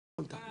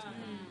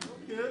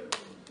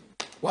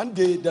One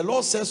day, the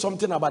Lord said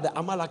something about the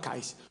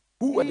Amalekites,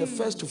 who were the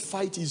first to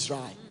fight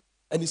Israel.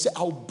 And he said,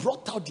 I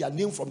brought out their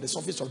name from the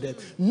surface of the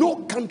earth. No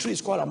country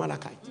is called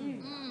Amalekite.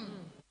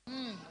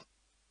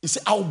 He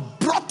said, I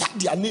brought out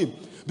their name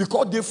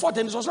because they fought,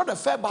 and it was not a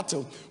fair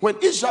battle. When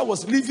Israel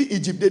was leaving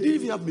Egypt, they didn't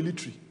even have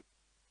military.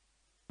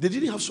 They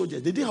didn't have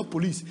soldiers. They didn't have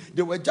police.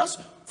 They were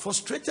just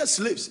frustrated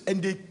slaves,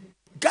 and they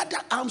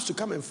gathered arms to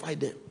come and fight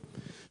them.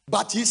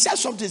 But he said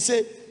something,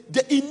 say,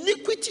 the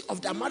iniquity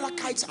of the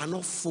Amalekites are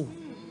not full.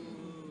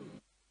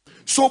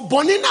 So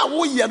bonina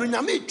wo yero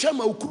nyame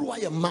twema okuru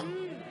aye ma.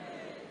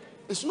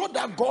 It's not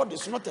that God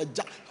is not a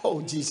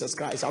oh Jesus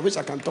Christ. I wish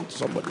I can talk to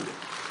somebody.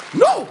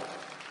 No.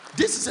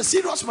 This is a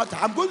serious matter.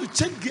 I'm going to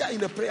change gear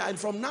in a prayer, and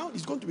from now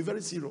it's going to be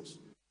very serious.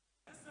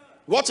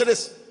 Watch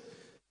this.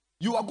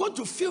 You are going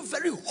to feel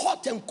very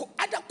hot and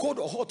either cold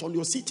or hot on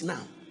your seat now.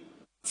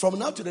 From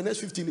now to the next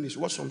 15 minutes,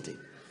 watch something.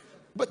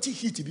 But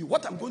heat be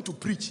what I'm going to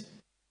preach.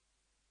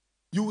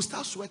 You will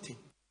start sweating.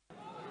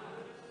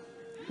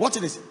 Watch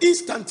this.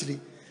 Instantly,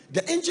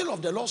 the angel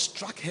of the Lord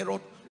struck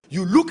Herod.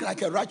 You look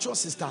like a righteous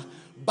sister,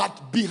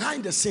 but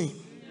behind the scene.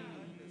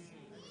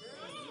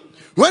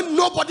 When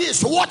nobody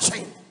is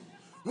watching,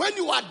 when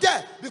you are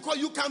there, because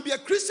you can be a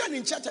Christian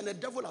in church and a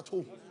devil at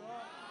home.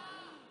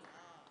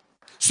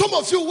 Some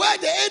of you, where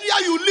the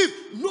area you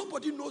live,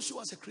 nobody knows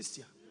you as a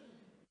Christian.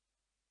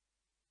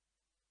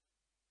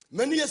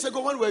 Many years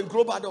ago, when we were in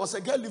Global, there was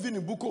a girl living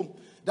in Bukom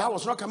that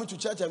was not coming to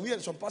church, and we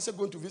had some pastor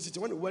going to visit.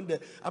 When we went there,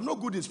 I'm not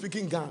good in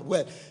speaking Ghana.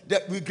 Where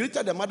we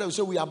greeted the mother, we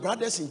said, we are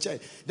brothers in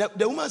church.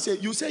 The woman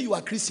said, you say you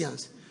are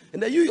Christians.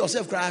 And then you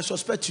yourself cry, I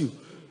suspect you.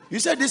 You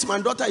said, this my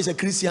daughter is a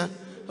Christian.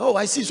 Oh,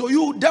 I see. So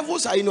you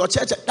devils are in your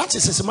church. That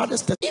is his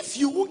mother's step. If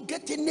you won't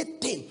get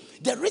anything,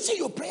 the reason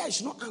your prayer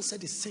is not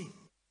answered is sin.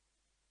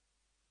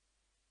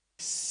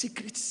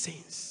 Secret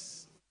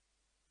sins.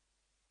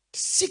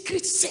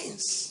 Secret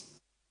sins.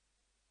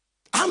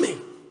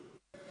 Amen.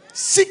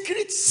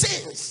 Secret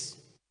sins.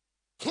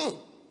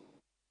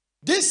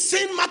 This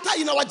sin matter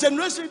in our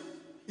generation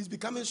is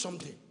becoming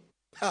something.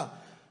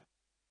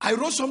 I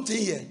wrote something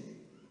here.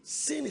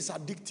 Sin is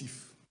addictive.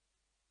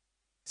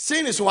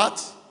 Sin is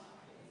what?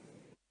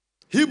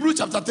 Hebrews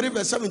chapter 3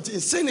 verse 17.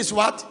 Sin is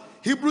what?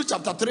 Hebrews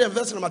chapter 3 and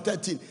verse number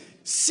 13.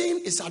 Sin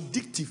is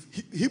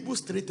addictive.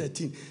 Hebrews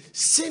 3:13.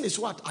 Sin is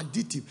what?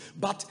 Addictive.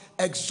 But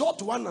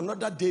exhort one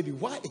another daily.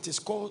 Why it is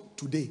called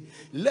today?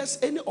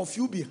 Lest any of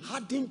you be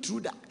hardened through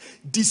the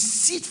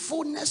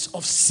deceitfulness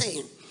of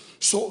sin.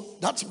 So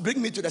that brings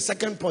me to the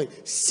second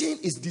point. Sin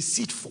is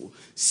deceitful.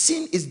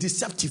 Sin is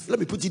deceptive. Let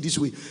me put it this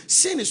way.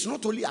 Sin is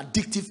not only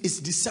addictive, it's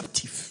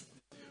deceptive.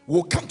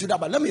 We'll come to that,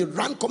 but let me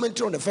run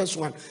commentary on the first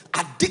one.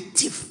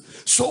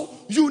 Addictive. So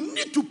you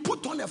need to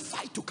put on a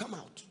fight to come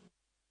out.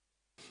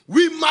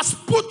 We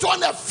must put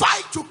on a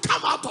fight to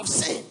come out of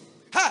sin.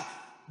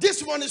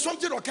 This morning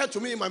something occurred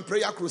to me in my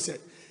prayer crusade.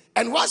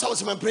 And whilst I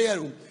was in my prayer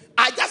room,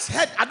 I just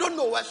heard, I don't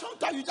know where,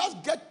 sometimes you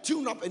just get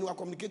tuned up and you are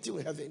communicating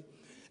with heaven.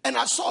 And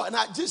I saw,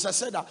 Jesus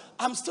said that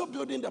I'm still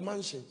building the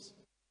mansions.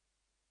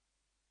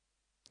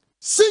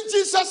 Since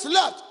Jesus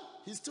left,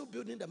 he's still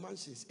building the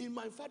mansions. In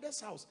my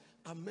Father's house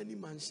are many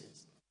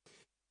mansions.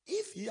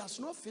 If he has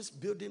not finished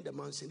building the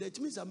mansion, that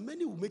means that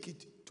many will make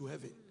it to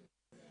heaven.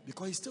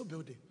 Because he's still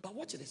building. But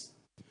watch this.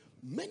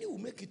 Many will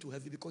make it to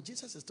heaven because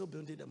Jesus is still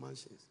building the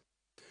mansions.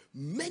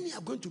 Many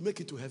are going to make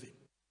it to heaven.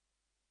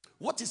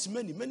 What is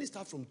many? Many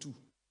start from 2.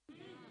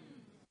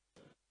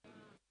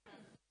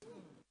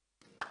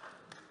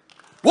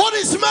 What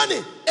is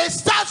many? It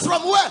starts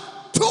from where?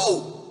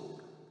 2.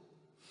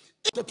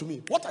 To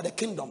me, what are the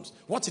kingdoms?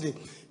 What is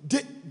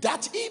it?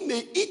 That he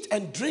may eat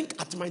and drink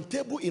at my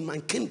table in my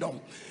kingdom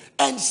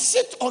and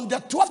sit on the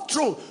 12th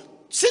throne.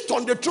 Sit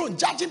on the throne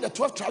judging the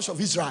 12 tribes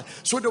of Israel.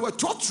 So there were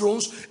 12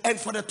 thrones and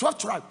for the 12th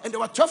tribe, and there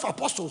were 12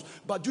 apostles,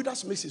 but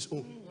Judas makes his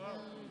own.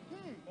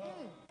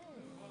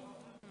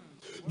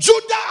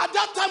 Judah at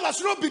that time has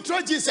not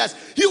betrayed Jesus.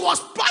 He was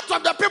part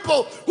of the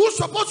people who were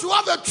supposed to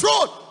have a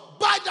throne.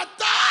 By the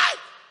time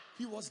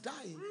he was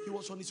dying, he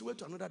was on his way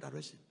to another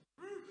direction.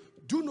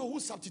 Do you know who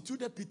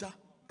substituted Peter?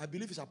 I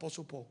believe it's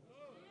Apostle Paul.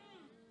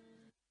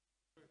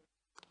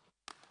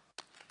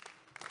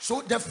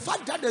 So the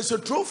fact that there's a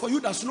throne for you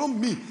does not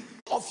mean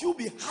of you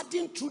be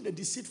hardened through the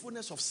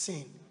deceitfulness of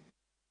sin.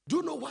 Do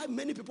you know why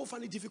many people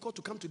find it difficult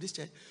to come to this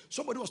church?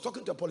 Somebody was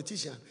talking to a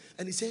politician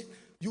and he said,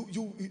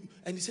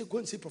 and he said, go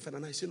and see Prophet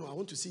Nanasei. I said, no, I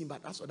want to see him,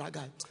 but that's what that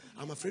guy,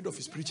 I'm afraid of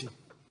his preaching.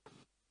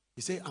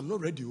 He said, I'm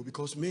not ready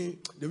because me,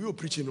 the way you're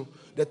preaching,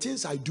 the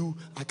things I do,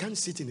 I can't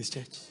sit in his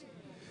church.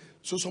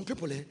 So some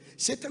people,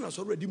 Satan has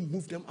already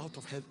moved them out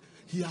of heaven.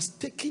 He has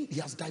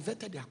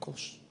diverted their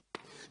course.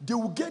 They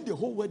will gain the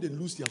whole world and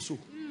lose their soul.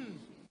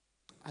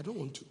 I don't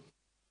want to.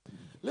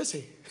 Let's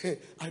say,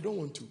 I don't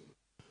want to.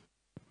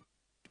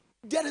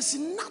 There is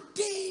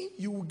nothing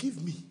you will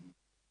give me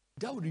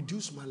that will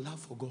reduce my love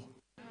for God.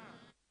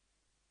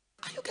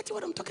 Are you getting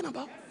what I'm talking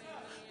about?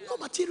 No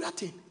material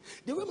thing.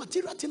 The way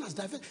material thing has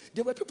diverted.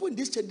 There were people in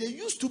this church, they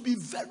used to be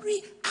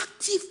very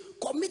active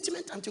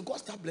commitment until God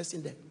started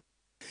blessing them.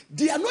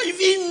 They are not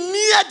even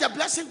near the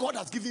blessing God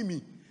has given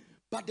me.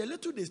 But the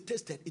little they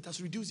tasted, it has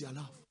reduced their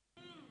love.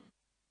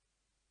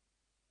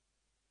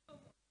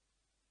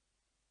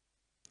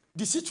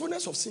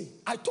 Deceitfulness of sin.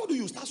 I told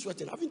you start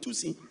sweating. Haven't you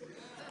seen?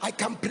 I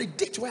can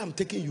predict where I'm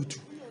taking you to.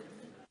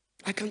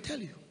 I can tell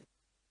you.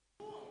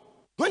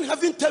 When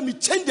heaven tell me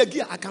change the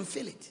gear, I can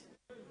feel it.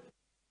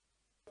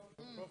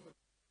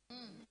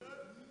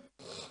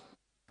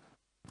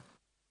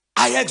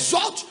 I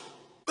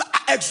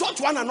exhort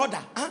one another.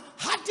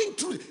 Hiding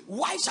truth.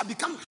 Why shall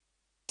become?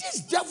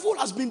 This devil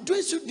has been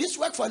doing this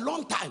work for a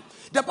long time.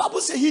 The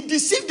Bible says he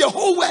deceived the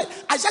whole world.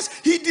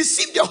 He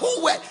deceived the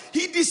whole world.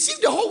 He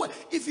deceived the whole world.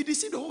 If he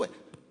deceived the whole world,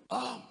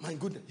 oh my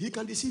goodness, he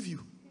can deceive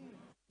you.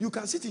 You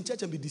can sit in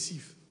church and be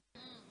deceived.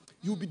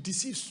 You'll be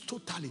deceived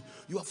totally.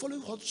 You are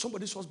following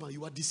somebody's husband,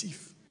 you are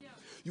deceived.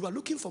 You are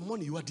looking for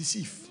money, you are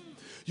deceived.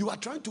 You are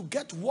trying to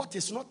get what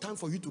is not time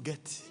for you to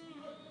get.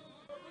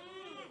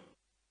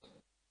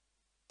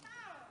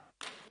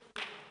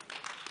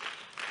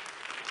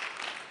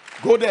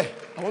 Go there.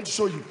 I want to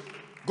show you.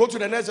 Go to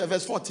the next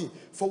verse 14.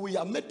 For we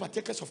are made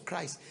partakers of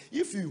Christ.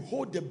 If you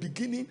hold the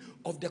beginning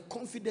of the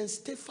confidence,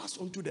 stay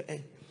fast unto the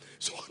end.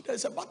 So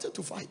there's a battle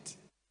to fight.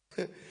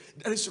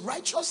 There is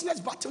righteousness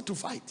battle to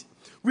fight.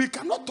 We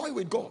cannot toy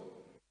with God.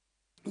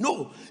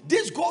 No,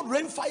 this God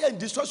rained fire and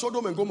destroyed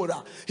Sodom and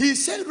Gomorrah. He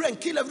said rain,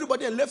 kill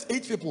everybody and left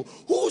 8 people.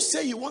 Who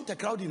say you want a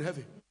crowd in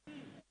heaven?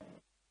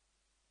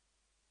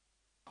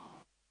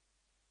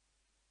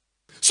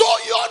 So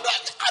you're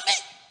not,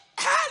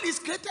 hell is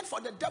created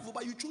for the devil,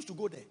 but you choose to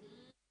go there.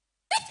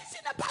 That is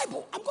in the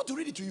Bible. I'm going to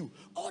read it to you.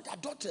 All the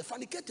adulterers,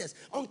 fornicators,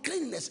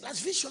 uncleanness,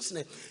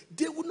 lasciviousness.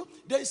 They will not.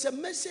 There is a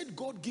message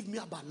God give me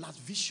about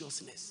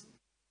lasciviousness.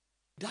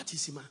 That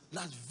is my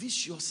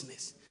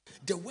lasciviousness.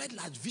 The word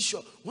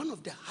lascivious, one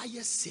of the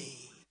highest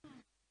saying.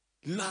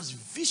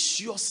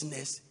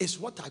 Lasciviousness is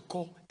what I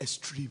call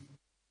extreme.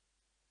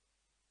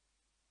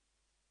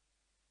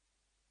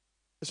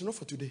 It's not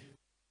for today.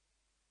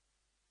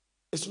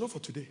 It's not for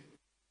today.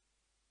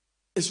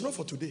 It's not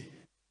for today.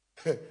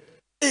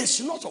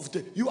 It's not of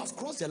today. You have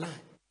crossed the line.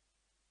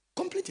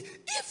 Completely.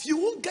 If you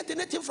won't get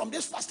anything from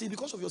this fasting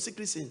because of your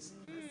secret sins,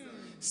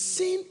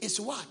 sin is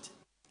what?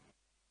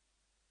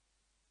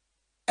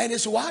 And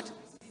it's what?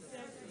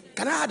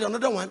 Can I add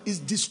another one? It's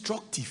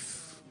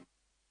destructive.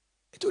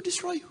 It will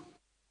destroy you.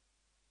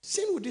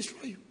 Sin will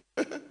destroy you.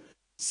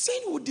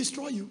 Sin will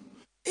destroy you.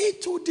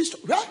 It will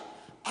destroy. Right?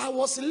 I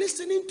was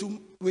listening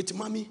with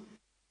mommy.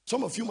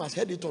 Some of you must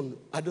have heard it on,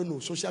 I don't know,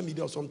 social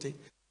media or something.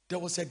 There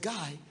was a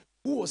guy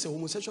who was a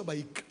homosexual, but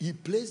he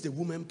plays the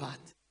woman part.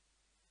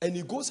 And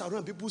he goes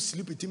around, people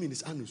sleep with him in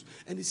his anus.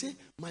 And he say,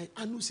 my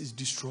anus is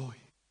destroyed.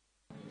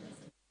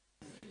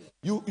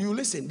 You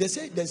listen, they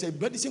say there's a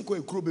medicine called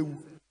a krobewu.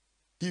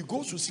 He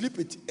goes to sleep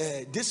with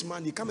this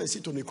man, he come and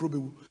sit on a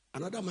krobewu.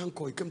 Another man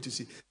called, he came to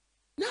see.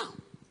 Now,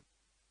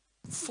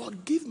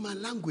 forgive my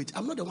language.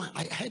 I'm not the one,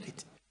 I heard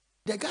it.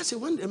 The guy said,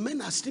 when the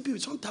men are sleeping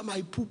with, sometimes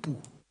I poo-poo.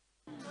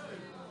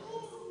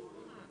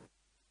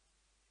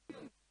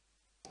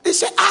 He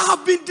said, I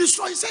have been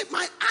destroyed. He said,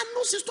 my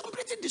anus is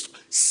completely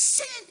destroyed.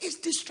 Sin is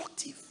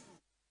destructive.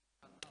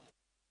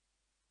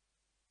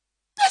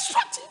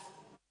 Destructive.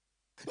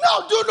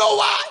 Now, do you know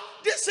why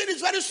this sin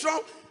is very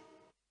strong?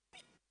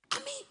 I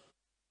mean,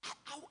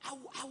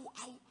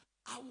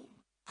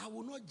 I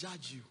will not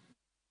judge you.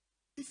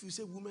 If you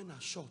say women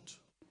are short,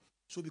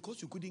 so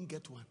because you couldn't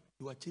get one,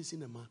 you are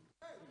chasing a man.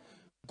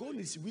 God in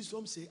his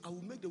wisdom say, I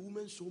will make the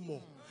woman so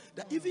more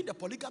that even the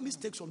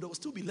polygamist takes some, there will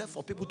still be left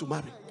for people to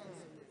marry.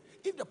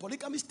 If the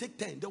polygamists take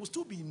 10, there will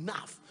still be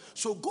enough.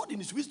 So God in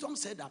his wisdom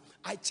said that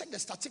I check the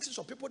statistics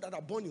of people that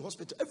are born in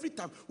hospital. Every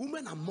time,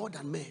 women are more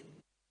than men.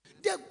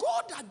 The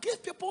God that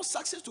gave people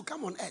success to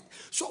come on earth.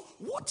 So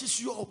what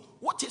is your,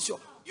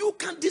 you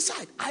can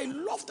decide. I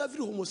loved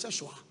every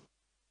homosexual.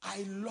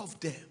 I love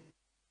them.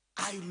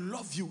 I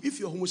love you. If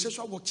you're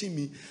homosexual watching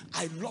me,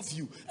 I love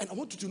you. And I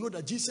want you to know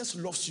that Jesus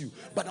loves you.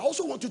 But I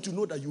also want you to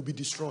know that you'll be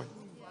destroyed.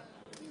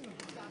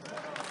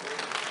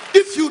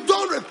 If you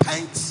don't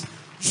repent,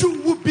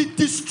 you will be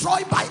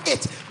destroyed by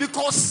it,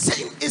 because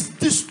sin is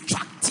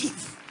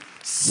destructive.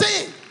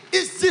 Sin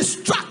is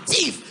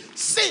destructive.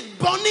 Sin,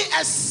 Bonnie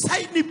as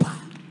Sainipa.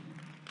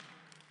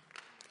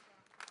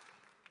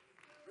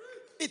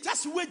 It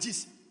has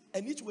wages,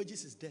 and each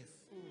wages is death.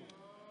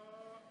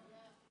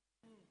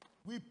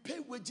 We pay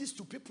wages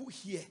to people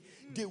here.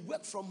 They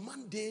work from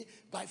Monday.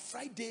 By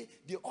Friday,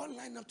 they all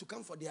line up to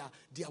come for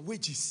their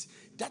wages.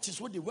 That is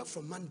what they work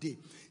from Monday.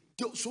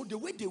 So the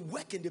way they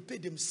work and they pay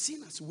them,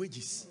 sin as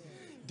wages.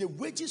 The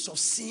wages of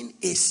sin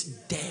is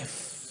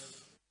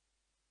death.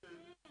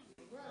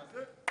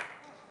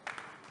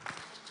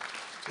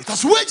 It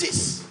has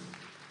wages.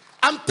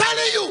 I'm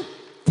telling you,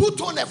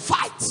 put on a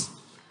fight.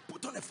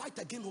 Put on a fight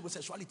against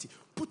homosexuality.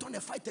 Put on a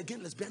fight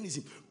against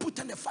lesbianism. Put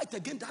on a fight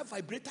against that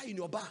vibrator in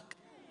your back.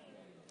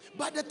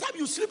 By the time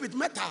you sleep with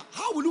metal,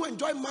 how will you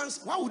enjoy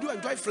man's? How will you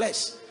enjoy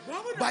flesh?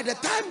 By the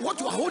time what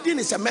you are holding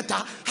is a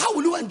metal, how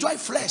will you enjoy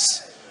flesh?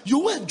 You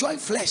will enjoy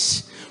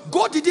flesh.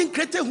 God didn't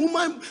create a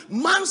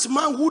man's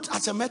manhood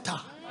as a metal.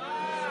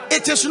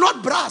 It is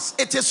not brass.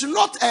 It is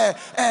not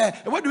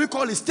what do we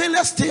call it?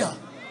 Stainless steel.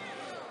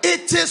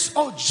 It is,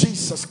 oh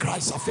Jesus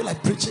Christ, I feel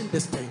like preaching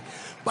this thing.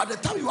 By the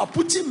time you are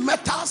putting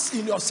metals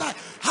in your side,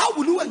 how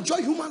will you enjoy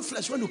human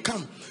flesh when you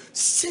come?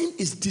 Sin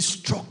is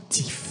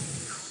destructive.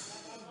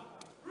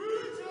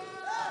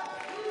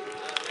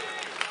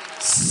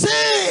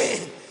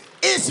 Sin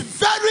is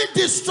very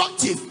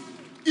destructive.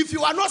 If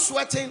you are not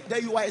sweating,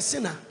 then you are a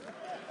sinner.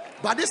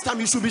 But this time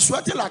you should be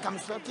sweating like I'm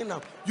sweating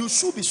now. You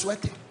should be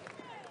sweating.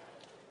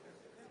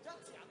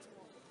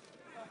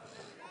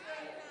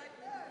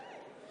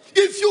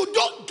 If you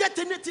don't get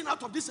anything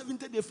out of this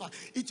 70-day fast,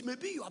 it may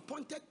be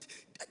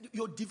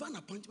your divine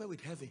appointment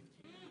with heaven.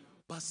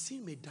 But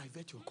sin may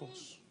divert your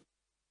course.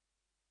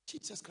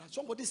 Jesus Christ.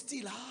 Somebody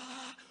still,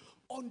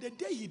 on the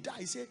day he died,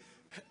 he said,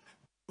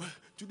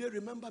 today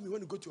remember me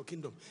when you go to your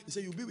kingdom. He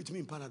said, you'll be with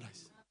me in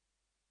paradise.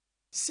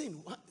 Sin,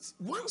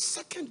 1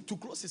 second to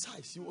close his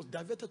eyes, he was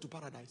diverted to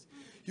paradise.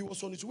 He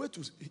was on his way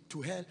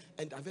to hell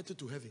and diverted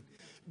to heaven.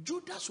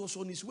 Judas was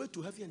on his way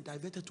to heaven and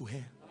diverted to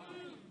hell.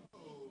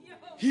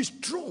 His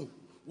throne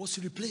was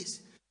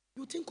replaced.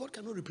 You think God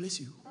cannot replace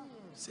you?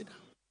 Sit down.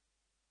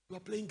 You are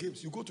playing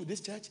games. You go to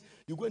this church,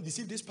 you go and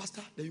deceive this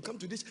pastor, then you come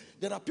to this.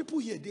 There are people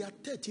here, they are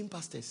 13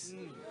 pastors.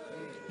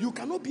 You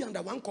cannot be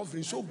under one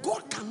covering, so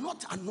God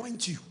cannot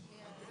anoint you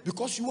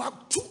because you are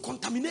too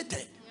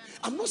contaminated.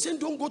 I'm not saying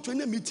don't go to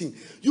any meeting.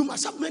 You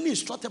must have many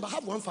instructors, but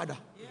have one father.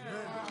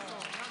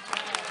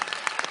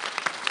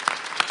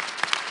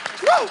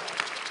 No.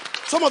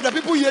 Some of the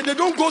people here, they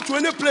don't go to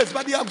any place,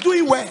 but they are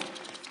doing well.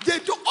 They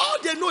do, all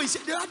they know is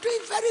they are doing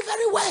very,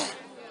 very well.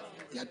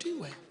 They are doing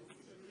well.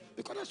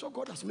 Because that's what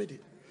God has made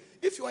it.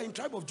 If you are in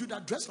tribe of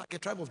Judah, dress like a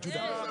tribe of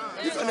Judah.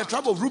 If you are in the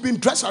tribe of Reuben,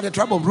 dress like a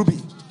tribe of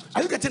Reuben.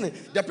 Are you getting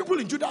it? The people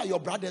in Judah are your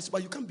brothers,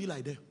 but you can't be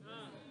like them.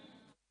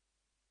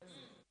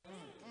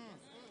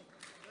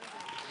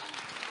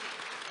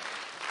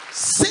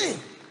 Sin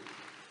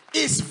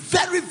is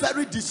very,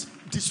 very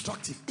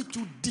destructive. It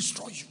will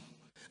destroy you.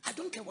 I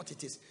don't care what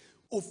it is.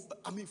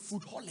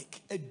 Foodholic.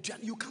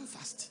 You can't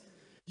fast.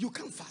 You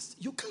can't fast.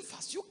 You can't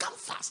fast. You can't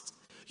fast.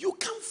 You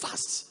can't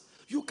fast.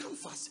 You can't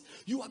fast.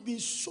 You have been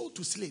sold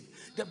to slave.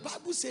 The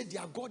Bible said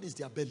their God is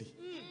their belly.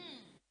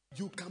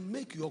 You can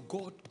make your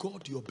God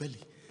your belly.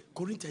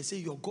 Corinthians say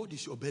your God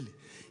is your belly.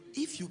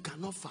 If you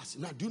cannot fast,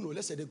 now do you know?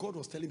 Let's say the God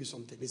was telling me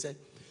something. He said,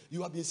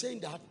 you have been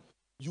saying that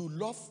you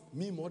love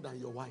me more than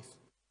your wife.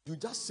 You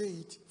just say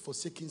it for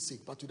sake's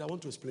sake, but today I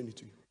want to explain it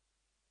to you.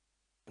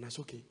 And I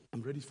said, okay,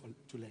 I'm ready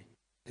to learn.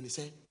 And he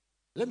said,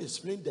 let me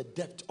explain the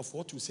depth of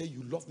what you say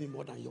you love me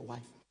more than your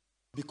wife.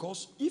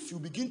 Because if you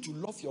begin to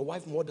love your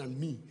wife more than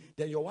me,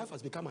 then your wife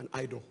has become an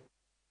idol.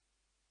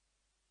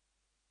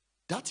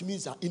 That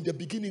means that in the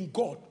beginning,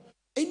 God,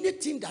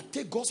 anything that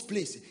takes God's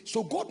place,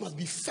 so God must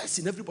be first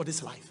in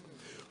everybody's life.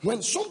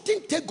 When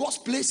something takes God's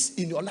place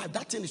in your life,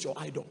 that thing is your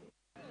idol.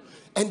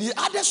 And the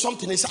other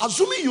something is,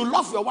 assuming you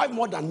love your wife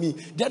more than me,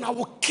 then I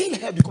will kill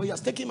her because he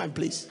has taken my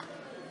place.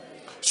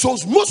 So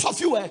most of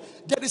you,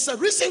 there is a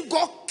reason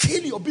God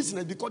killed your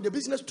business because the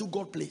business took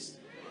God's place.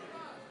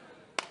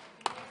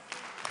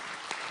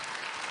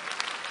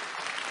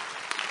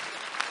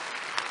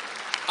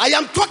 I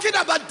am talking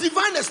about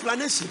divine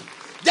explanation.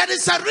 There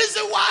is a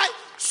reason why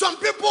some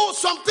people,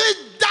 something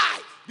die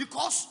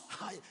because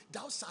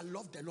thou shalt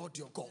love the Lord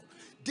your God.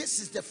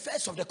 This is the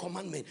first of the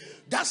commandment.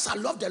 Thou shalt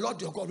love the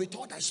Lord your God with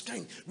all thy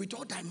strength, with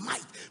all thy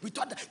might,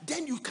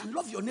 then you can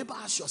love your neighbor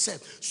as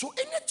yourself. So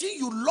anything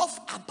you love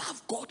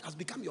above God has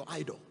become your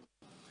idol.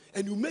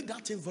 And you make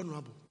that thing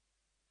vulnerable.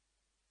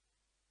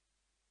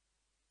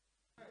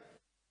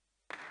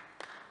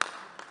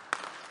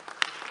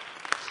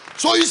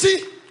 So you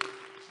see,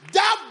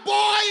 that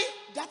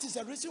boy, that is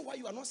the reason why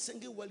you are not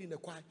singing well in the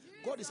choir.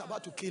 God is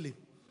about to kill him.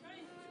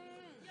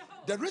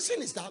 The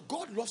reason is that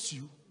God loves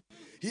you.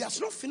 He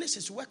has not finished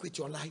his work with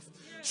your life.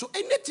 So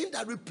anything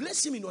that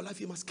replaces him in your life,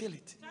 he must kill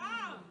it.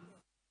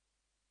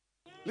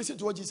 Listen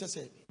to what Jesus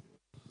said.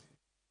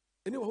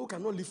 Anyone who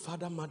cannot leave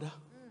father, mother,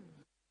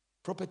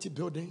 property,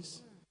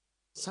 buildings,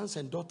 sons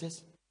and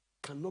daughters,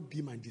 cannot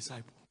be my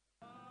disciple.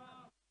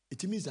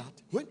 It means that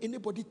when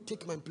anybody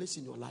take my place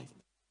in your life,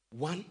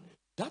 one,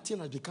 that thing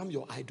has become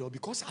your idol.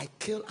 Because I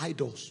kill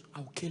idols, I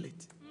will kill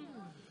it.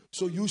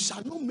 So you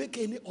shall not make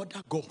any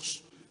other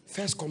gods.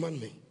 First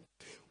commandment.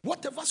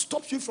 Whatever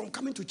stops you from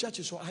coming to church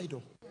is your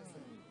idol.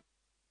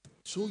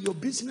 So your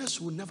business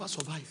will never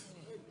survive.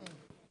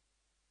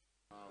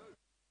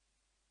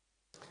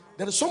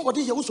 There is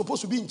somebody here who's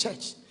supposed to be in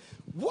church.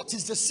 What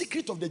is the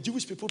secret of the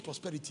Jewish people's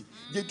prosperity?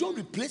 They don't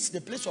replace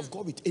the place of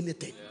God with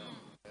anything.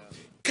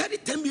 Carry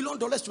 $10 million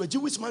to a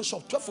Jewish man's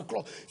shop, 12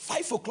 o'clock,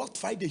 5 o'clock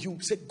Friday, he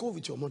said, go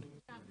with your money.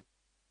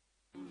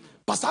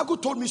 Pastor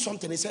Agu told me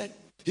something. He said,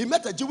 he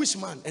met a Jewish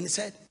man and he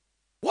said,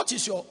 what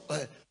is your...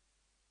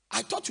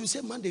 I thought you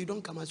said Monday you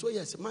don't come. I said,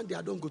 yes, Monday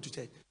I don't go to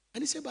church.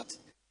 And he said, but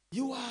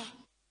you are,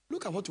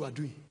 look at what you are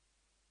doing.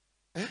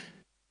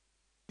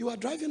 You are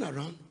driving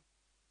around.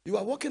 You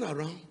are walking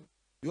around.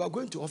 You are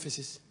going to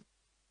offices.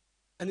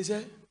 And he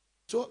said,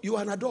 so you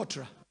are an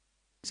adulterer.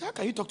 He said, how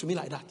can you talk to me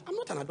like that? I'm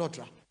not an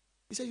adulterer.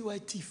 He said, you are a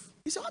thief.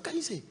 He said, what can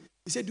you say?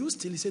 He said, do you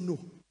steal? He said, no.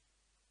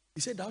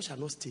 He said, thou shalt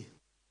not steal.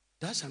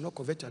 Thou shalt not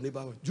covet your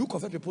neighbor. Do you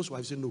covet people's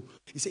wives? He said, no.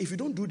 He said, if you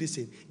don't do this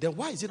thing, then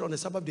why is it on the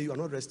Sabbath day you are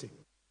not resting?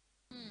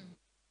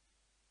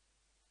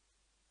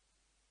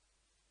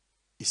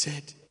 He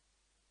said,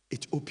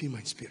 it opened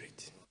my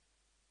spirit.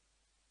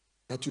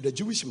 That to the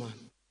Jewish man,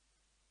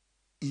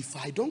 if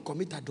I don't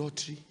commit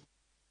adultery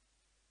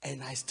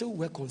and I still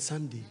work on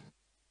Sunday,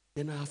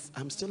 then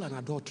I'm still an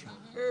adulterer.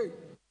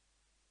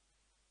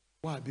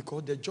 Why?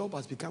 Because the job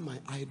has become my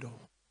idol.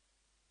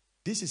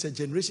 This is a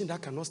generation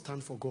that cannot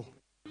stand for God.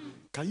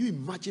 Can you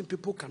imagine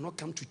people cannot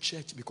come to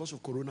church because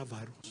of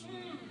coronavirus?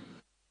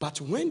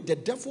 But when the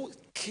devil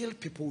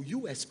killed people, you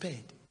were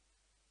spared.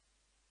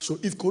 So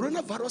if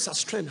coronavirus has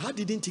strength, how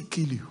didn't it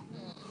kill you?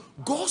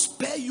 God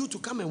spare you to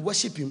come and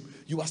worship him.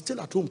 You are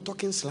still at home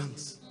talking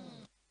slangs.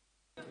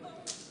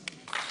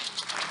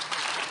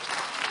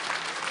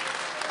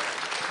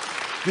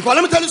 Because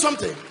let me tell you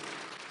something.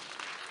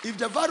 If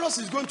the virus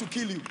is going to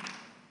kill you,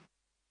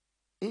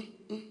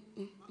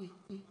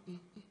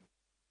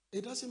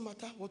 it doesn't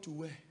matter what you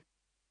wear.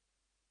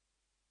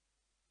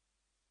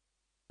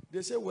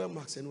 They say wear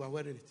masks and we are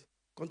wearing it.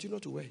 Continue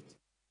to wear it.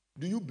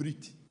 Do you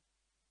breathe?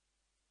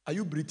 Are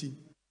you breathing?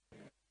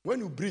 When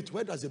you breathe,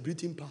 where does the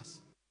breathing pass?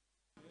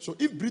 So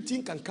if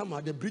breathing can come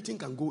out, the breathing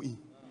can go in.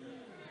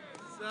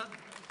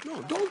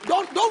 No,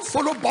 don't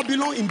follow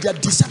Babylon in their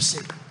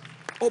deception.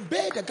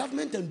 Obey the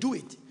government and do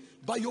it.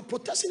 But your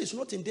protection is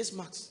not in this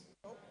marks.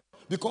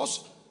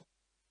 Because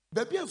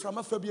baby and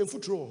from Fabian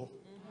foot.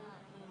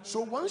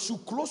 So once you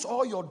close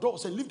all your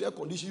doors and leave the air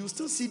condition, you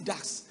still see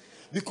dust.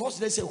 Because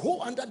there's a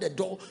hole under the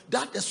door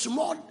that a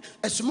small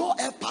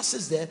air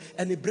passes there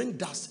and it brings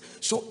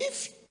dust. So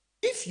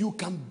if you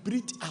can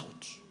breathe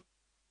out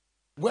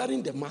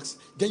wearing the mask,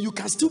 then you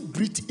can still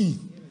breathe in.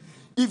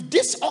 If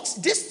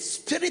this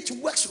spirit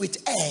works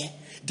with air,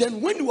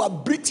 then when you are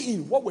breathing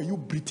in, what were you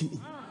breathing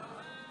in?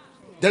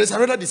 There is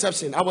another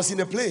deception. I was in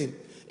a plane.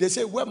 They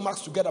say wear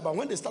masks together, but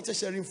when they started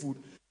sharing food,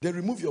 they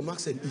remove your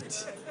mask and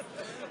eat.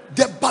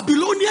 The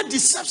Babylonian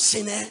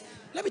deception,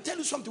 let me tell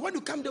you something. When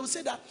you come, they will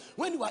say that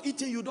when you are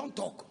eating, you don't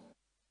talk.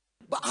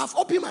 But I have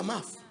opened my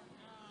mouth.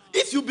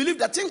 If you believe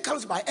that thing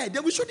comes by air,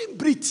 then we shouldn't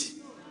breathe.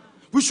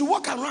 We should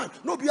walk around.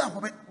 No, we are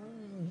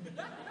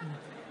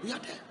there.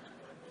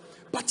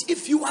 But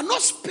if you are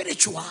not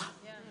spiritual,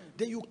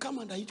 then you come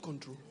under heat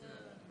control.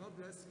 God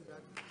bless you,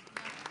 Daddy.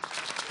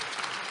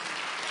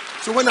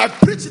 So when I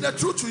preach the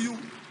truth to you,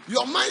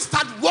 your mind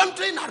starts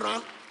wandering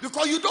around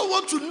because you don't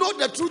want to know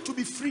the truth to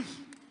be free.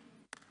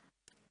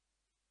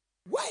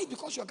 Why?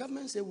 Because your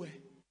government say where.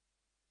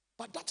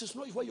 But that is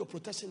not where your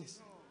protection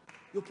is.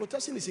 Your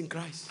protection is in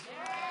Christ.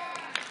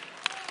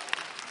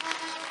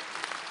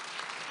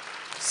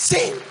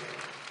 Sin.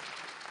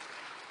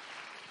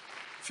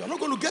 If you're not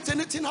going to get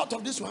anything out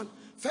of this one,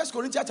 1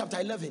 Corinthians chapter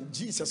 11,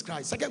 Jesus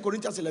Christ. 2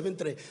 Corinthians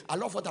 11:3. I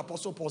love what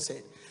Apostle Paul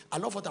said.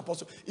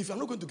 If you're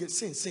not going to get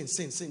sin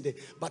there.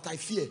 But I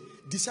fear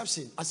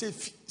deception. I say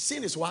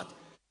sin is what?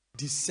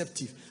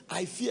 Deceptive.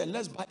 I fear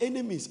lest by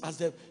any means, as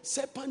the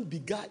serpent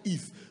begat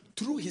Eve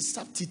through his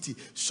subtlety,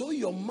 so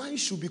your mind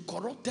should be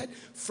corrupted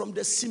from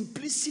the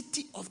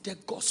simplicity of the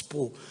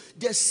gospel.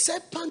 The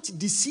serpent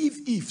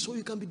deceived Eve, so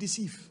you can be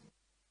deceived.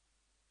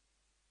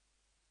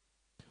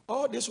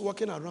 All this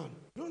walking around.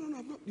 No, I'm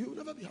not. You will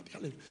never be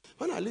happy.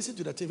 When I listen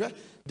to the TV,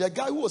 the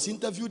guy who was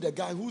interviewed, the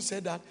guy who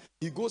said that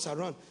he goes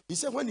around, he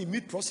said when he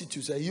meet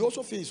prostitutes, he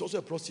also feels he's also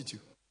a prostitute.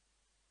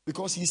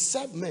 Because he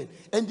served men.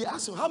 And they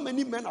asked him, how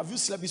many men have you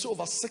slept? He said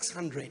over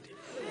 600.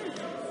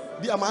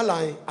 Am I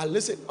lying? I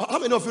listen. How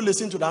many of you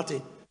listen to that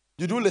thing?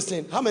 You do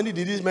listen. How many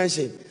did he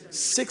mention?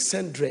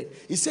 600.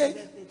 He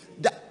said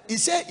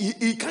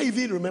he can't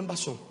even remember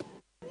some.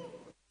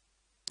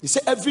 He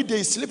said every day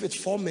he sleep with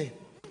 4 men.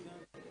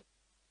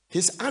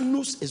 His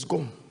anus is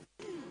gone.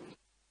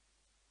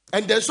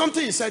 And there's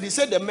something he said. He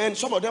said the men,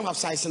 some of them have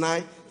size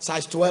 9,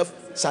 size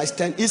 12, size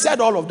 10. He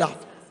said all of that.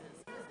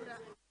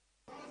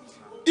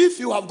 If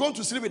you have gone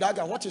to sleep with that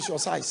guy, what is your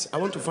size? I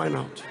want to find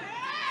out.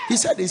 He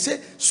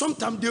said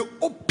sometimes they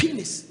open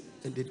it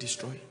and they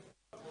destroy.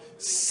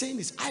 Saying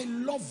this, I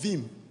love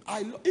him.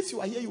 If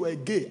you are here, you are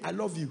gay, I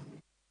love you.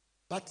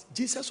 But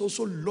Jesus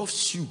also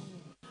loves you.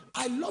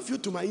 I love you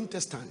to my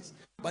intestines.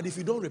 But if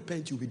you don't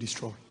repent, you'll be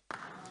destroyed.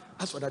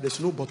 As for that, there's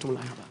no bottom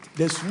line about it.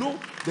 There's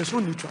no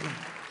neutral line.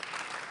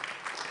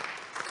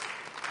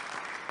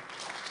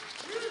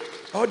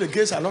 All the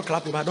gays are not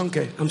clapping, but I don't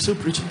care. I'm still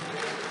preaching.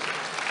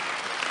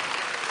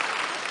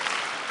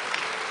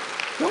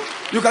 No,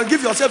 you can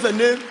give yourself a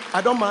name.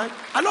 I don't mind.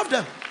 I love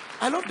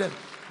them.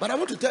 But I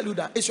want to tell you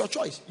that it's your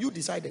choice. You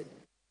decided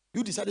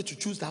to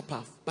choose that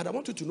path. But I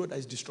want you to know that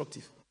it's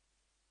destructive.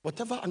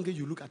 Whatever angle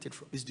you look at it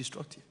from, it's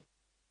destructive.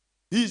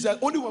 He is the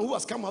only one who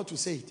has come out to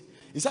say it.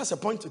 He says a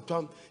point in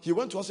time, he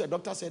went to us, a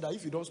doctor said that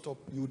if you don't stop,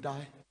 you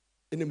die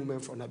any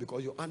moment from now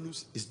because your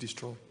anus is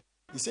destroyed.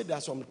 He said there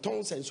are some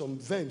tongues and some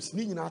veins.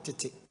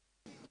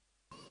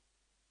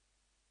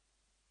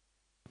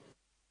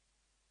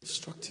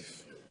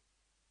 Destructive.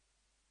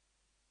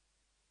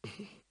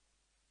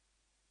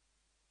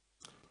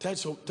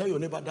 Tell your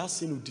neighbor, that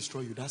sin will destroy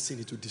you. That sin,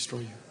 it will destroy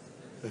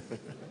you.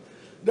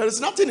 There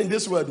is nothing in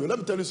this world. Let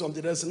me tell you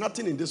something. There is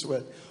nothing in this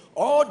world.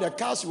 All the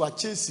cars you are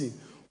chasing,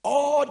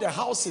 all the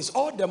houses,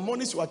 all the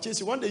monies you are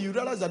chasing, one day you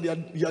realize that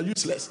you are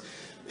useless.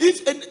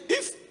 If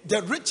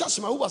the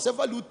richest man who has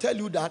ever lived tell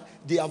you that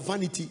they are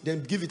vanity,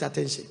 then give it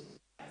attention.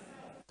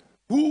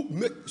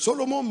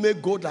 Solomon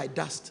made gold like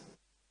dust.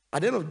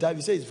 At the end of the day,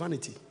 he says it's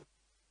vanity.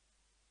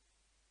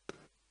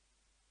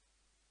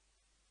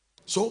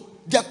 So,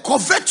 the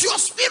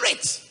covetous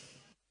spirit,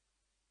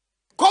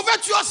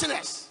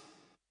 covetousness.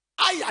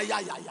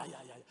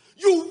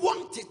 You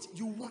want it,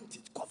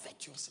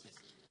 covetousness.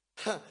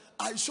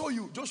 I show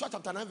you Joshua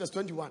chapter 9 verse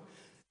 21.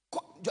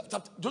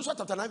 Joshua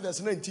chapter 9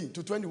 verse 19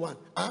 to 21.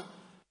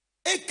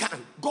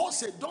 Achan, God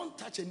said, don't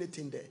touch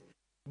anything there.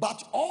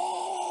 But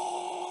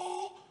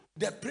all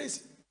the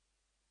princes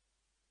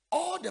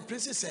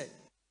said,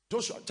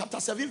 Joshua chapter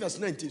 7 verse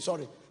 19,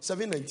 sorry,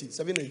 719.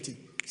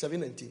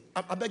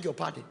 I beg your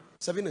pardon,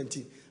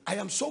 719. I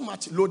am so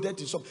much loaded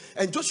in some.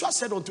 And Joshua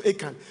said unto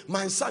Achan,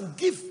 my son,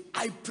 give,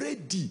 I pray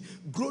thee,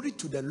 glory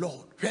to the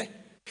Lord.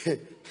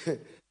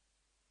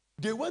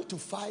 They went to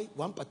fight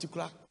one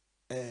particular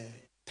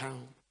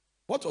town.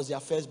 What was their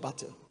first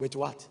battle? With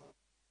what?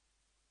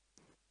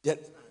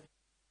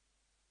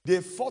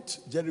 They fought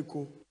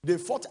Jericho. They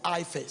fought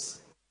Ai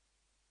first.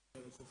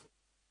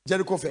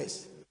 Jericho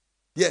first.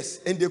 Yes,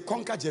 and they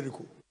conquered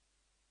Jericho.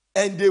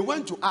 And they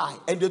went to Ai,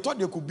 and they thought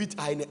they could beat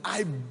Ai, and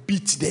Ai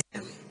beat them.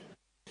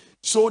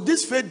 So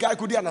this faith guy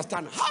couldn't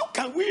understand. How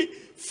can we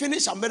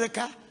finish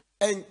America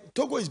and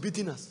Togo is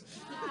beating us?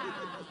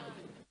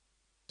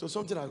 So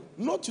something like,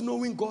 not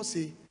knowing God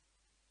say,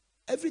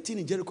 everything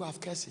in Jericho have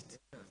cursed it.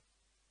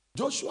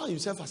 Joshua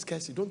himself has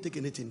cursed it. Don't take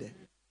anything there.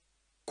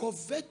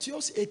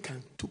 Covetous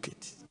Achan took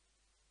it.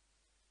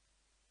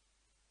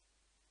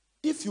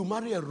 If you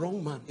marry a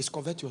wrong man, it's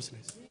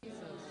covetousness.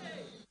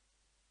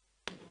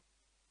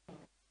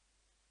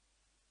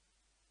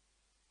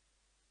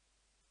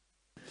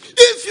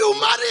 If you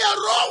marry a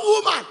wrong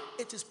woman,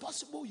 it is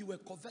possible you were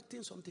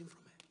coveting something from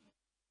her.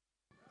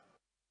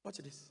 Watch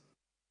this.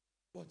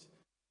 What?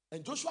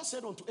 And Joshua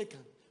said unto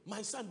Achan,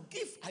 my son,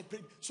 give, I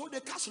pray. So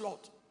they cast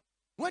lot.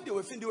 When they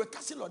were finished, they were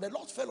casting lot. The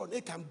lot fell on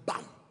Achan,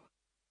 bam.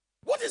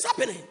 What is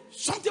happening?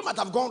 Something might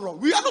have gone wrong.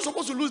 We are not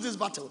supposed to lose this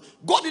battle.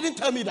 God didn't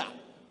tell me that.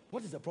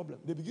 What is the problem?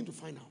 They begin to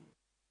find out.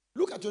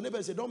 Look at your neighbor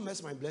and say, don't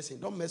mess my blessing.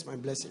 Don't mess my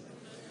blessing.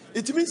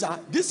 It means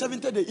that this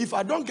 70th day, if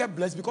I don't get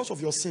blessed because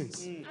of your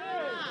sins,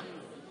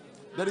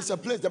 there is a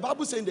place. The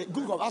Bible says in the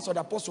book of Acts of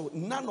the Apostle,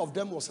 none of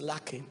them was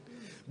lacking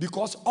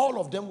because all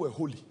of them were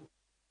holy.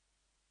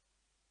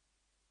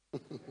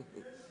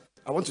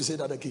 I want to say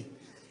that again.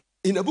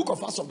 In the book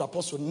of Acts of the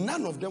Apostle,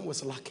 none of them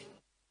was lacking.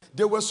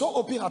 They were so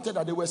open-hearted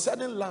that they were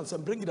selling lands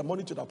and bringing the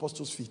money to the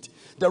apostles' feet.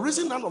 The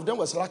reason none of them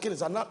was lacking is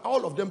that not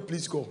all of them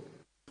pleased God.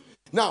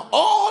 Now,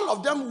 all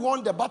of them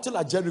won the battle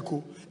at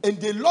Jericho, and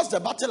they lost the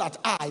battle at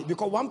Ai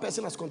because one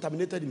person has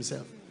contaminated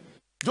himself.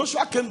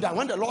 Joshua came down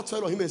when the Lord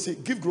fell on him and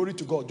said, give glory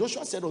to God.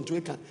 Joshua said unto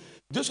Achan,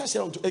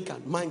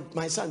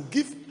 my son,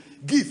 give,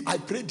 I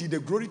pray thee, the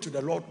glory to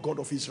the Lord God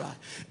of Israel,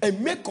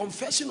 and make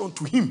confession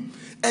unto him,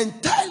 and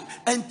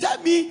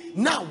tell me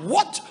now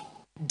what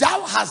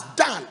thou hast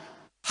done.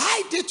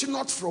 Hide it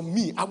not from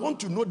me. I want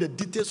to know the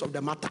details of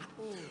the matter.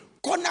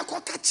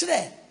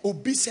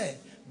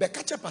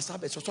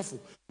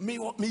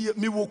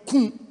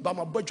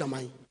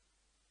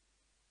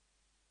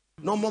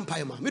 No more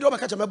payment. Me don't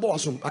catch my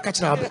boss. I catch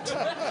Habit.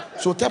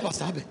 So tell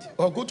Pastor Habit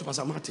or go to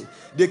Pastor Martin.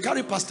 They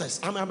carry pastors.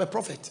 I'm a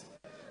prophet.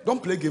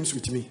 Don't play games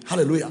with me.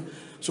 Hallelujah.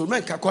 So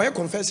man, can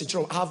confess it.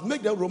 I have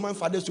made the Roman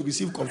fathers to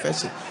receive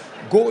confession.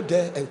 Go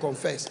there and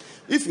confess.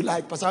 If you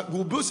like, Pastor,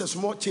 we'll build a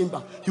small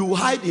chamber. You will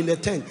hide in the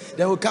tent.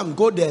 Then we'll come.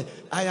 Go there.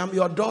 I am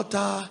your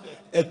daughter,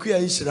 Equia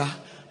Ishra.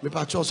 Me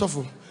pacho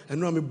sofo. And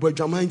no me boy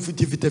jamain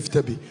fiti.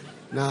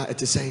 Na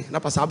it is saying. Na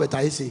Pastor Habit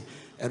I say.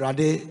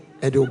 Erade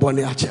edo bone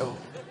acheo.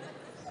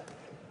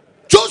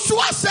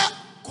 Joshua said,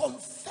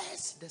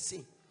 confess the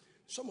sin.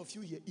 Some of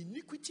you here,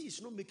 iniquity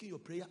is not making your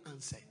prayer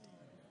answered.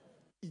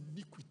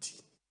 Iniquity.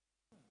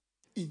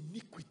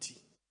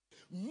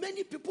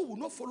 Many people will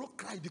not follow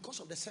Christ because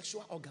of the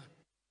sexual organ.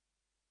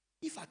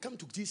 If I come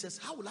to Jesus,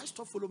 how will I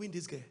stop following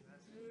this girl?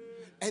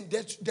 And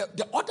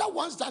the other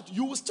ones that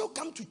you will still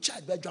come to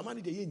church, but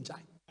Germany they enjoy.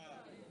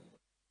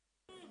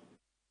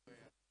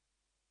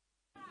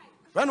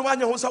 When one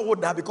you say would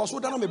that because we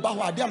don't know about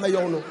what they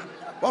are.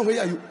 One way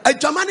are you? A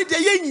Germany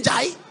they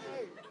enjoy.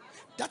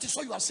 That is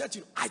what you are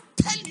setting. I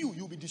tell you,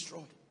 you'll be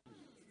destroyed.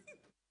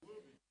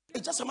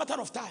 It's just a matter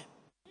of time.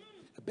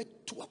 I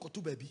bet 2 or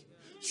 2 baby.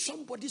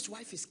 Somebody's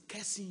wife is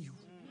cursing you.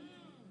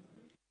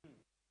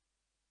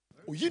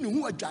 Oh, you know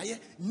who are dying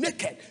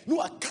naked.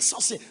 No, I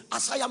say,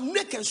 as I am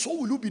naked, so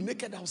will you be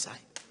naked outside.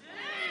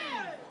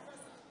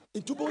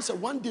 In 2 months,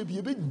 one day be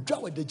a bit jaw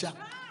with the job.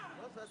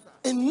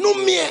 And no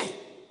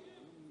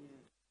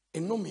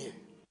me.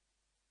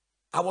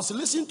 I was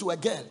listening to a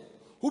girl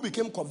who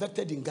became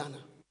convicted in Ghana.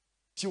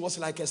 She was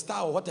like a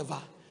star or whatever,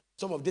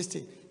 some of this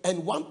thing.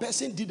 And one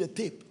person did a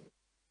tape.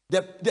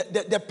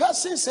 The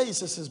person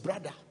says it's his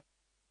brother.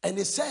 And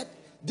he said,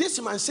 this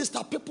is my sister,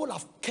 people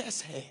have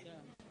cursed her.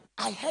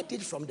 I heard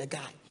it from the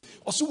guy.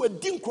 Also, we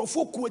didn't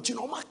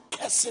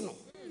cursing.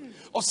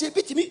 Or say,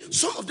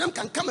 some of them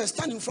can come and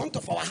stand in front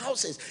of our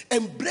houses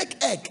and break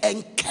egg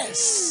and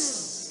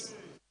curse.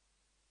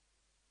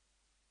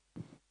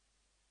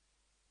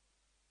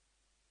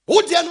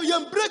 Oh, dear, no,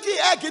 you're breaking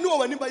egg, you know,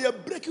 when you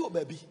break your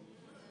baby.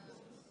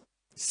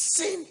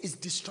 Sin is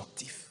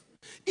destructive.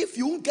 If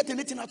you won't get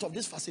anything out of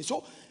this fasting,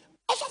 so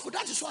also for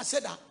that is why I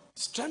said that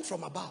strength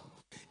from above.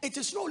 It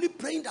is not only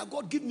praying that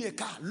God give me a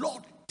car.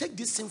 Lord, take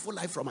this sinful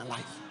life from my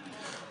life.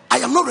 I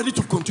am not ready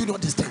to continue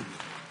this thing.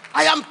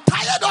 I am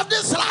tired of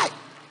this life.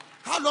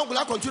 How long will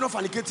I continue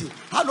fornicating?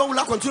 How long will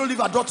I continue to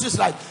live adulterous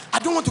life? I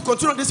don't want to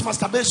continue this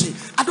masturbation.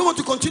 I don't want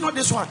to continue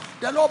this one.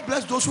 The Lord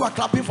bless those who are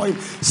clapping for him.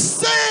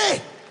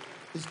 Say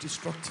it's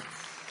destructive.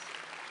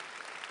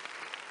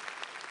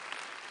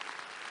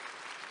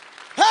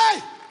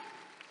 Hey,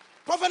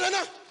 Prophet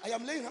Nana, I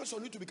am laying hands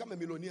on you to become a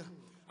millionaire.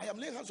 I am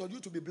laying hands on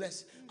you to be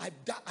blessed. I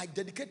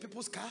dedicate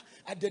people's car.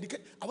 I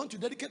want to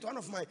dedicate one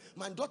of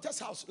my daughter's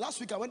house. Last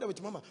week I went there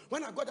with mama.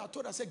 When I got there, I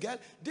told her, I said, girl,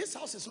 this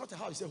house is not a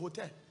house, it's a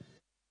hotel.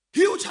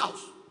 Huge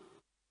house.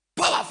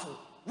 Powerful.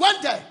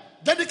 Went there,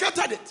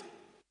 dedicated it.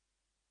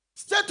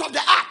 State of the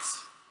art.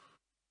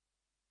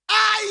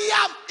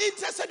 I am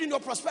interested in your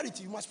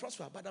prosperity. You must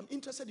prosper, but I'm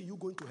interested in you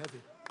going to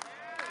heaven.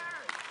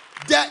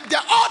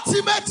 The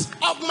ultimate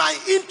of my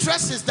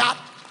interest is that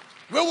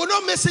we will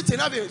not miss it in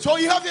heaven. So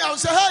in heaven, I will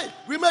say, hey,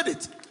 we made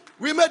it.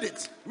 We made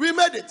it. We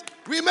made it.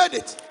 We made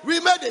it.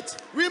 We made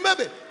it. We made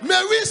it.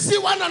 May we see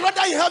one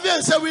another in heaven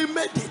and say, we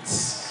made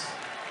it.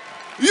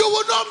 You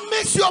will not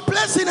miss your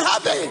place in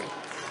heaven.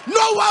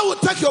 No one will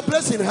take your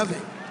place in heaven.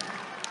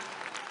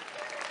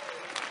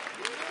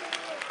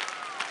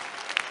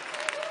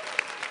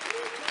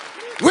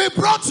 We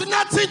brought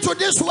nothing to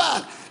this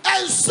world.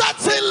 And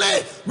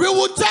certainly we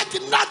will take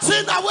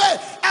nothing away.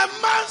 A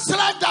man's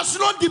life does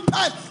not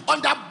depend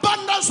on the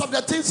abundance of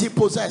the things he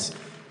possesses.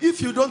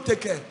 If you don't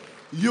take care,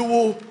 you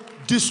will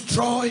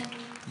destroy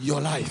your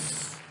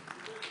life.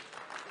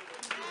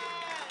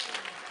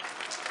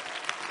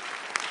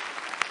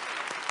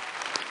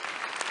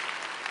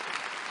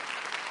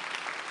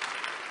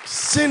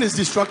 Sin is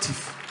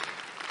destructive.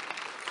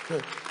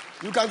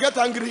 You can get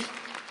angry.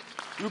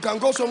 You can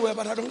go somewhere,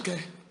 but I don't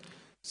care.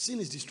 Sin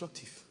is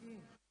destructive.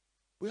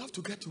 We have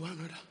to get to one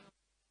another.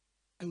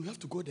 And we have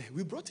to go there.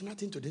 We brought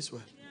nothing to this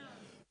world.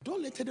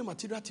 Don't let any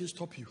material thing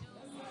stop you.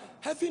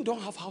 Heaven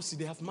don't have houses,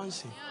 they have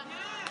mansions.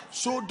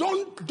 So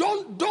don't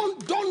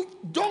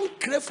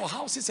crave for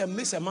houses and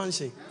miss a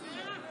mansion.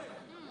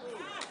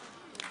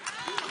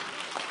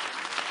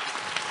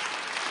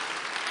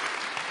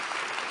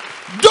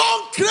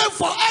 Don't crave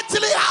for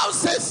earthly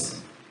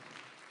houses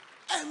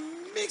and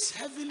mix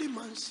heavenly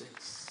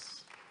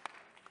mansions.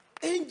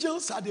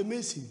 Angels are the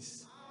masons.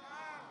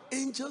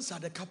 Angels are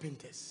the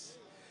carpenters.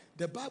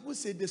 The Bible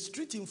says the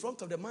street in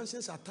front of the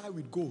mansions are tied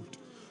with gold.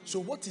 So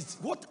what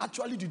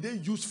actually do they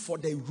use for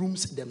the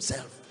rooms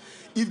themselves?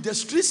 If the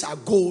streets are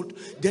gold,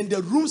 then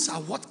the rooms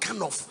are what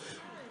kind of?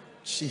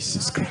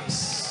 Jesus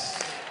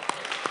Christ.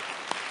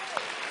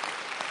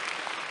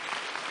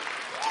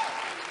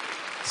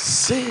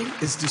 Sin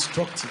is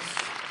destructive.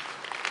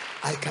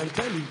 I can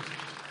tell you,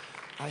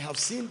 I have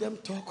seen them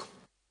talk.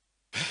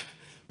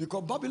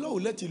 Because Babylon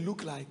will let it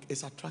look like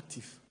it's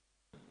attractive.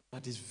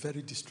 But it's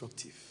very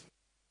destructive.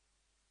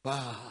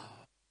 Wow.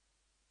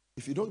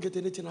 If you don't get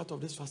anything out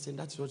of this fasting,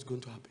 that's what's going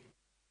to happen.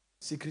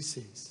 Secret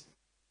sins.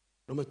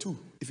 Number 2,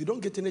 if you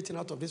don't get anything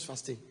out of this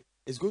fasting,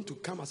 it's going to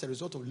come as a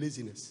result of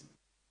laziness.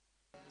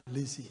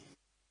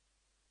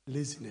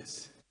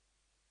 Laziness.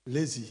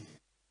 Lazy.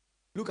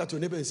 Look at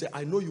your neighbor and say,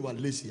 I know you are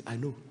lazy. I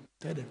know.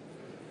 Tell them.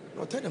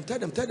 No, tell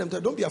them.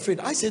 Don't be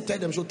afraid. I say tell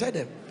them, so tell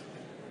them.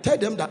 Tell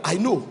them that I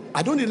know.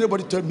 I don't need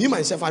anybody to tell me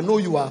myself. I know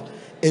you are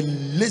a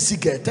lazy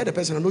girl. Tell the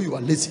person, I know you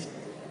are lazy.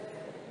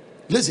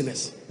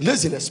 Laziness.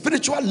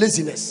 Spiritual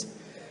laziness.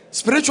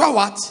 Spiritual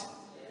what?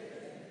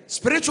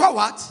 Spiritual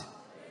what?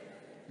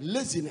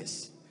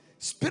 Laziness.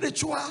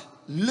 Spiritual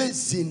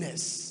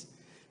laziness.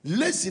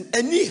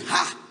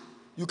 Anyhow,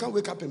 you can't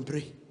wake up and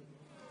pray.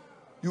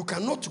 You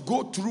cannot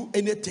go through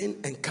anything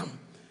and come.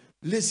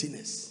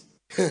 Laziness.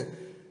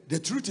 The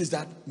truth is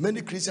that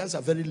many Christians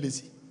are very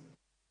lazy.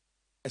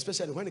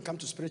 Especially when it comes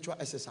to spiritual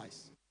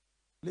exercise.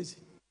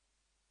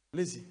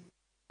 Lazy.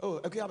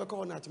 Oh, okay, I'm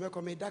going to make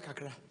me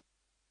dakakra.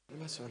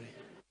 I'm sorry.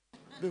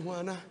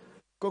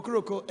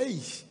 Kokoroko, hey.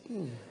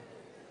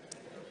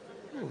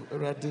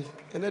 Already.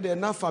 And then they're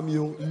not from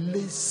you.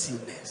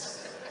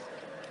 Laziness.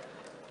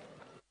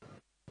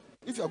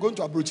 If you are going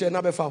to approach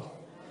another foul.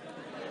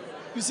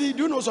 You see,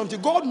 do you know something?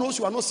 God knows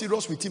you are not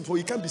serious with him, so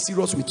he can't be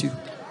serious with you.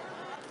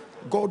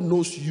 God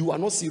knows you are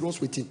not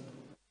serious with him.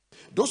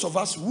 Those of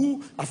us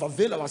who have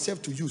availed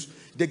ourselves to use,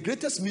 the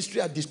greatest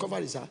mystery I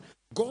discovered is that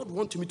God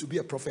wants me to be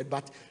a prophet,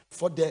 but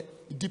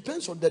it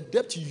depends on the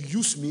depth you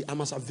use me, I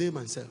must avail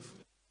myself.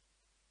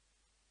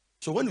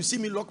 So when you see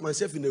me lock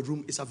myself in a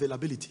room, it's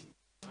availability.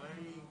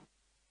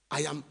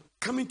 I am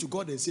coming to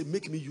God and say,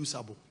 make me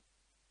usable.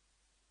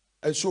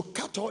 And so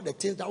cut all the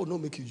things that will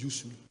not make you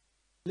use me.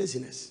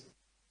 Laziness.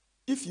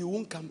 If you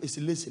won't come, it's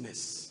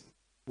laziness.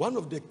 One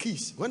of the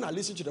keys, when I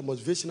listen to the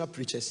motivational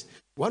preachers,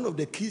 one of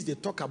the keys they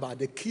talk about,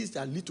 the keys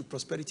that lead to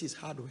prosperity is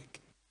hard work.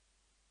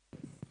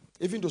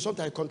 Even though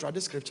sometimes I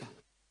contradict scripture.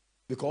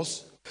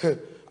 Because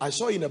I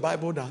saw in the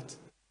Bible that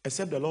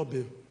except the Lord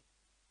build,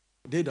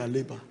 they that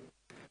labor,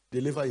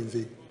 they labor in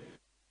vain.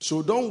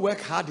 So don't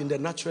work hard in the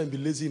natural and be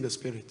lazy in the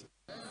spirit.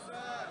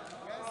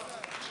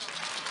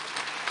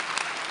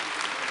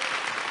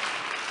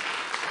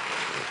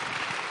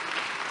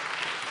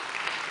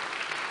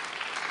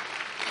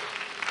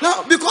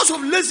 Now, because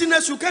of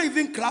laziness, you can't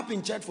even clap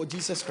in church for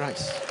Jesus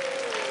Christ.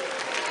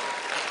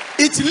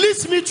 It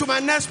leads me to my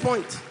next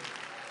point.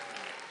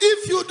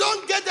 If you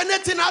don't get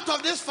anything out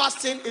of this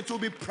fasting, it will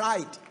be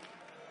pride.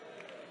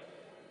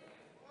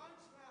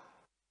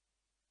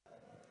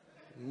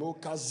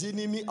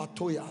 Mokazinimi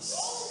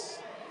atoyas.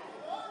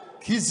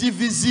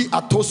 Kizivizi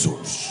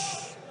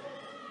atosos.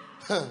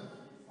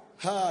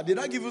 Did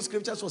I give you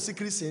scriptures for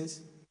secret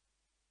sins?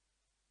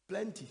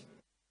 Plenty.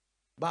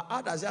 But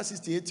add Isaiah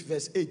 68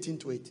 verse 18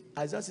 to it.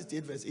 Isaiah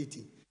 68 verse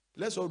 18.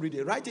 Let's all read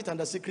it. Write it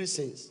under secret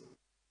sins.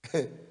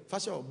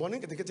 First of all,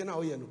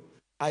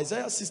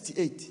 Isaiah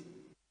 68.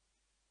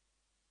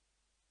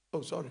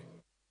 Oh, sorry.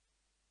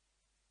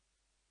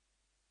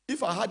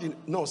 If I had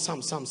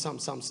Psalm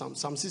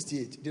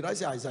 68. Did I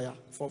say Isaiah?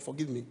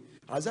 Forgive me.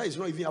 Isaiah is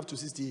not even up to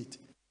 68.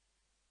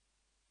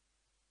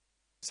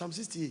 Psalm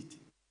 68.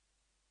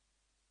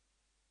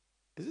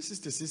 Is it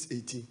 66,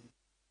 18?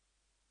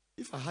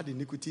 If I had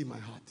iniquity in my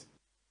heart,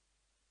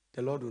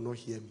 the Lord will not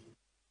hear me.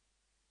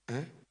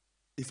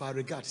 If I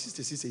regard,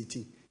 66,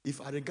 18.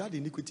 If I regard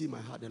iniquity in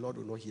my heart, the Lord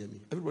will not hear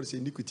me. Everybody say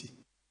iniquity.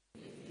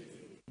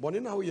 But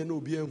now you know,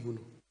 be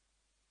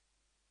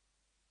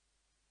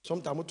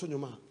sometimes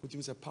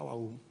you say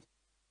power.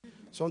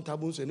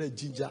 Sometimes you say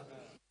ginger.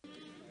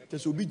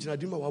 There's will be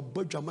jinadima wa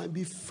budget might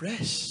be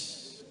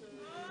fresh.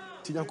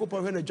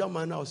 Tinyakopa when a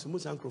German now so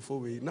much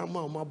ankrofo na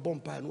ma bomb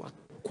pa no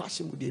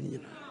kwashe mu de ni.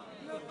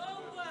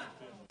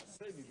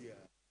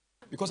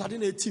 Because I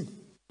didn't a team.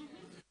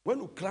 When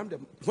you climb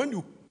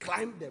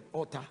the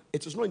altar,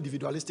 it is not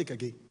individualistic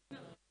again.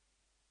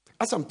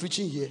 As I'm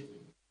preaching here,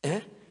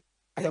 I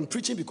am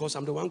preaching because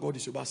I'm the one God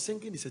is about.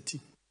 Singing is a team.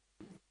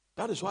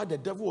 That is why the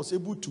devil was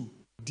able to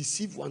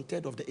deceive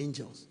 1/3 of the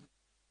angels.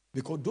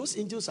 Because those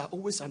angels are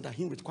always under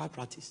him with quiet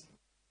practice.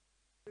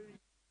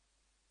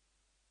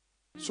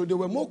 So they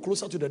were more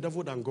closer to the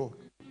devil than God.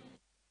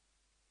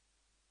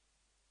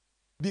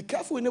 Be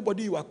careful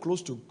anybody you are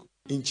close to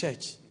in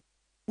church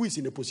who is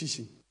in a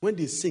position. When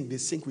they sing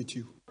with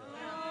you.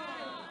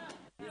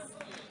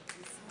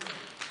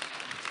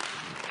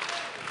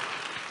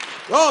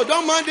 Oh,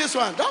 don't mind this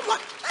one. Don't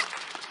mind.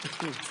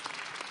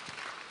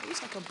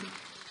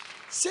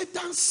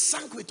 Satan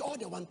sank with all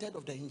the 1/3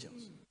 of the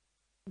angels.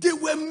 They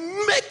were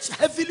made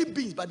heavenly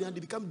beings, but then they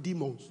become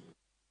demons.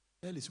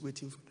 Hell is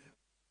waiting for them.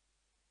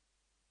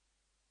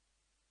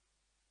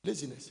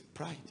 Laziness,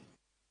 pride.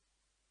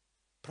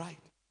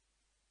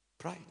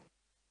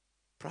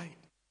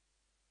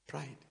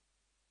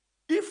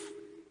 If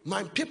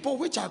my people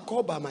which are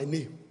called by my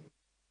name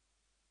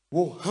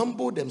will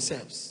humble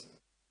themselves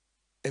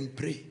and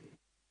pray.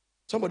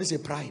 Somebody say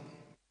pride.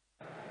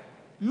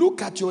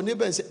 Look at your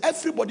neighbor and say,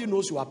 everybody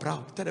knows you are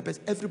proud. Tell the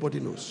person, everybody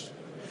knows.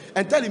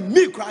 And tell him,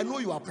 me, I know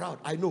you are proud.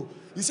 I know.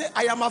 He said,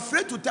 I am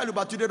afraid to tell you,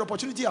 but today the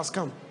opportunity has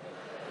come.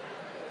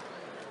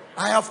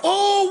 I have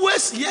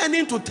always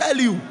yearning to tell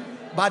you,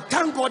 but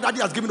thank God that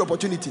he has given the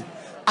opportunity.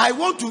 I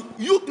want to,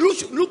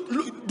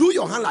 look, do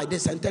your hand like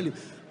this and tell him,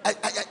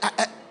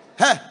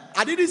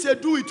 I didn't say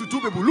do it to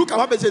two people. Look at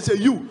what I say,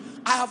 you.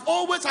 I have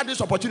always had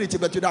this opportunity,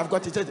 but today I've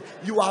got it.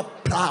 You are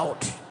proud.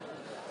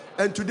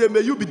 And today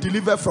may you be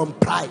delivered from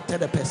pride. Tell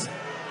the person.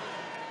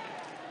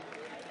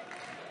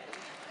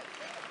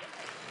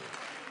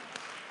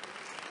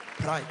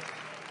 Pride.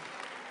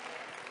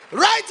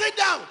 Write it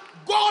down.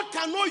 God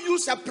cannot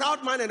use a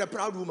proud man and a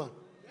proud woman.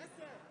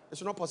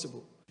 It's not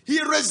possible.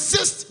 He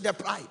resists the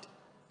pride.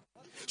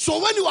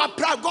 So when you are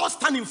proud, God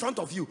stand in front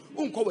of you.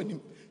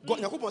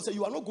 God say,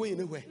 you are not going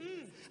anywhere.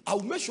 I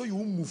will make sure you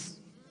will move.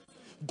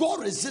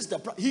 God resists the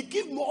pride. He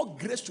gives more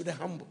grace to the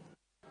humble.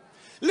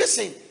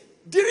 Listen,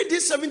 during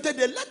this 70th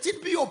day, let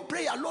it be your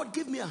prayer. Lord,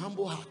 give me a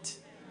humble heart.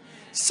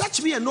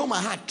 Search me and know my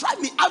heart. Try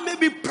me. I may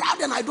be proud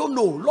and I don't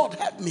know. Lord,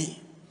 help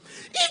me.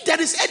 If there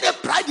is any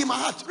pride in my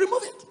heart,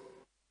 remove it.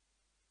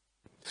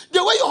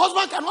 The way your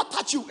husband cannot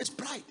touch you is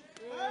pride.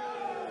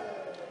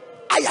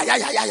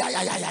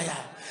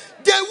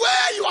 The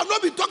way you are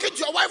not be talking to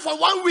your wife for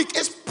 1 week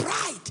is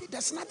pride.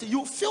 There's nothing.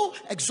 You feel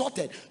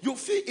exalted. You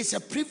feel it's a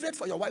privilege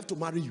for your wife to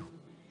marry you.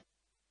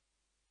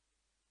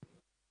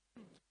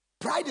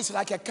 Pride is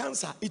like a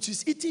cancer. It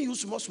is eating you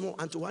small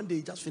until one day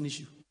it just finish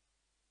you.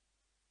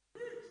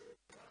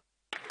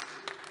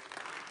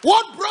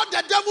 What brought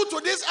the devil to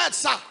this earth,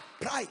 sir?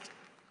 Pride.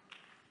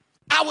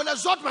 I will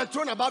exalt my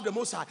throne above the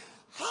Most High.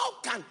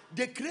 How can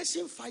the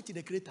creation fight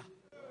the creator?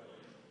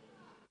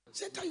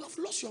 Satan, you have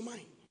lost your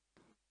mind.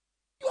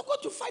 You are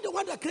going to fight the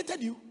one that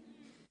created you.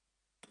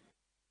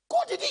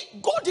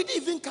 God didn't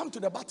even come to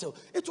the battle.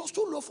 It was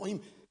too low for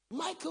him.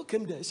 Michael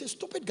came there. He said,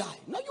 stupid guy.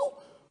 Now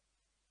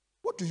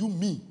what do you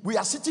mean? We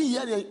are sitting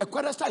here, a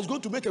chorister is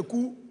going to make a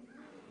coup.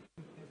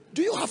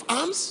 Do you have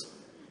arms?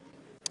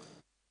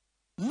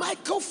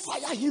 Michael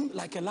fired him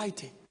like a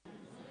lightning.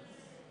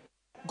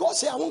 God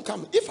said, I won't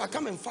come. If I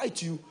come and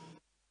fight you,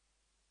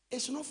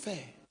 it's not fair.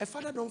 A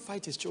father don't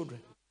fight his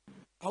children.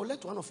 I'll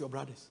let one of your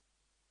brothers.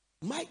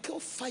 Michael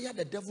fired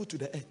the devil to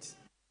the earth.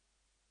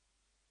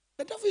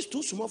 The devil is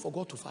too small for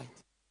God to fight.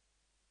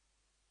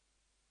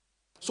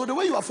 So the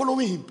way you are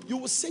following him, you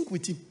will sink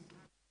with him.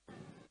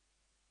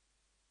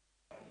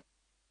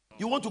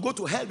 You want to go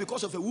to hell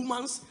because of a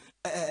woman's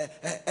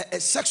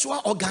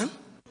sexual organ?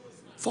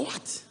 For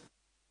what?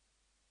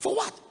 For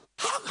what?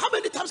 How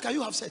many times can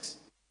you have sex?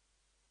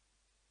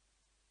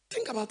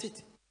 Think about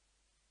it.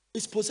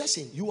 It's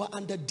possession. You are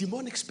under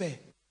demonic spell.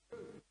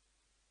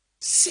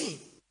 Sin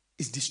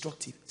is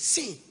destructive.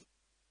 Sin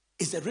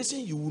is the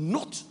reason you will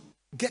not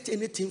get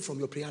anything from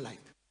your prayer life.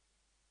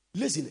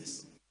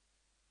 Laziness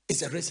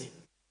is a reason.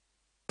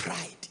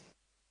 Pride.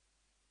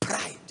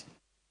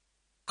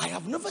 I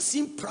have never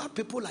seen proud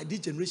people like this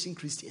generation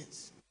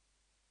Christians.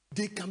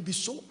 They can be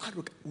so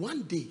arrogant.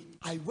 One day,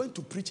 I went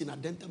to preach in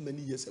Adenta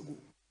many years ago.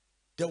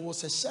 There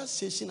was a church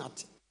station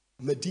at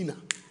Medina.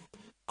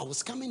 I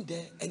was coming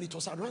there, and it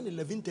was around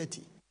 11:30.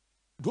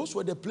 Those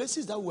were the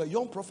places that were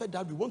young prophet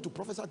that we want to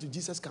prophesy to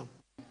Jesus come.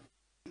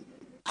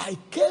 I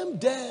came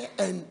there,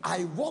 and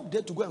I walked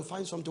there to go and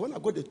find something. When I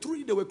got there,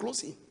 truly they were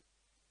closing.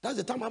 That's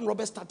the time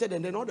Robert started,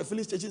 and then all the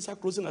filling stations are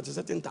closing at a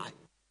certain time.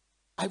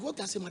 I walked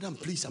there and said, Madam,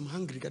 please, I'm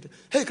hungry.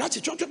 Hey,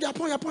 Krachi, chop the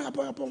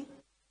apon.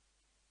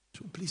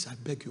 So please, I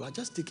beg you, I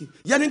just take it.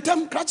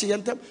 Yanentem, Krachi,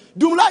 Yantem.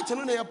 Do light,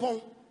 and then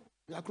apon.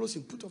 We are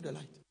closing, put off the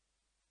light.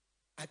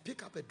 I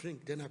pick up a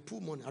drink, then I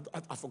put money.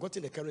 I've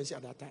forgotten the currency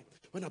at that time.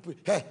 When I put,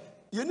 hey,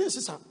 you need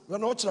sister.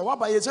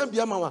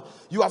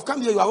 You have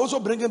come here, you are also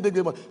bringing big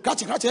money.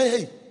 Krachi,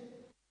 hey.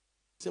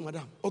 Say,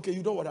 Madam, okay,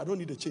 you know what? I don't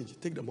need the change.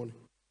 Take the money.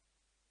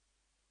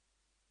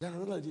 Then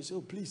another lady said,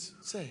 oh, please,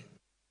 sir,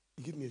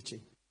 you give me a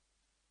change.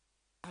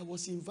 I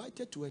was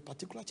invited to a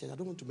particular church. I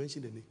don't want to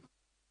mention the name.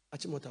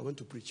 Achimota, I went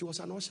to preach. She was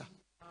an usher.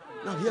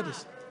 Now hear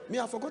this. Me,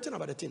 I've forgotten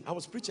about the thing. I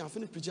was preaching. I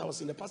finished preaching. I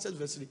was in the pastor's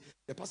vestry.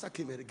 The pastor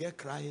came and a girl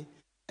crying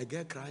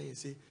and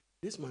say,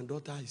 this my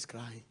daughter is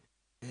crying.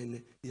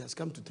 And he has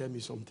come to tell me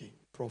something,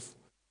 Prof.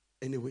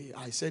 Anyway,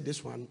 I said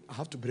this one, I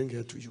have to bring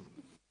her to you.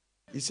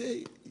 He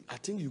said, I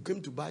think you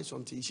came to buy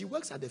something. She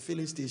works at the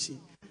filling station.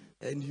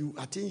 And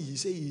I think he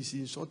said he's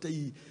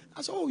insulted.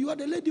 I said, oh, you are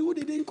the lady who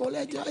didn't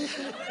collect.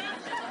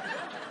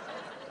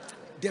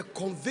 The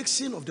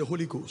conviction of the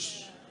Holy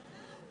Ghost.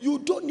 You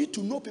don't need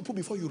to know people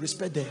before you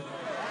respect them.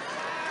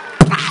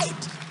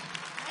 Pride.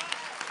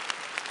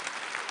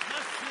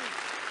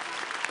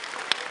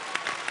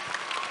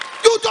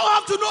 You don't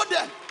have to know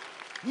them.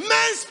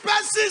 Men's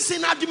persons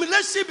in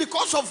admiration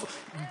because of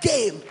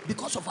gain,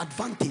 because of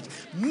advantage.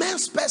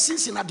 Men's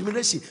persons in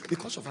admiration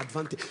because of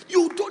advantage.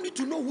 You don't need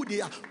to know who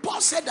they are.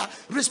 Paul said that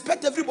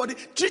respect everybody,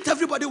 treat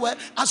everybody well.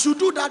 As you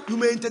do that, you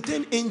may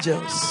entertain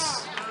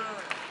angels.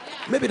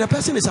 Maybe the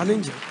person is an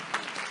angel.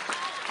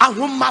 And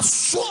who must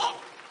sow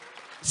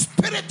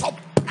spirit of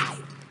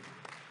pride.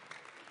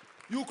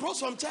 You cross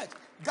from church,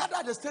 gather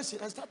at the station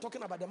and start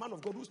talking about the man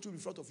of God who stood in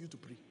front of you to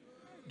pray.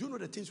 Do you know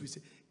the things we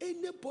say?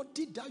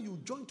 Anybody that you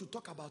join to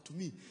talk about to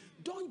me,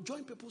 don't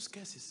join people's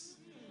cases.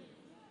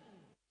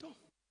 Don't.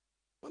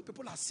 When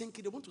people are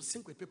sinking, they want to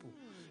sink with people.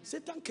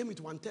 Satan came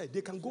with 1/3.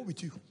 They can go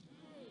with you.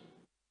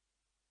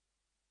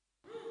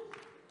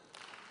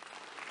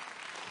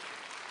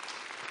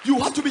 You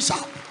have to be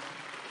sharp.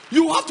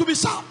 You have to be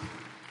sharp.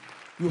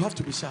 You have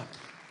to be sharp.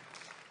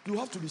 You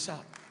have to be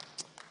sharp.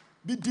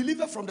 Be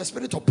delivered from the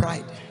spirit of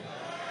pride.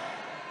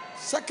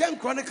 2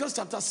 Chronicles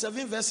chapter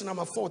 7 verse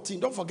number 14.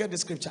 Don't forget the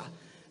scripture.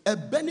 A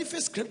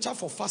benefit scripture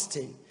for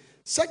fasting.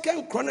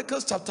 2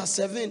 Chronicles chapter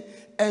 7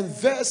 and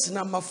verse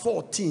number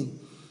 14.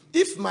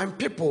 If my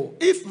people,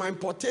 if my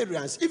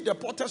Portarians, if the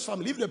Porter's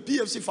family, if the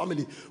PFC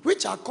family,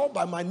 which are called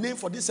by my name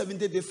for this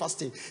 70-day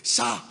fasting,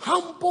 shall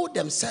humble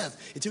themselves,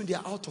 it means they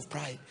are out of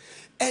pride,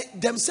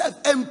 themselves,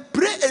 and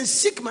pray and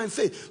seek my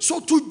faith.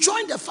 So to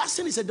join the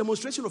fasting is a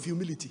demonstration of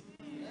humility.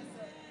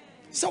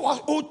 So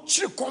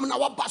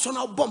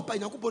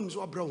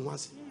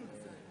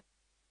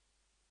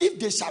if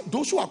they shall,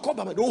 those who are called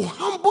by me, they will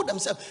humble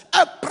themselves.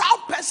 A proud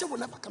person will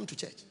never come to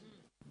church.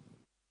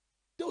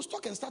 They will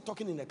stop and start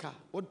talking in the car.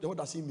 What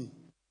does it mean?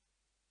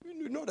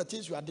 You know the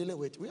things you are dealing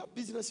with. We have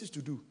businesses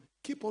to do.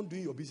 Keep on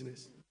doing your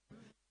business.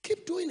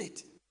 Keep doing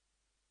it.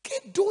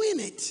 Keep doing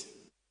it.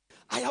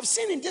 I have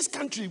seen in this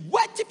country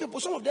wealthy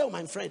people, some of them are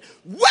my friends,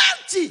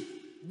 wealthy,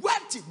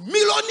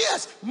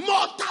 millionaires,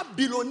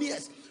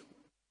 multi-billionaires.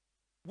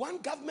 One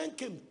government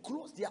came,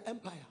 closed their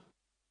empire.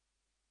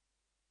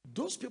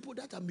 Those people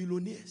that are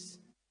millionaires,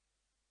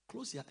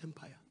 close their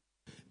empire.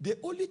 The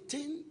only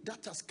thing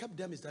that has kept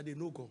them is that they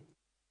know God.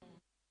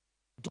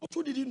 Those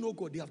who didn't know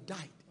God, they have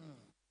died.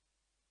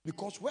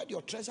 Because where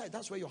your treasure is,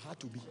 that's where your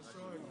heart will be.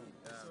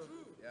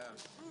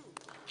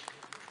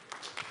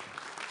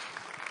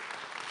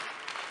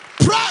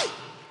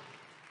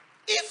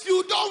 If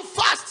you don't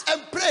fast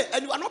and pray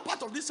and you are not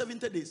part of these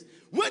 70 days,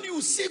 when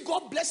you see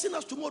God blessing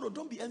us tomorrow,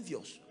 don't be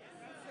envious.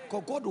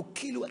 Because God will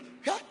kill you.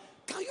 Yeah?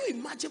 Can you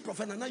imagine,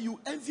 Prophet Nana, you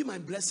envy my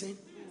blessing?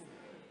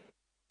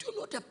 Do you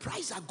know the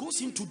price that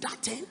goes into that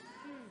thing?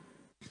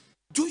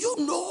 Do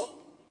you know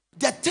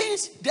the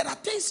things? There are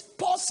things,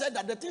 Paul said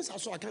that the things I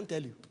saw, I can't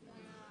tell you.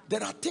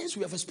 There are things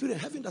we have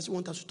experienced. Heaven doesn't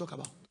want us to talk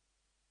about.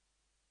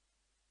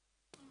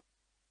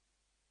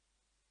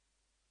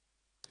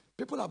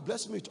 People have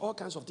blessed me with all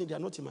kinds of things. They are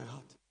not in my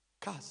heart.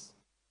 Cars,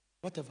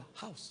 whatever,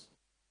 houses,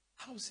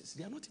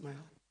 they are not in my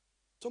heart.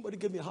 Somebody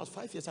gave me a house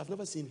 5 years. I've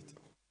never seen it.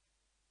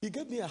 He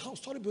gave me a house,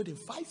 story building,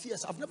 5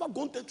 years. I've never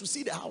gone there to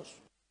see the house.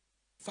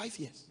 5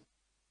 years.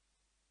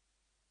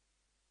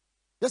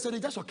 Yesterday,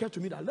 it just occurred to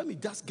me that let me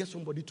just get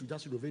somebody to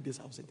just renovate this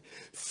house.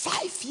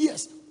 5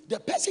 years. The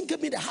person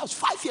gave me the house.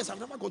 5 years. I've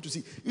never gone to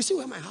see. You see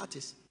where my heart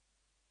is?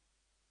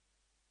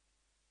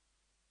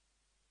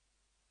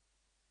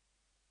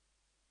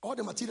 All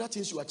the material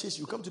things you are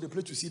chasing, you come to the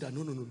place to see that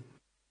no.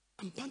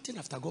 I'm panting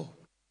after God.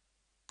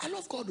 I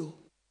love God though.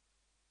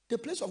 The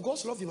place of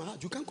God's love in my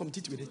heart, you can't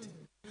compete with it.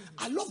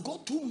 I love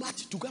God too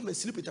much to come and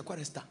sleep with a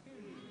chorister.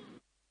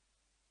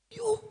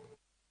 You.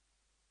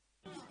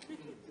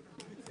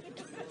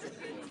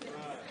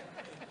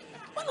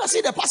 When I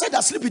see the person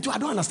that sleep with you, I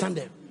don't understand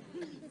them.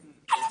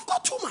 I love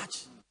God too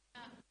much.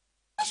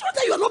 It's not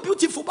that you are not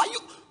beautiful, but you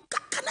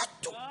can I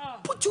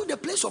put you in the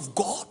place of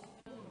God?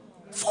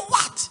 For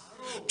what?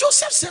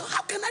 Joseph said,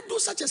 how can I do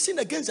such a sin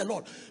against the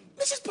Lord?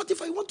 Mrs.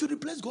 Potiphar, you want to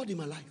replace God in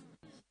my life?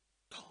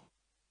 No.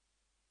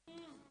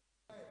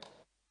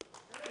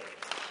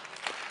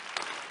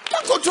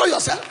 Don't control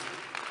yourself.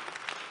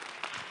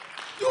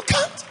 You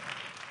can't.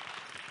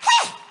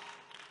 Hey!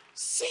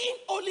 Sin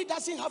only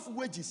doesn't have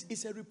wages.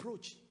 It's a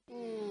reproach.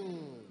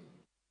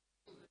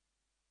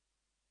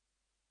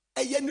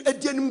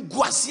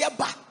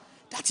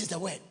 That is the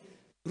word.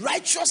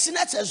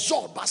 Righteousness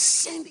exalt, but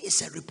sin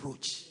is a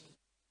reproach.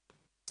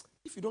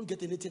 If you don't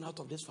get anything out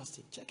of this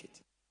fasting, check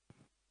it.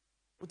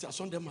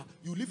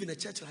 You live in a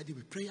church like this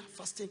with prayer,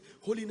 fasting,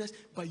 holiness,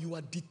 but you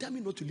are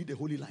determined not to lead a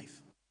holy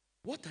life.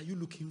 What are you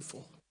looking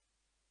for?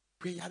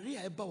 Prayer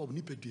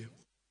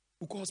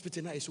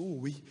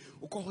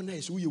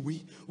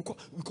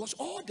because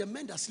all the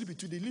men that sleep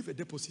with you, they leave a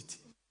deposit.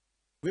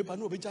 We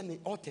no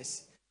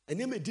altars and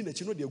they may dinner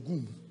chino their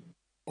goom.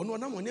 Or no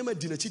one never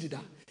dinner chidida.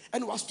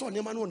 And was torn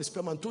never on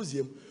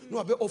spermatozoum. No,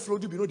 I be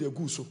offload you below their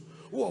goose.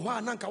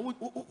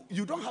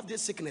 You don't have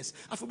this sickness.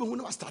 I forgot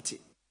when I started.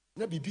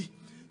 Now, baby,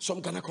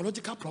 some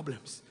gynecological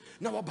problems.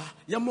 Now,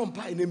 your mom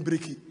pie and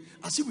breaky.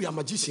 I see we are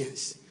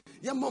magicians.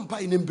 Your mom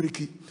pie and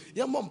breaky.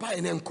 Your mom pie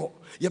and encore.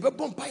 Your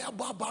bomb pie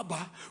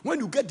ba. When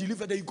you get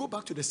delivered, then you go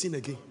back to the sin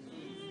again.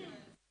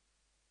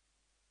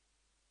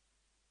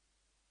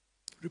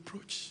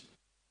 Reproach.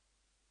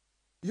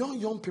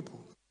 Young people.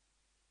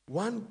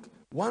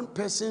 One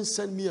person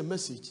sent me a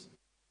message.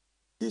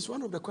 He's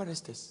one of the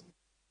choristers.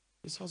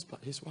 His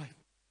husband, his wife.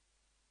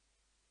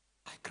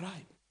 I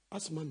cried.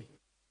 Ask mommy.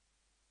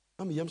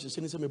 Mommy,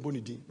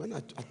 when I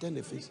attend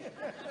the face.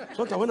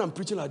 Sometimes when I'm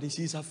preaching like this,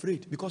 he's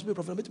afraid. Because my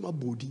prophet, my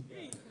body.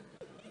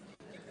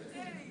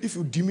 If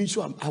you diminish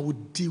you, I will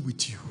deal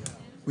with you.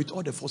 With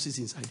all the forces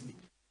inside me.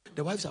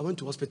 The wives, I went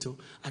to hospital.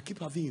 I keep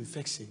having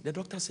infection. The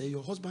doctor said,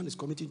 your husband is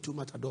committing too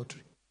much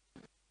adultery.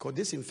 Because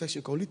this infection,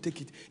 you can only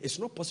take it. It's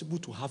not possible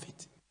to have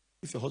it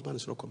if your husband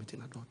is not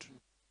committing adultery.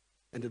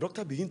 And the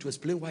doctor began to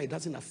explain why it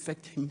doesn't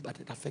affect him, but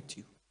it affects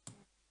you.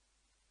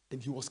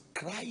 And he was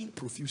crying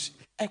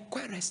profusely. A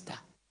chorister.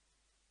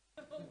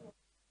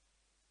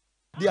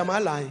 Am I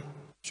lying?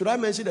 Should I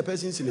mention the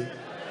person's name?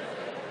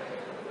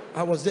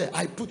 I was there.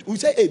 We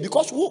say, hey,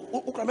 because who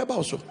remember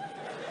also?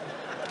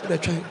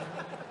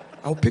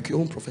 I'll pick your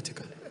own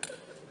prophetically.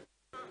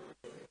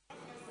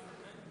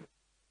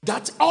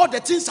 That all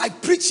the things I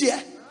preach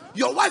here,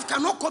 your wife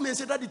cannot come and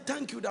say, Daddy,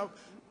 thank you that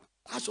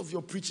as of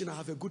your preaching, I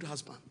have a good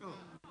husband.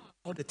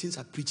 All the things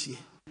I preach here,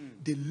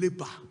 the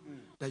labor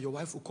that your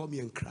wife will come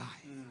here and cry.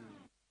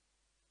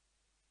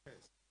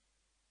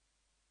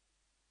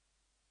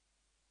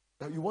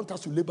 Now you want us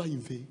to labor in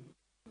vain.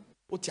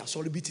 What your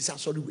sorry bit is our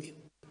sorry way.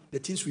 The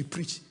things we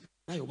preach.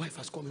 Now your wife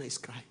has come and is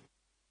crying.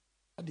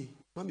 Daddy,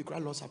 mommy cry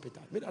lost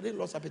appetite. Maybe I didn't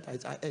lose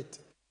appetite, I ate.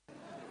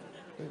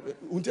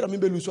 Until I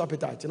lose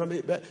appetite. And I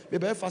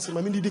may fast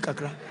my mini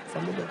kakra.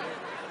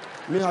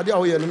 Me idea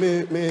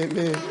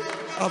me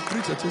I'll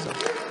preach a teaser.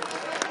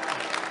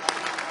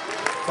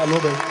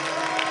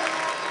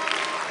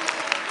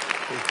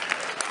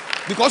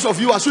 Because of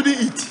you, I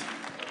shouldn't eat.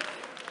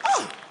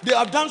 They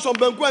have done some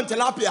bengu and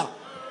tilapia.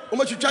 How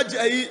much you charge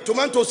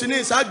tomatoes in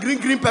it?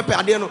 Green pepper.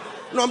 I don't know.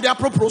 No, I'm there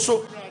proper.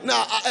 So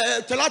now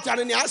tilapia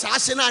and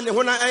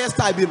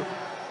the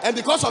and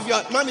because of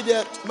your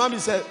mommy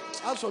said,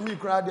 as for me,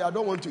 cry, I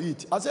don't want to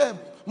eat. I said,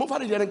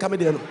 Mofari didn't come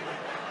in.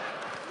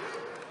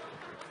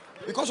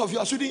 Because of you,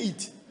 I shouldn't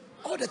eat.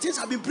 All the things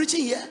I've been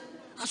preaching here,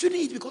 I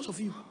shouldn't eat because of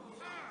you.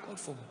 God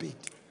forbid.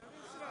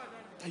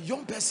 A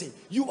young person,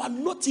 you are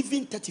not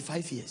even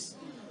 35 years.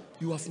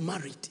 You have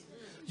married.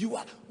 You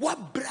are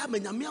what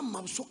Brahman Yamia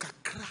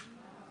Mamsokakra.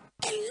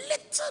 A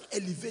little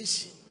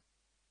elevation.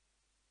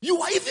 You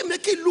are even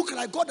making it look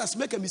like God has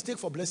made a mistake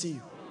for blessing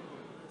you.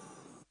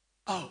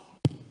 Oh.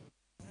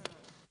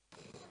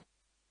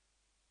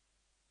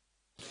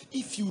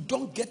 If you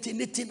don't get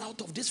anything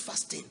out of this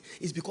fasting,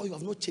 it's because you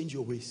have not changed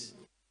your ways.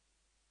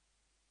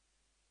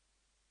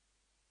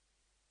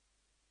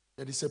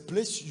 There is a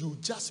place you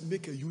just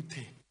make a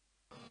U-turn.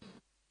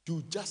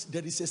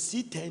 There is a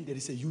C-turn, there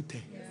is a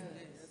U-turn.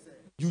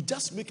 You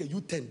just make a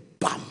U-turn,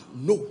 bam,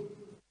 no.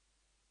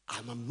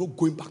 I'm not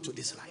going back to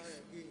this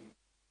life.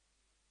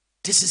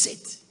 This is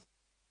it.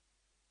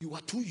 You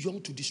are too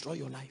young to destroy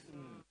your life.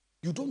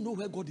 You don't know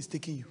where God is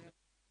taking you.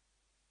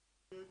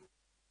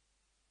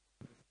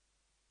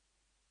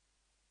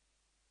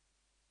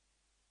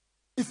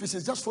 If it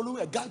is just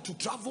following a guy to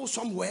travel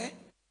somewhere,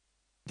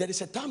 there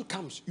is a time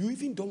comes, you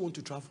even don't want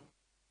to travel.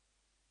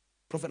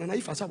 Prophet Nanasei,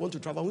 if I say I want to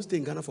travel, I won't stay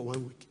in Ghana for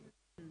 1 week.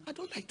 I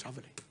don't like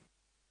traveling.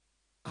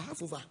 I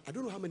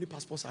don't know how many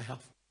passports I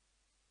have.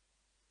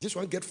 This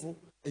one get full.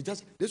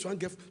 This one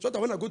get full. So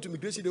that when I go to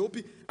immigration, the OP,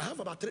 I have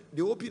about 3.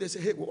 The OP, they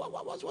say, hey,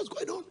 what's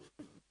going on?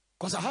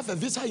 Because I have a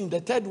visa in the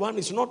third one.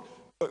 It's not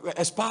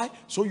a spy.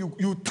 So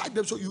you type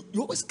them. So you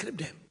always script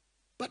them.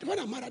 But when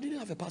I'm married, I didn't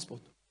have a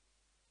passport.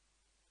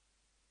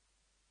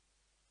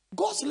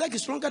 God's leg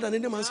is stronger than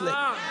any man's leg.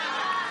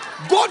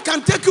 God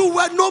can take you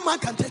where no man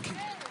can take you.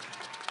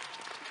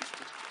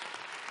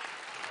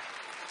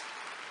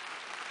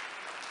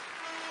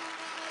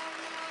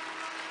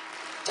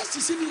 Just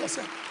deceiving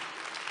yourself.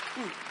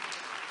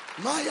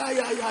 Yeah.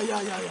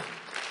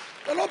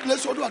 The Lord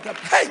bless you.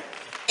 Hey,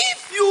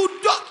 if you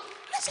don't,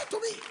 listen to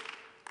me.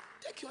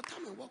 Take your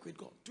time and walk with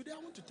God. Today I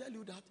want to tell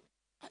you that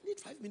I need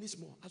 5 minutes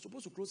more. I'm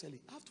supposed to close early.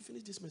 I have to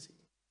finish this message.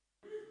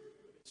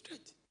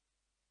 Straight.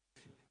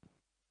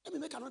 Let me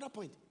make another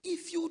point.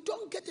 If you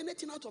don't get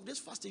anything out of this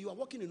fasting, you are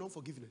walking in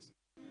unforgiveness.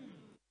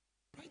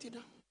 Write it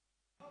down.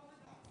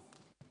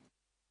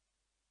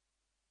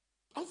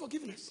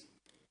 Unforgiveness.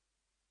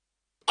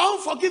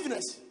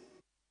 Unforgiveness.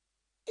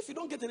 If you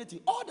don't get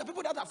anything, all the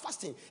people that are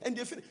fasting and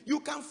they finish, you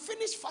can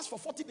finish fast for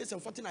 40 days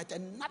and 40 nights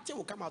and nothing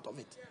will come out of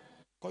it.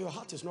 Because your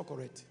heart is not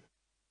correct.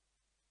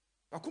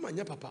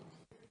 Papa.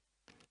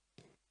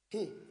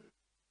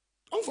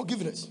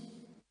 Unforgiveness.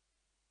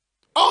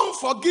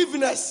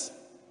 Unforgiveness.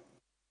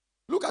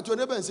 Look at your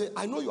neighbor and say,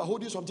 I know you are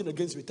holding something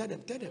against me. Tell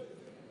them.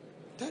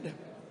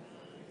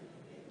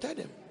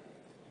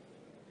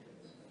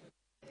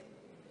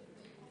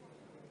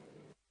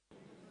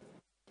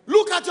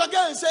 Look at your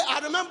girl and say, I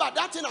remember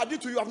that thing I did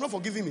to you. You have not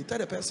forgiven me. Tell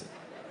the person.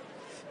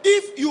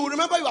 If you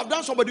remember you have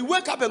done somebody,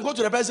 wake up and go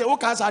to the person and say, oh,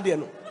 can't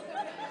no.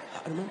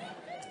 I remember.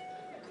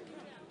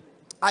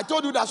 I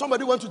told you that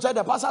somebody went to tell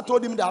the pastor,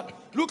 told him that,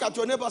 look at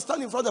your neighbor,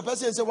 stand in front of the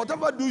person and say,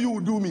 whatever do you will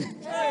do me.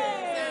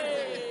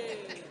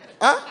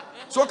 Huh?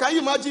 So can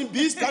you imagine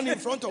B standing in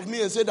front of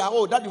me and say that,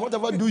 oh, that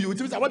whatever do you, it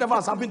means that whatever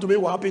has happened to me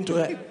will happen to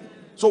her.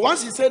 So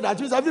once he said that,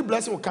 it means every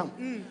blessing will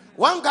come.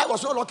 One guy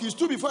was so lucky, he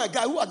stood before a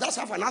guy who had just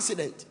had an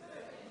accident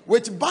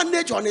with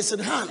bandage on his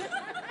hand.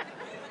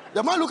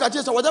 The man looked at you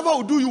and said, whatever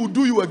will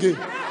do you again.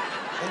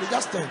 And he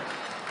just turned.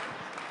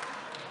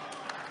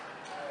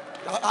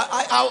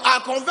 I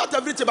convert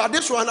everything, but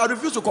this one I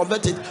refuse to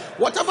convert it.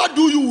 Whatever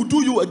will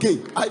do you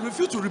again. I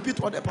refuse to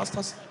repeat what the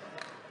pastor said.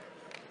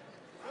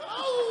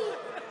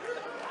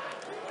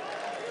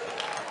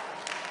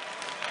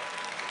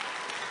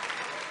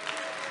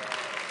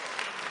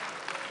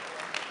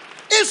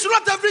 It's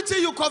not everything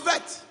you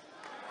convert.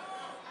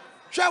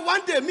 Sure,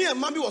 one day, me and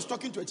Mommy was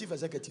talking to a chief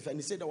executive, and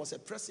he said there was a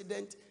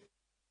president,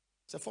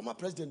 it's a former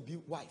president,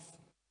 wife.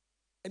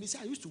 And he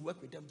said, I used to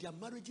work with them. Their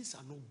marriages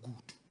are not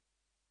good.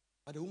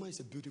 But the woman is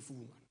a beautiful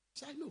woman. He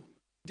said, I know.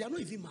 They are not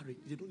even married.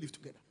 They don't live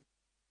together.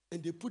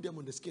 And they put them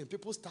on the scale.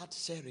 People start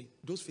sharing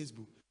those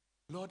Facebook.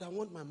 Lord, I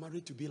want my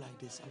marriage to be like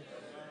this.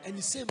 And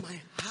he said, my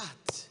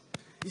heart.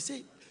 He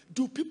said,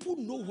 do people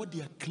know what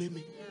they are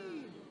claiming?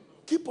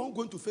 Keep on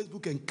going to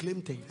Facebook and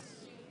claim things.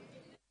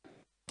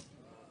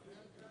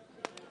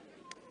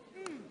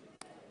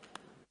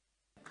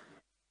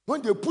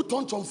 When they put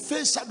on some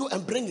face shadow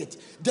and bring it,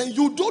 then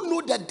you don't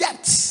know the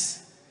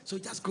depths. So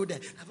just go there.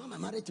 I want my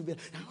marriage to be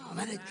like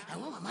this. I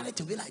want my marriage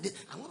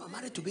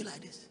to be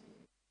like this.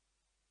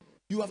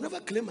 You have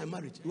never claimed my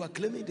marriage. You are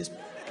claiming this.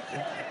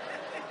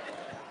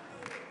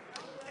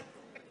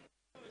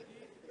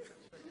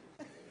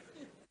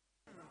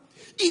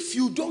 If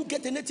you don't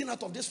get anything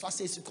out of this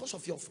fast, it's because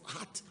of your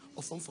heart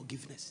of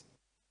unforgiveness.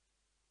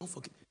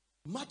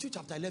 Matthew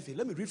chapter 11.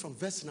 Let me read from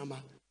verse number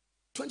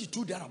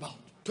 22 thereabout.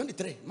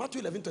 23.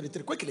 Matthew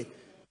 11:23. Quickly.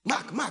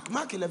 Mark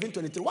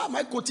 11:23. Why am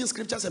I quoting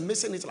scriptures and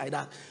missing it like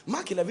that?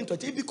 Mark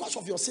 11:23. Because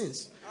of your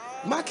sins.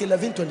 Mark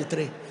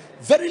 11:23.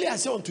 Verily I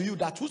say unto you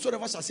that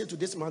whosoever shall say to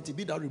this mountain,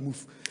 be thou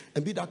removed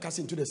and be thou cast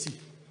into the sea.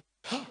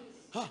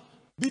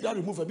 Be thou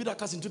removed and be thou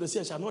cast into the sea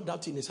and shall not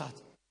doubt in his heart.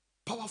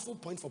 Powerful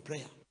point for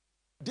prayer.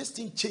 This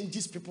thing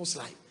changes people's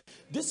life.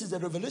 This is the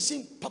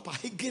revelation. Papa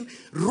Hagin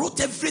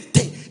wrote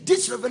everything.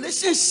 This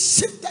revelation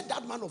shifted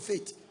that man of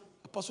faith,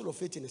 apostle of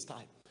faith in his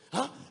time.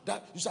 That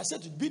that you shall say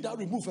to be thou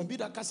removed and be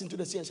thou cast into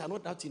the sea, and shall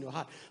not doubt in your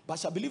heart, but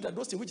shall believe that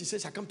those things which he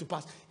says shall come to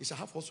pass. He shall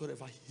have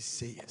whatsoever he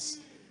says.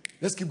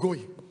 Let's keep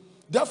going.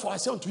 Therefore I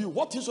say unto you,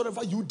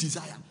 whatsoever you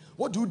desire.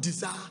 What do you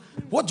desire?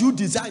 What do you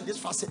desire in this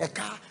fasting? A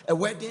car, a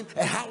wedding,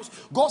 a house.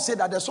 God said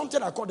that there's something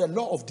I call the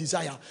law of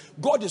desire.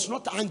 God is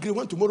not angry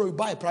when tomorrow you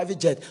buy a private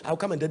jet. I'll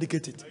come and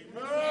dedicate it.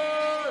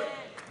 Amen.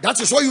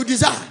 That is what you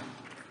desire.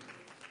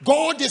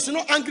 God is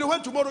not angry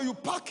when tomorrow you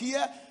park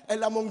here a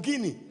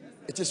Lamborghini.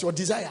 It is your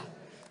desire.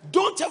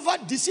 Don't ever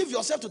deceive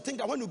yourself to think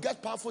that when you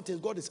get powerful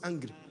things, God is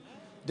angry.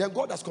 Then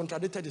God has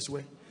contradicted his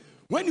way.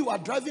 When you are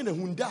driving a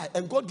Hyundai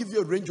and God gives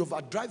you a Range Rover,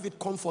 drive it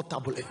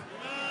comfortably.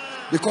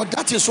 Because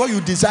that is what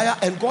you desire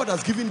and God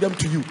has given them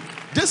to you.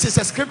 This is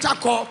a scripture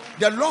called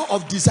the law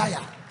of desire.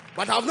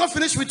 But I have not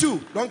finished with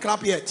you. Don't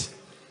clap yet.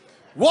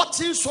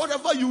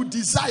 Whatsoever you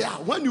desire,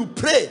 when you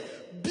pray,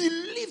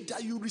 believe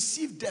that you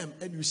receive them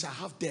and you shall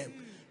have them.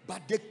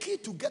 But the key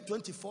to get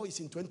 24 is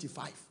in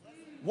 25.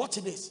 Watch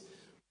this.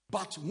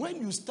 But when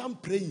you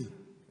stand praying,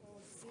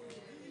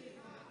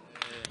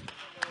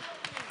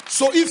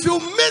 so if you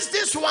miss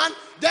this one,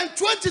 then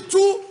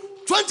 22,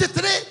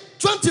 23,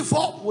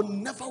 24 will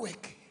never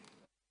work.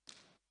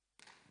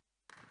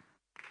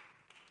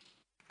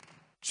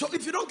 So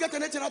if you don't get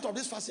anything out of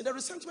this fasting, the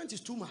resentment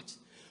is too much.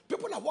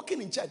 People are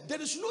walking in church.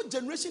 There is no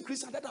generation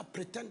Christian that are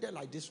pretending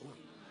like this one.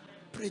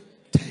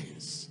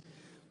 Pretense.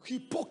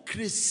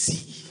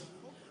 Hypocrisy.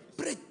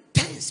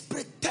 Pretense.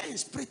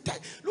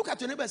 Look at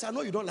your neighbor and say, I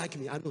know you don't like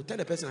me. I know. Tell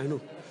the person I know.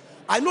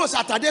 I know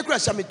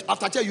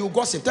after you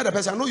gossip. Tell the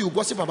person I know you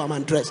gossip about my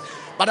dress.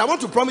 But I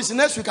want to promise you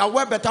next week I'll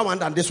wear better one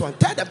than this one.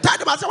 Tell them.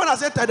 I say when I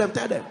say tell them.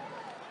 Tell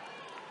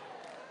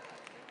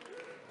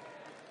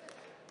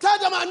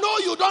them, I know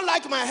you don't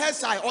like my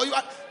hairstyle. Or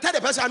tell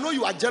the person, I know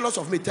you are jealous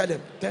of me. Tell them.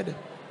 Let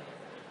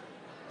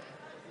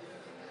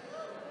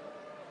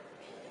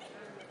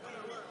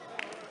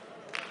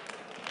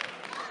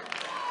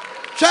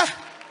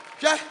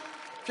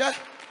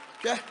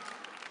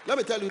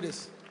me tell you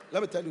this.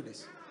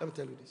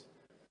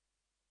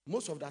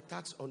 Most of the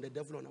attacks on the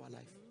devil on our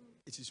life,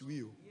 it is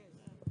real.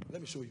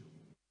 Let me show you.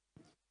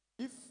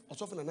 If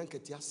Osofo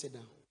Nananketia sit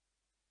down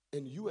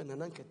and you and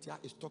Nananketia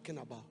is talking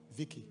about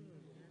Vicky,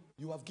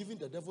 you have given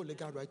the devil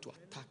legal right to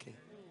attack her.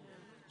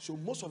 So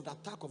most of the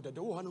attack of the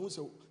devil,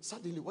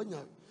 suddenly when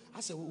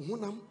I say,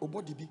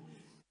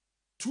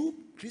 two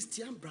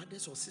Christian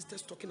brothers or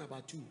sisters talking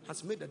about you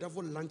has made the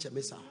devil launch a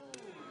missile.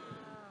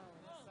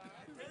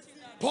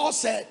 Paul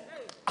said,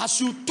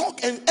 as you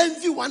talk and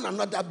envy one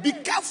another, be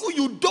careful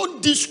you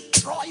don't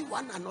destroy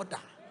one another.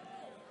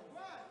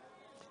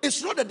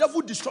 It's not the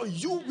devil destroy,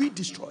 you will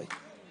destroy.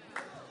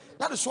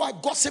 That is why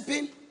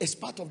gossiping is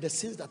part of the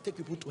sins that take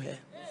people to hell.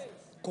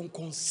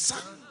 Concern.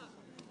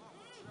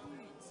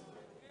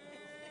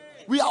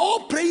 We are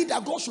all praying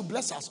that God should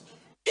bless us.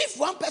 If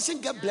one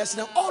person gets blessed,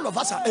 then all of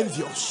us are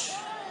envious.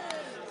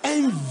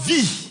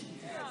 Envy.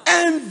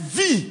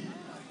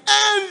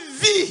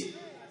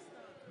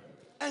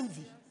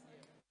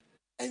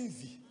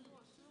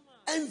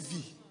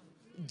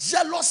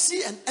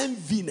 Jealousy and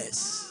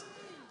enviness.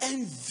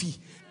 Envy.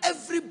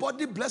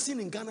 Everybody blessing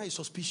in Ghana is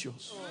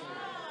suspicious.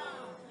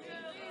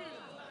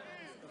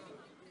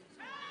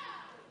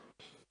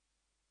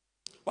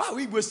 Why are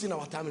we wasting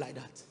our time like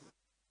that?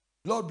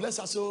 Lord bless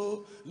us.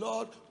 Oh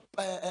Lord,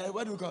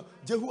 what do we call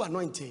Jehu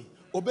anointing,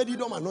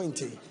 Obedidom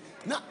anointing.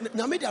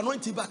 Now made the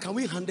anointing back. Can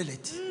we handle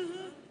it?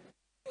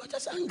 You're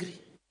just angry.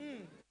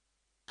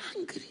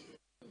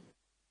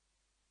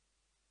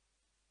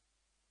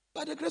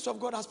 By the grace of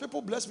God, as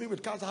people bless me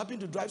with cars, I happen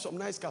to drive some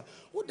nice car.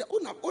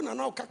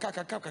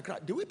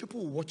 The way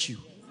people will watch you,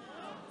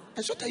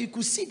 and so that you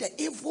could see the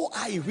evil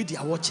eye with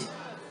their watching.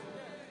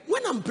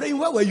 When I'm praying,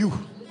 where were you?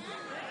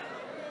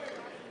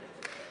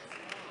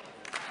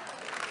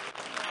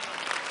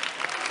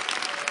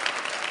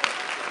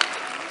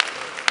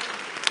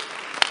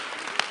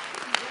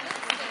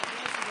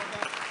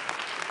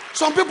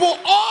 Some people,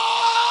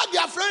 all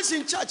their friends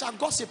in church are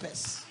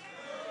gossipers.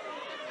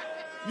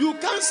 You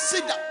can't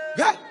sit down.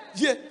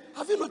 Yeah.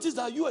 Have you noticed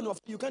that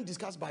you can't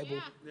discuss Bible?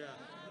 Yeah.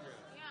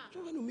 So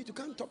when you meet, you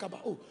can't talk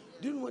about,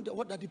 do you know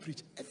what daddy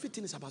preach?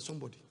 Everything is about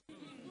somebody.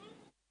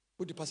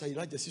 Who the pastor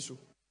Elijah Sisu?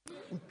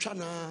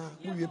 Uchana,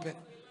 Muyepe.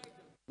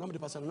 Now the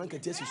pastor Nanke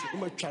Tesisu.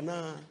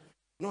 Umachana.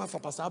 No, for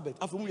Pastor Abet.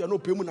 After we are no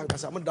payment and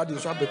Casaman daddy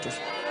is Abet.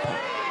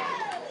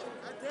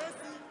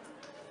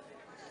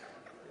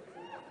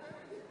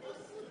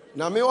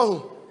 Now,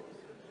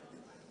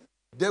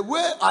 the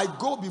way I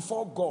go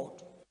before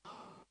God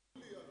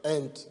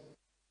and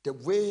the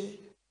way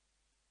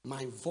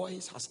my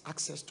voice has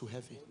access to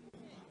heaven,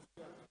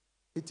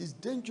 it is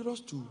dangerous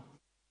to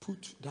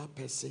put that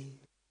person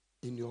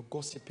in your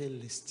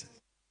gossiping list.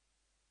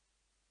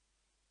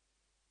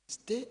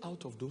 Stay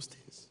out of those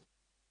things.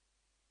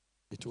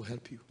 It will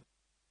help you.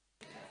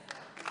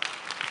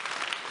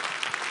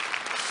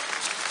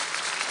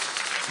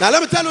 Now,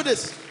 let me tell you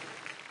this.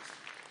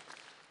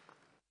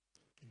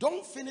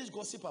 Don't finish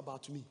gossip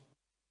about me.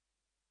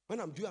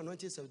 When I'm doing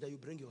anointing service, that you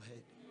bring your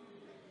head.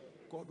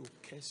 God will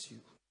curse you.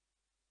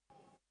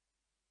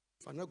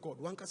 For not God,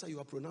 one can say you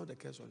are pronounced the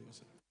curse on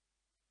yourself.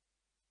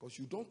 Because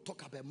you don't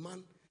talk about a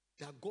man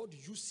that God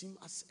used him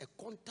as a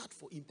contact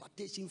for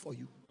impartation for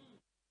you.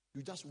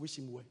 You just wish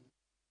him well.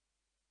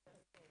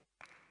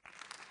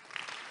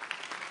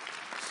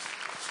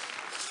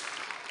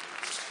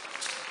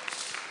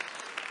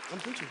 I'm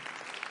preaching.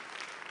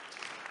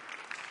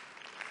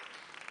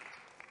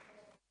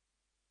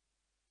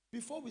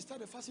 Before we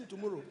start the fasting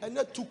tomorrow, and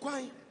then to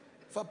kwai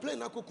for play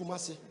na ko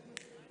Kumasi.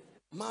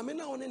 Mama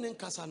na one nen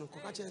kasa no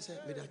koka say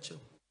me da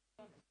chill.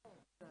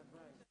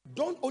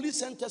 Don't only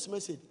send text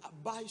message,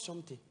 buy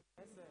something.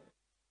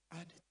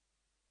 Add it.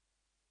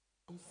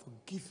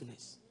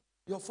 Unforgiveness.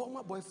 Your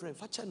former boyfriend,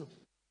 Fachano,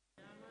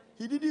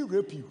 he didn't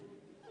rape you.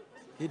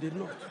 He did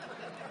not.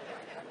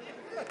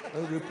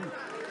 Rape you.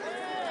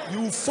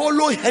 You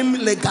follow him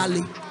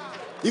legally.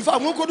 If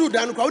I'm going to do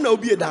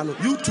that,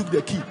 you took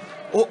the key.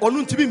 Or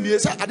on to be me,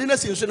 I didn't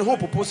say you hope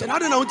propose, and I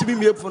don't want to be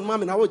me for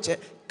mom and I will check.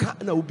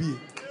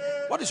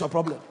 What is your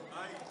problem?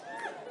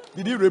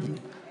 Did he rape you?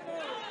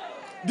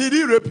 Did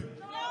he rape you?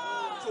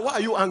 So why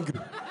are you angry?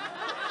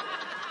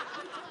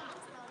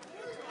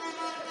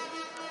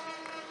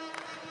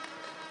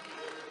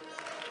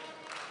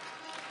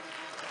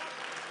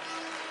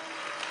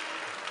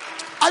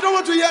 I don't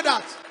want to hear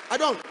that. I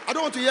don't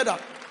want to hear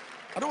that.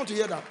 I don't want to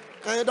hear that.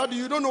 And Daddy,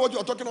 you don't know what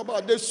you're talking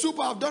about. The soup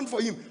I've done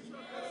for him.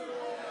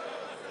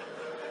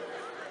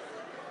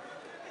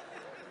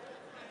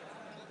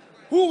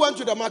 Who went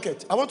to the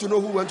market? I want to know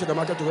who went to the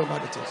market to go buy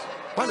the things.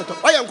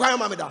 Why you inquire,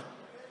 Mamida?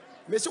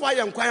 Me say why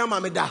you inquire,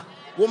 Mamida?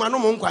 Woman, no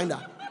more inquire.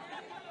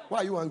 Why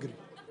are you angry?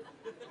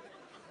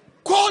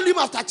 Call him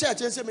after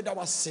church and say me that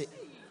was sick.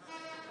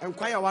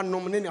 Inquire one no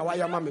money. Why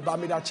you mammy? Buy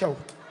me that child.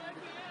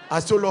 I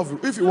still love you.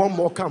 If you want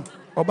more, come.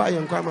 Oba you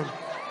inquire, man.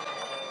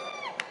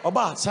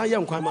 Oba, say you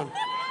inquire, man.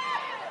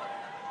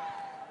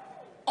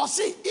 Or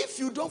say, if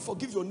you don't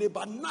forgive your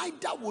neighbor,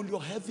 neither will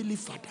your heavenly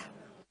Father.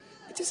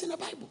 It is in the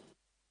Bible.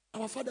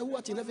 Our Father who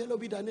art in heaven,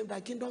 hallowed be thy name, thy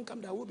kingdom come,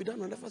 thy will be done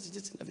on earth as it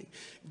is in heaven.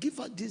 Give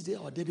us this day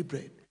our daily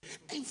bread,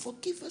 and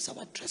forgive us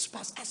our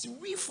trespass as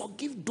we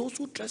forgive those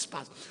who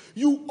trespass.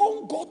 You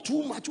owe God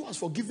too much who has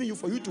forgiven you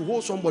for you to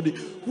hold somebody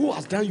who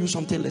has done you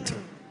something little.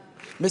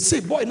 May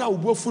say, boy, now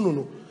we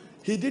no.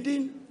 He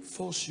didn't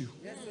force you.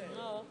 Yes,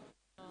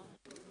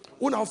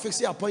 who now fix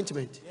the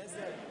appointment? Yes,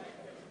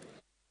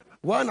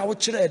 one I would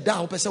cheer a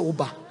down,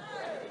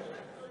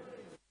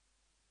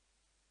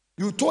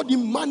 you told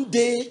him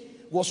Monday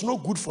was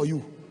not good for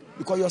you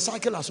because your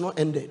cycle has not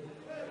ended.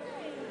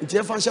 It's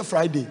a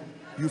Friday,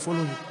 you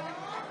follow me.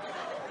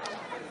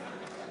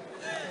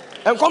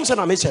 And come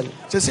say, Michelle.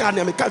 Say, I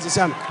am can't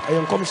say, I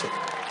am coming.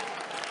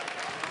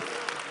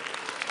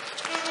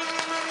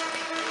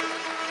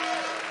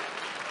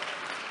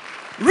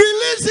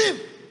 Release him.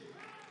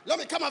 Let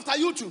me come after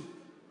you too.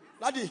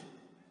 Daddy,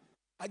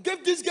 I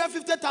gave this girl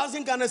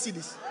 50,000 Ghana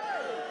cedis.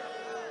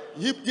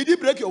 Did he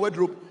break your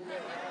wardrobe?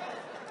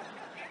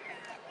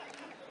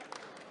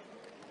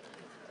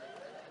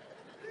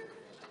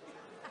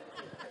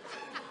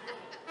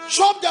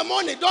 Chop the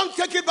money. Don't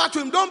take it back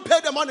to him. Don't pay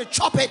the money.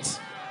 Chop it.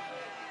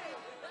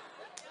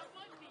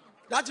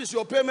 That is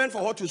your payment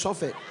for what you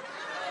suffered.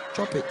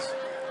 Chop it.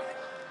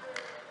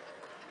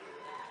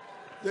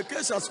 The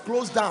case has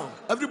closed down.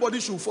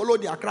 Everybody should follow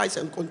their Christ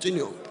and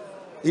continue.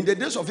 In the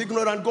days of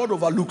ignorance, God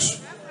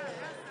overlooks.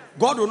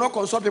 God will not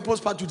consult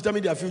people's part to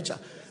determine their future.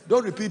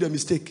 Don't repeat the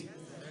mistake.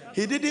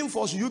 He didn't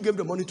force you. You gave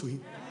the money to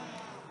him.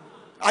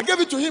 I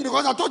gave it to him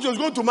because I thought he was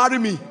going to marry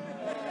me.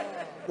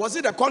 Was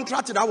it the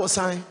contract that was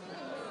signed?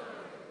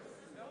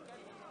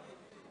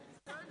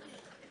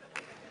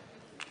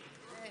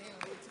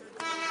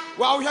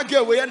 Wow, we are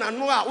going to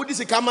know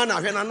this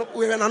camera.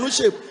 We are not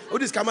shape.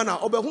 This camera.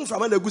 Obe home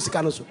from the goosey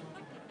canoe.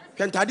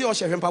 Can tadi or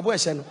chef and Pabo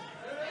Esheno.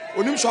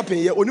 Onim shopping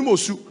here. Onim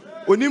Osu.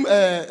 Onim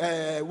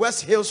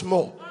West Hills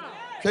Mall.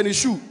 Can you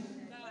shoe?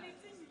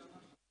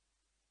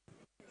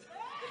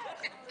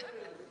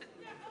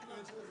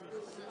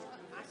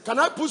 Can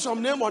I put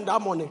some name on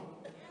that money?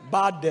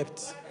 Bad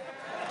debt.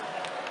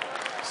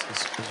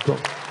 It's gone.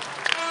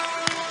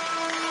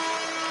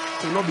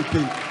 It will not be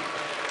paid.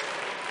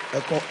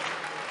 Echo.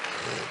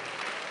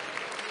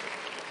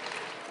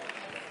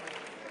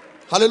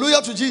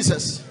 Hallelujah to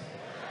Jesus.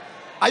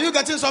 Are you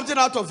getting something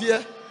out of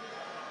here?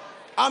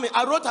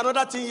 I wrote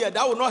another thing here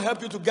that will not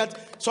help you to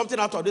get something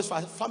out of this.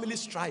 Family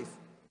strife.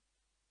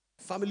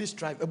 Family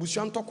strife.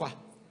 Ebusian tokwa.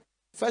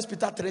 1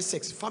 Peter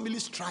 3:6. Family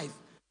strife.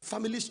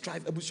 Family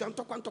strife. Ebusian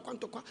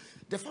tokwa.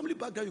 The family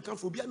background you come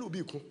from.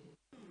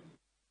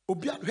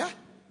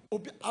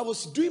 I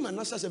was doing my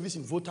national service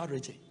in Volta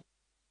region.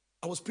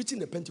 I was preaching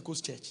in the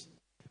Pentecost church.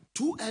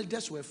 2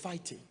 elders were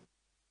fighting.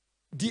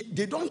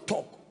 They don't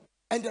talk.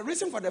 And the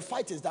reason for the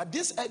fight is that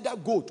this elder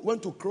goat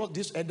went to cross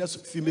this elder's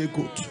female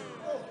goat.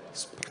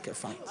 It's like a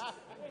fight.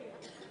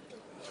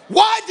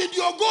 Why did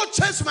your goat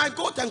chase my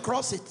goat and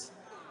cross it?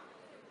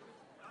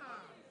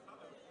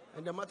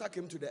 And the matter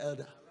came to the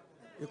elder.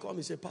 He called me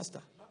and said,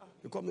 Pastor.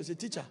 He called me and said,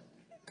 Teacher,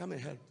 come and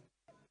help.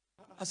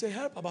 I said,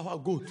 help about our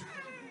goat.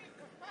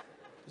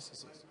 This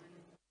is it.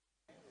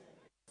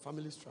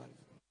 Family strife.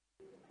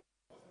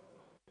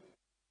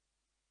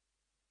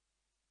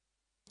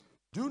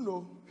 Do you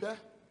know? Yeah.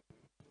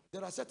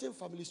 There are certain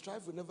families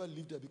strife will never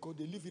leave there because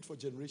they leave it for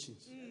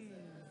generations.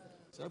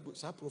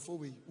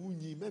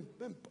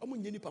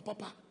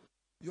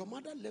 Your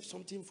mother left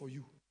something for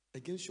you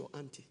against your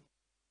auntie.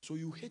 So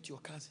you hate your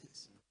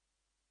cousins.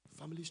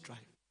 Family strife.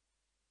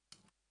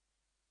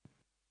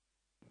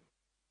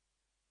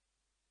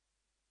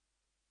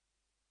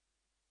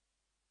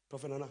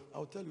 Prophet Nana,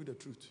 I'll tell you the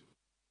truth.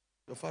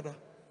 Your father,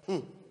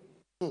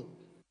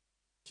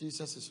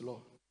 Jesus is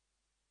Lord.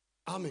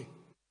 Amen.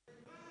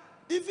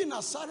 Even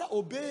as Sarah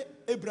obeyed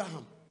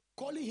Abraham,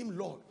 calling him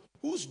Lord,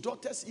 whose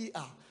daughters ye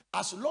are,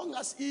 as long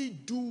as ye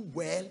do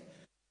well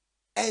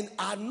and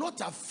are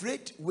not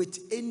afraid with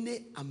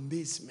any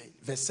amazement.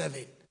 Verse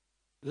 7.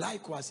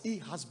 Likewise, ye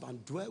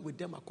husband, dwell with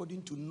them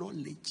according to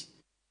knowledge,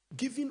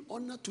 giving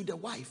honor to the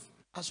wife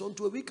as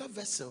unto a weaker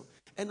vessel,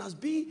 and as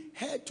being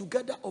heard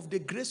together of the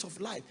grace of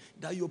life,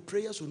 that your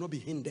prayers will not be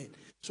hindered.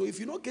 So if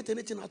you don't get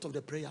anything out of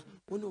the prayer,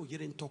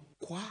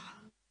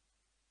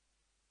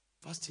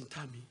 fasting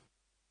time,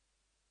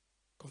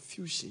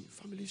 confusion,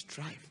 family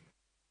strife,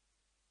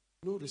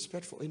 no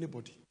respect for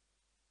anybody.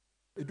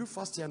 You do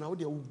fasting and now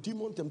there will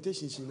demon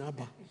temptations in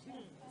Abba.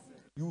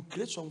 You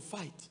create some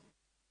fight.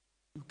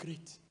 You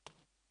create.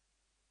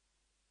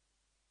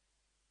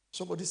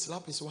 Somebody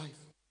slap his wife.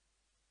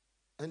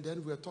 And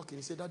then we were talking.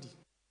 He said, Daddy,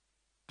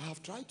 I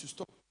have tried to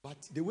stop,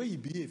 but the way he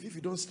behaves, if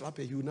you don't slap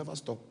her, he will never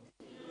stop.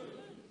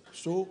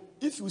 So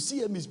if you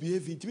see him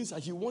misbehaving, it means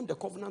that he wants the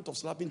covenant of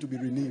slapping to be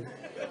renewed.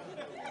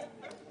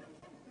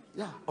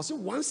 Yeah. I say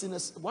once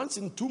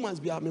in 2 months,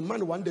 be a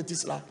man one day to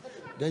slap.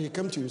 Then he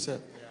come to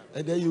himself.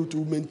 And then you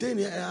to maintain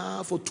it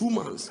for 2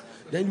 months.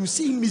 Then you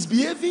see him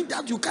misbehaving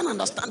that you can't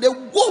understand.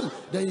 Then boom,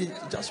 then you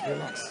just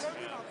relax.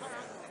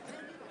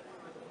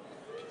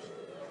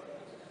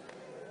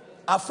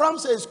 Afram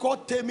says it's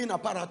called taming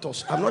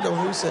apparatus. I'm not the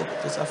one who said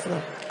it. It's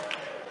Afram.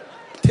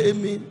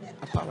 Taming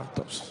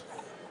apparatus.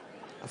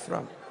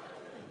 Afram.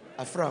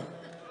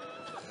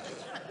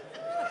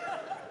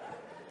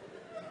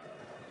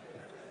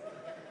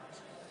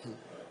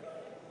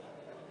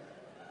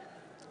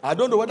 I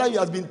don't know whether he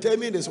has been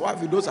taming his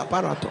wife with those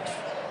apparatus.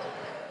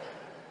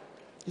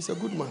 He's a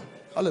good man.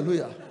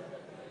 Hallelujah.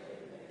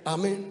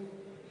 Amen.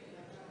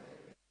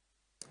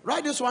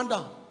 Write this one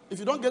down. If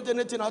you don't get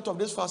anything out of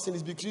this fasting,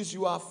 it's because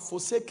you are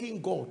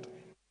forsaking God.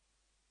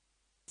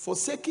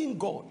 Forsaking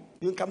God.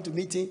 You come to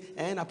meeting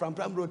and a pram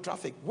road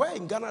traffic. Where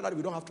in Ghana that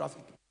we don't have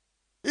traffic?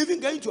 Even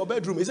going to your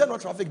bedroom, is there no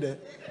traffic there?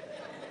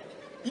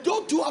 You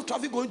don't have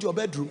traffic going to your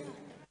bedroom.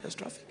 There's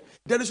traffic.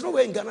 There is no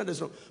way in Ghana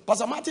there's no.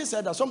 Pastor Martin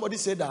said that, somebody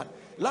said that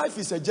life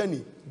is a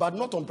journey, but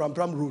not on Pram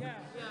Road.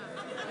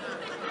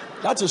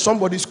 That is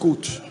somebody's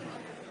quote.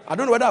 I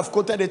don't know whether I've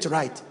quoted it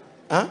right.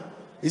 Huh?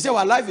 He said,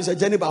 well, life is a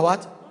journey, but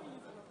what?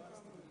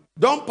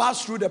 Don't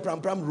pass through the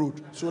Pram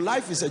Road. So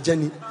life is a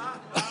journey.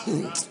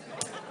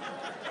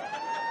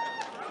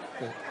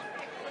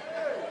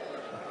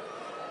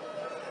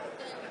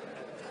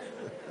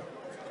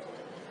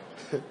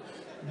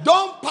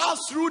 Don't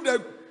pass through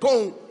the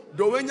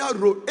Dowenya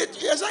Road. It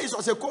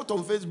was a quote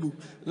on Facebook.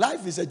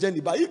 Life is a journey,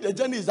 but if the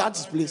journey is at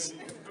this place,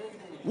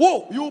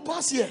 whoa, you will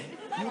pass here.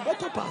 You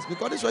better pass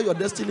because this is where your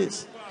destiny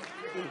is.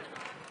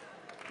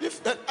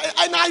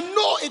 And I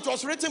know it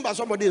was written by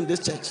somebody in this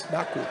church.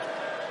 That quote.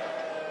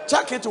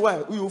 Check it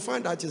well. You will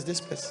find that it's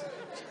this person.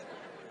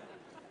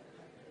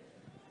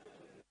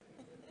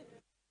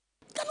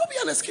 Cannot be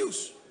an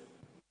excuse.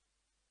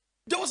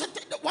 There was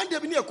one day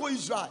near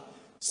Israel.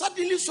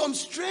 Suddenly some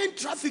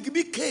strange traffic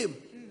became.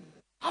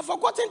 I've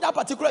forgotten that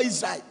particular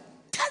Israel.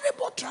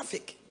 Terrible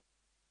traffic.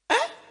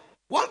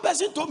 One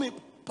person told me,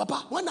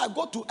 Papa, when I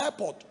go to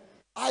airport,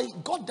 I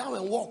got down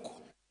and walk.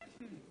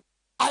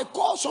 I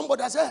called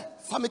somebody, I said,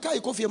 Famika,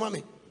 you go for your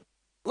mommy.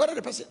 Where are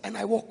the person? And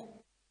I walk.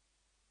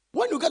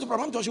 When you get to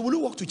Pram Church, will you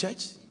walk to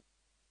church?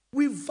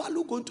 We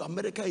value going to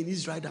America and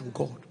Israel than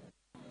God.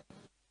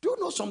 Do you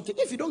know something?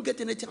 If you don't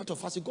get anything out of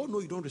fasting, God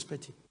knows you don't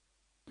respect him.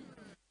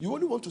 You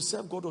only want to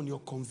serve God on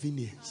your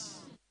convenience.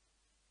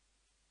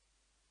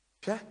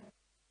 Okay?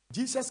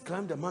 Jesus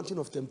climbed the mountain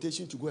of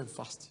temptation to go and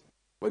fast.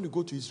 When you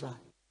go to Israel,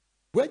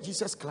 where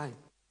Jesus climbed,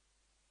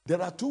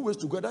 there are 2 ways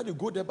to go. Either you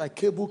go there by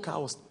cable car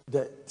or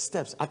the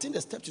steps. I think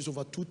the steps is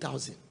over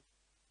 2,000.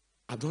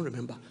 I don't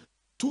remember.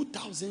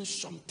 2,000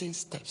 something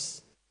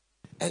steps.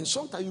 And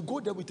sometimes you go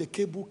there with a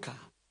cable car.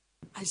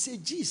 I say,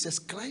 Jesus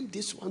climbed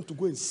this one to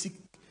go and seek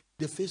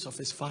the face of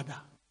his Father.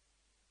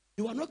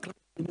 You are not climbing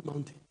in the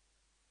mountain.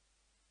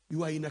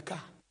 You are in a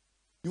car.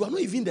 You are not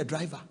even the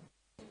driver.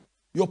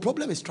 Your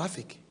problem is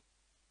traffic.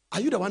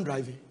 Are you the one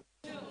driving?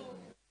 No.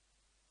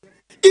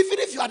 Even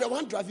if you are the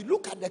one driving,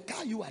 look at the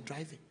car you are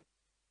driving.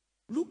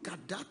 Look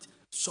at that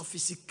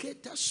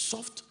sophisticated,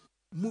 soft,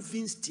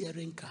 moving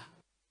steering car.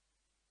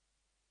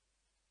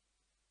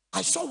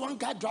 I saw one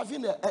guy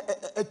driving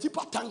a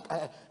tipper tank,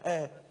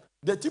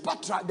 the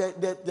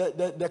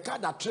car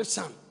that tripped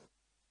sand.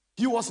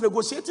 He was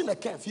negotiating a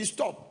curve. He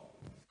stopped.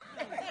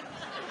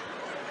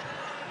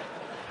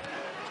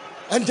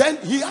 And then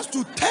he has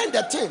to turn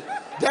the thing.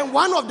 Then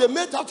one of the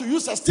mates have to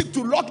use a stick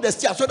to lock the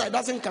steer so that it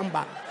doesn't come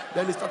back.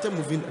 Then he started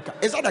moving the car.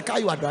 Is that the car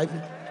you are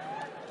driving?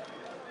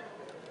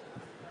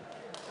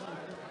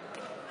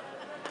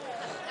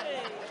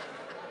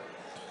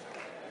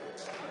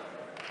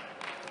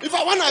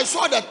 When I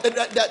saw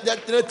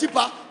the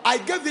tipper, I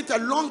gave it a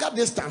longer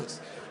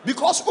distance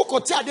because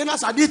what are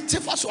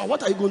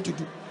you going to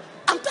do?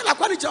 I'm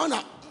telling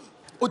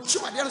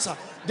you,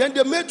 then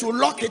they made to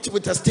lock it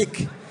with a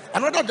stick.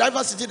 Another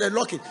driver sitting there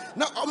lock it.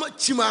 Now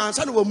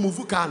will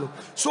move car.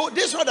 So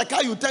this is not the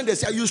car you turn. They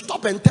say you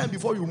stop and turn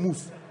before you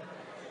move.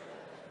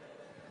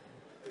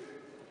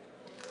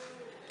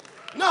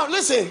 Now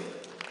listen,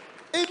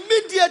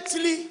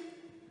 immediately.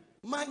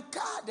 My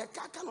car, the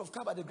car kind of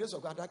car, by the grace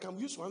of God, I can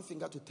use one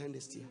finger to turn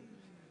the steer.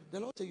 The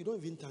Lord said, you don't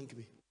even thank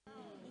me.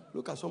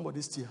 Look at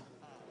somebody's steer.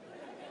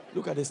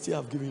 Look at the steer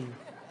I've given you.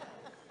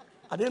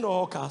 I didn't know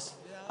all cars.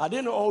 I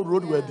didn't know all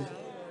roadworthy.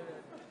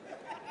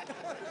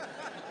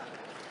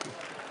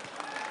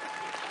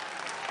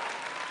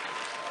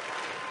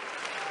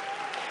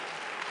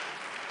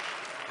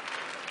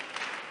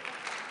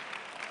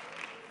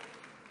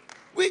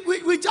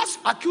 We just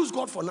accuse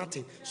God for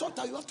nothing.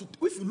 Sometimes you have to,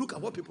 if you look at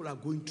what people are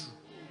going through,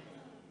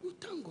 you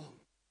thank God.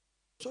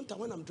 Sometimes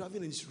when I'm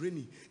driving and it's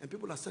raining and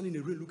people are standing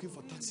in the rain looking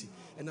for taxi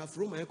and I've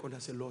thrown my air con, I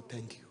say, Lord,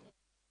 thank you.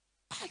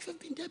 I've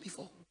been there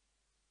before.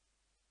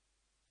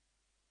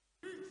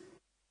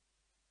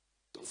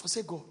 Don't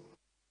forsake God.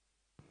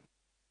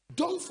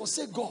 Don't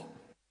forsake God.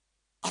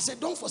 I said,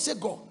 don't forsake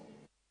God.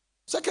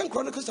 2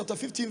 Chronicles chapter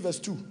 15 verse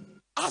 2.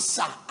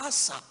 Asa.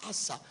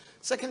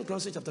 2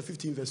 Chronicles chapter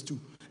 15 verse 2.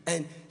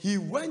 And he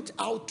went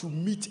out to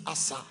meet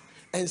Asa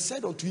and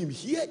said unto him,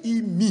 hear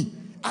ye me,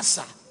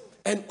 Asa,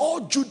 and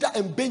all Judah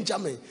and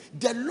Benjamin,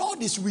 the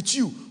Lord is with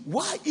you.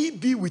 Why ye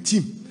be with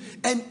him?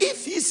 And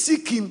if ye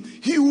seek him,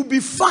 he will be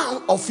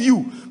found of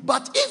you.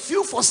 But if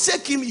you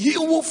forsake him, he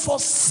will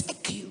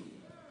forsake you.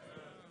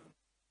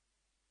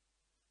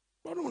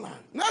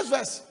 Next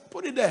verse,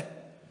 put it there.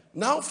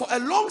 Now, for a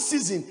long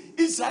season,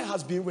 Israel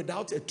has been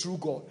without a true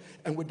God,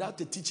 and without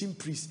a teaching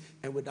priest,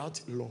 and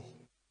without law.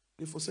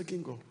 They're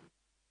forsaking God.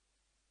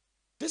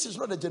 This is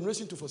not the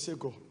generation to forsake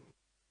God.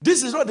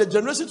 This is not the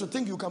generation to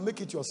think you can make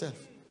it yourself.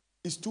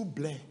 It's too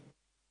blurred.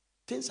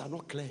 Things are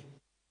not clear.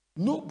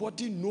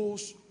 Nobody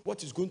knows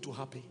what is going to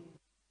happen.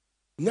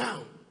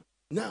 Now,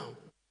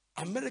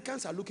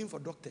 Americans are looking for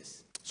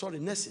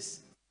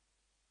nurses.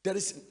 There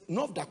is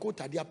North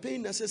Dakota, they are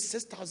paying nurses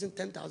 $6,000,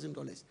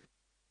 $10,000.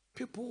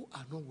 People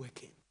are not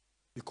working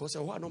because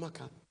of what?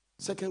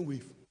 Second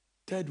wave,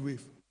 third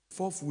wave,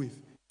 fourth wave,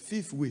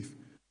 fifth wave.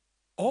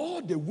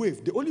 All the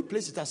wave, the only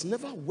place it has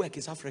never worked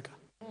is Africa.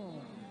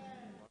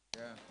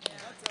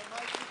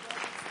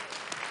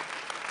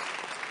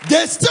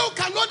 They still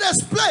cannot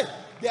explain.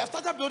 They have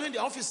started building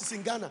their offices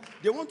in Ghana.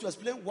 They want to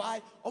explain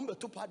why on the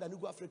top part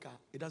of Africa,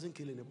 it doesn't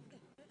kill anybody.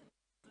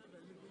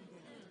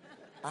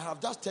 I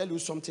have just tell you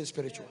something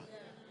spiritual.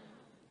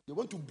 They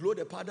want to blow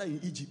the powder in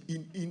Egypt,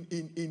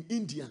 in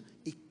India.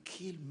 It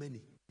killed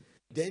many.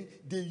 Then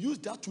they use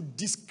that to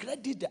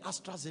discredit the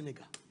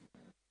AstraZeneca.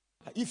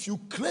 If you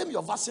claim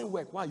your vaccine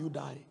work, why you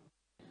die?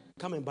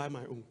 Come and buy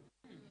my own.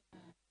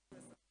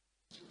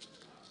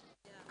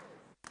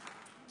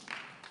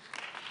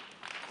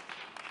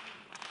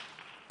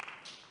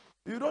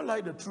 You don't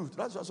like the truth.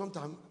 That's why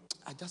sometimes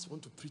I just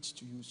want to preach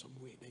to you some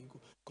way. Then you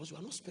go, because you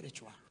are not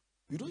spiritual.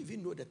 You don't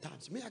even know the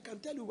times. I can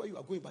tell you where you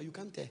are going, but you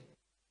can't tell.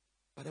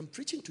 But I'm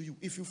preaching to you.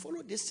 If you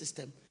follow this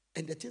system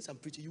and the things I'm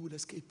preaching, you will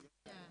escape.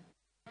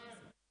 Yeah.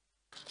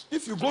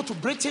 If you go to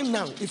Britain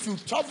now, if you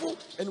travel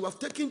and you have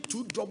taken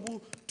two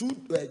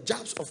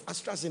jabs of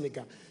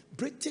AstraZeneca,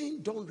 Britain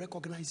don't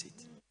recognize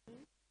it.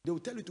 They will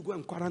tell you to go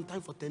and quarantine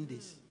for 10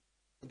 days.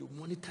 And they will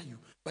monitor you.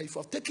 But if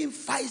you have taken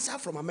Pfizer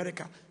from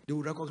America, they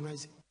will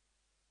recognize it.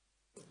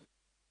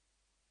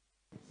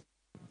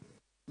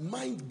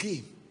 Mind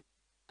game.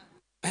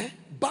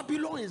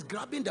 Babylon is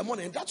grabbing the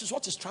money, and that is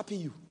what is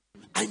trapping you.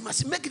 I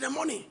must make the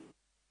money.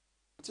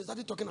 What is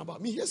that talking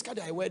about? Me, here's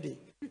a wedding.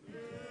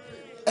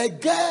 A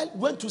girl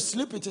went to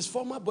sleep with his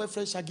former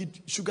boyfriend,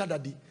 Sugar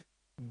Daddy,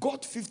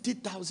 got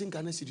 50,000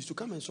 Ghana cedis to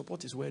come and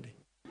support his wedding.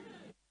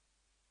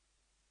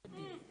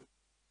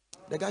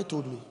 The guy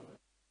told me.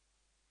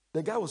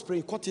 The guy was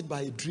praying, caught it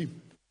by a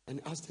dream, and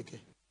asked the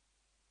girl,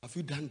 have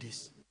you done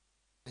this?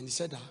 And he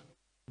said,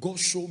 God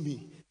showed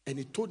me. And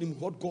he told him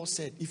what God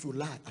said, if you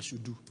lie, I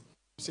should do.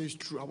 He said, it's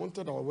true. I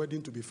wanted our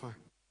wedding to be fine.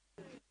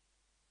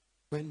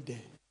 Went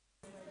there,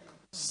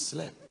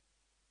 slept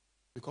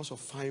because of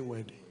fine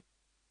wedding.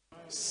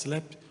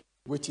 Slept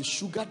with his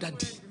Sugar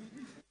Daddy.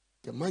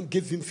 The man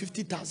gave him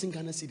 50,000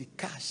 Ghana cedi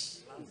cash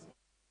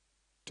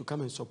to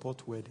come and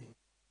support wedding.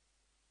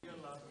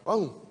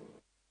 Oh,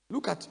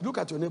 look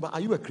at your neighbor.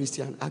 Are you a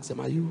Christian? Ask them.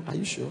 Are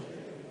you sure?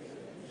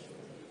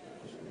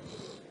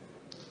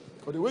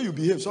 For the way you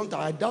behave,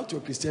 sometimes I doubt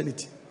your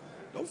Christianity.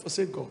 Don't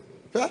forsake God.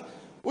 The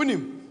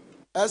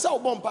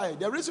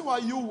reason why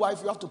you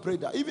wife, you have to pray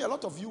that. Even a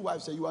lot of you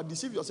wives say you are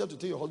deceiving yourself to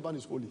think your husband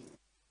is holy.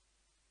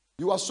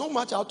 You are so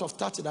much out of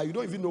touch that you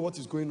don't even know what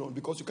is going on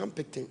because you can't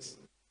pick things.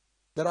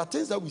 There are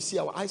things that we see,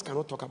 our eyes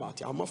cannot talk about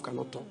it, our mouth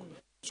cannot talk.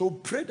 So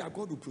pray that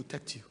God will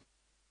protect you.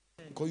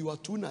 because you are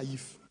too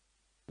naive.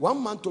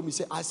 One man told me,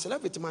 say, I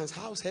slept with my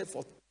house head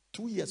for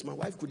 2 years. My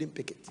wife couldn't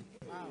pick it.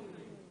 Wow.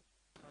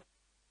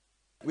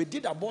 We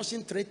did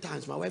abortion 3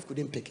 times. My wife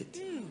couldn't pick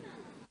it.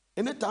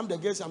 Anytime the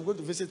girl says, I'm going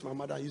to visit my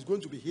mother, he's going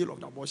to be healed of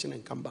the abortion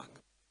and come back.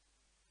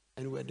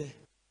 And we're there.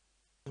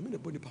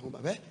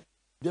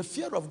 The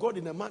fear of God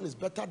in a man is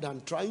better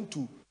than trying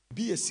to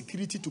be a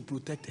security to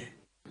protect her.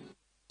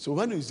 So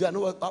when you say, I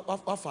know what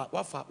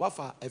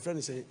a friend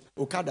is saying,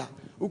 Okada,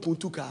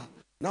 Ukuntuka,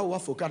 now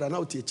what for Okada,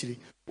 now teaching.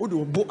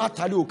 Udo bo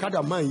atali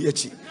Okada man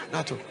yechi.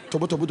 Nato,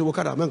 tobo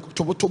Okada man,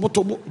 tobo,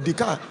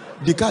 dika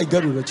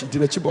igaru rechi,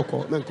 dinechi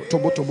boko, menko,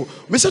 tobo.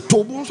 Me say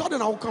tobo, so I don't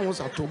know how come was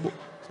a tobo.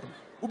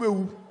 Ube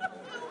u.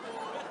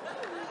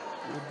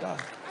 You die.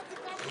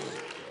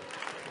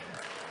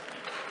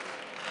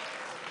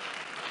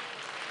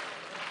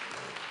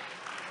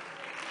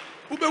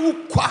 Ube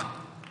u kwa.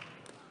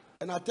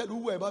 And I tell you,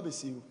 whoever be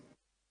see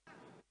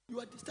you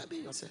are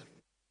disturbing yourself.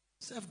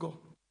 Serve God.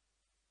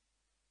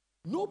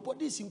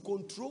 Nobody is in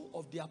control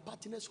of their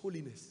partner's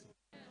holiness.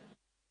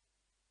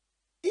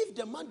 If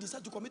the man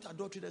decides to commit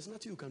adultery, there's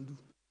nothing you can do.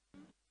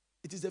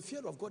 It is the fear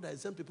of God that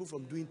exempts people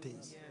from doing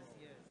things.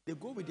 They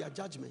go with their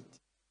judgment.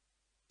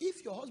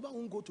 If your husband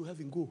won't go to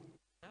heaven, go.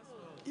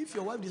 If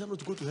your wife decides not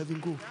to go to heaven,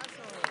 go.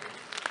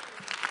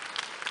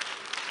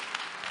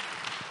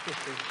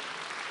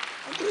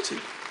 I'm preaching.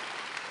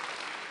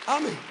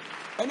 Amen.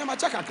 And then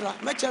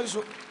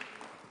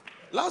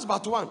last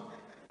but one,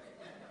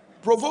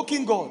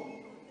 provoking God.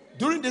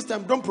 During this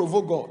time, don't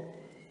provoke God.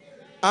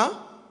 Huh?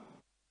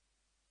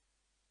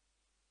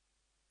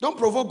 Don't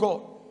provoke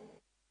God.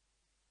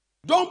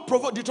 Don't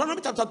provoke.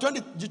 Deuteronomy chapter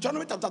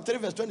 3,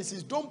 verse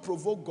 26. Don't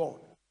provoke God.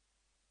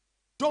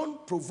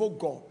 Don't provoke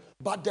God.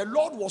 But the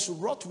Lord was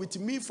wroth with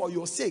me for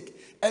your sake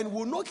and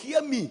will not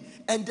hear me.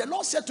 And the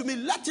Lord said to me,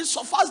 let it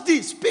suffice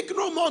thee. Speak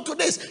no more to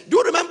this. Do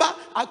you remember?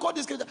 I called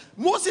this scripture.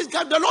 Moses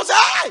came. The Lord said,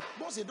 hey!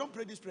 Moses, don't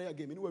pray this prayer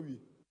again. Anyway,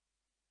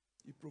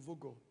 he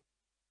provoked God.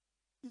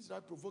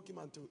 Israel provoked him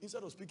until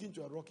instead of speaking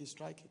to a rock, he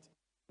strike it.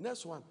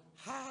 Next one,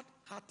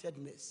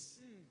 hard-heartedness.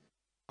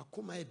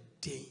 Akuma a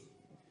day.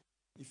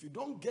 If you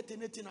don't get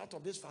anything out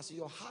of this fast,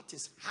 your heart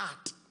is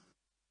hard.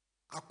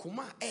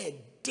 Akuma a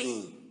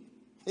day.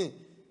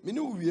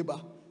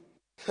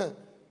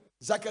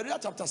 Zechariah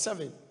chapter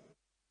 7,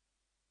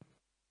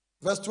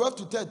 verse 12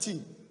 to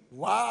 13.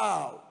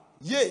 Wow.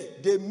 Yea,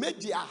 they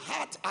made their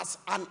heart as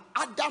an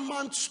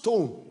adamant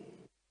stone.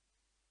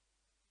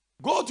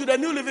 Go to the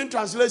New Living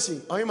Translation.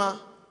 Ohima.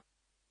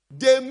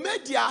 They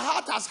made their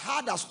heart as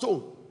hard as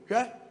stone.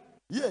 Okay?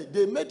 Yeah,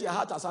 they made their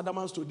heart as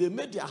adamant stone. They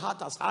made their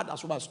heart as hard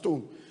as a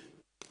stone.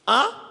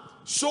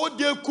 So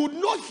they could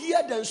not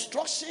hear the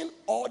instruction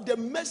or the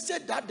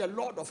message that the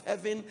Lord of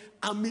heaven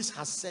armies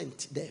has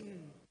sent them.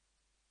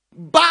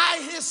 By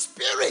his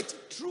spirit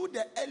through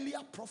the earlier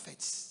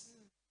prophets.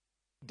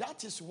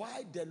 That is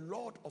why the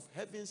Lord of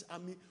heaven's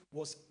army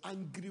was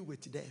angry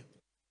with them.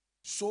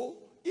 So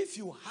if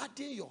you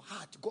harden your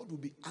heart, God will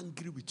be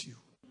angry with you.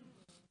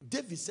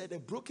 David said, a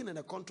broken and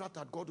a contract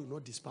that God will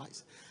not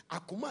despise.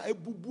 Akuma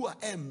ebubua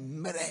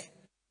emre.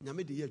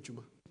 Nyame de ye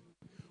adwuma.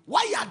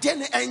 Why ya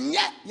den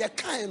enye ye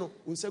kan no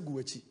unsagu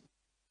achi.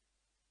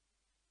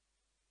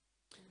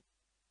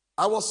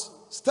 I was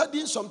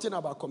studying something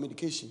about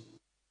communication.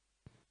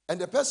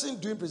 And the person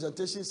doing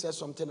presentation said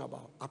something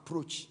about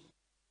approach.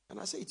 And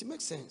I said, it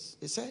makes sense.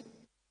 He said,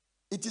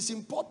 it is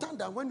important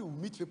that when you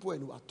meet people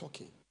and you are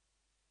talking,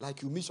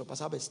 like you meet your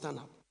pastor, stand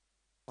up.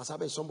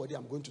 Pastor is somebody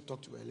I'm going to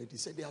talk to a lady. He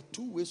said there are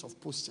 2 ways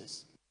of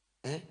postures.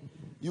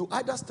 You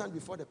either stand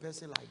before the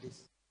person like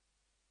this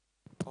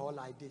or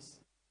like this.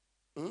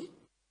 So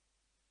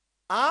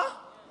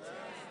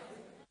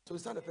you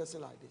stand the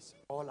person like this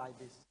or like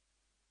this.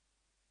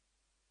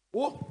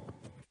 Oh.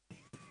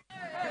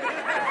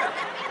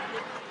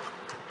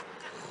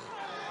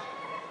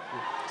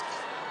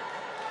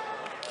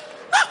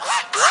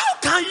 How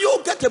can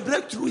you get a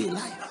breakthrough in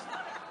life?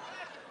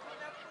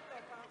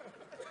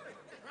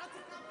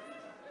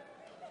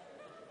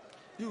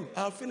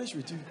 I'll finish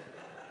with you.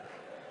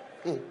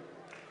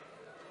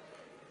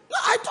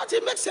 I thought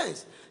it makes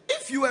sense.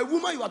 If you are a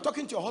woman, you are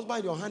talking to your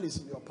husband, your hand is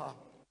in your palm.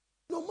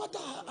 No matter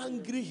how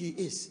angry he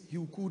is, he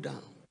will cool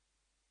down.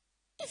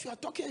 If you are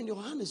talking and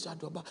your hand is at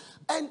your back.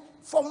 And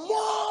for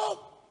more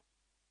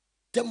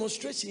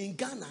demonstration in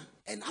Ghana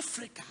and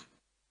Africa,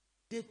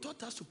 they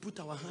taught us to put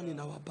our hand in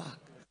our back.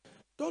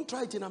 Don't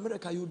try it in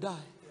America, you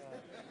die.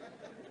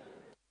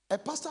 A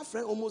pastor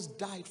friend almost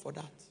died for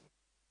that.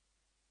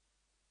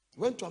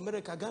 Went to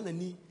America, Ghana,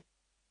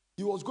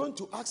 he was going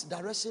to ask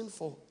direction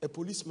for a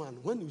policeman.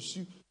 When you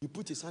see, he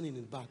put his hand in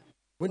his back.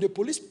 When the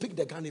police picked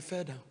the gun, he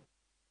fell down.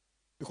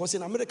 Because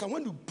in America,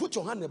 when you put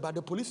your hand in the back,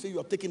 the police say you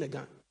are taking a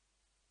gun.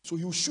 So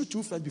you shoot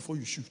you first before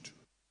you shoot.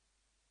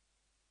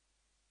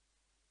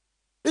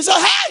 He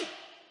said, hey,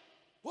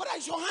 what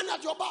is your hand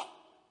at your back?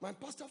 My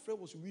pastor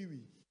friend was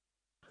wee-wee.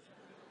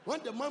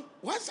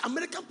 Once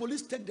American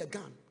police take the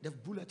gun, the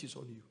bullet is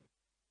on you.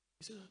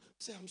 He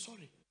said, I'm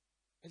sorry.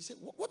 And he said,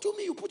 what do you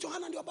mean you put your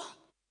hand on your back?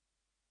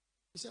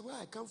 He said, where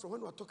I come from,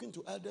 when we are talking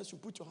to elders, you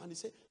put your hand. He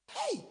said,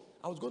 hey,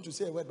 I was going to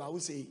say a word, but I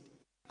won't say it.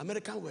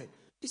 American word.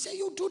 He said,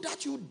 you do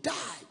that, you die.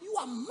 You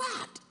are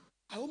mad.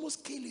 I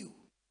almost kill you.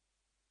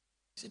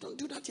 He said, don't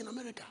do that in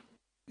America.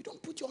 You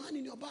don't put your hand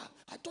in your bag.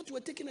 I thought you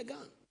were taking a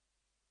gun.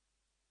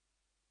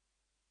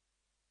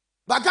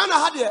 But Ghana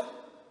had it.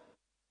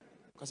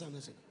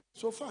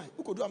 So fine.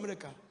 Who could do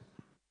America?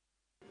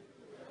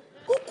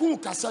 Who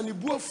could Kasani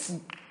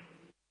food?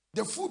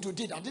 The food you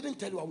did, I didn't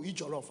tell you I will eat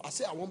your off. I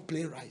said I want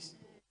plain rice.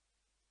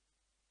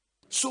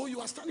 So you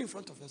are standing in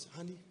front of us,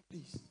 honey,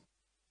 please.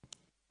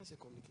 That's a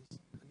communication.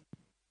 Honey.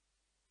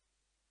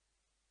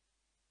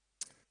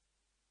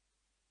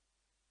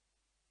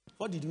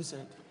 What did you say?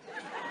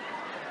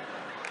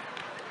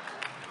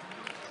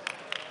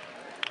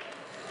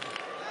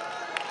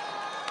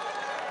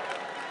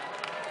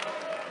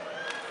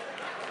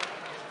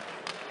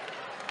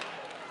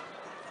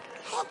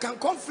 How can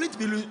conflict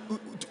be?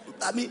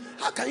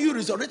 How can you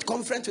resurrect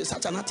conflict with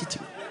such an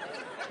attitude?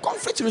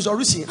 Conflict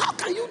resolution. How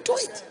can you do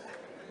it?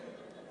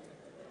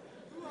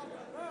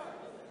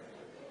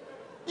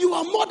 You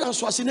are more than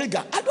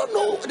Schwarzenegger. I don't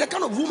know the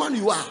kind of woman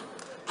you are.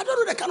 I don't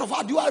know the kind of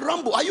heart you are.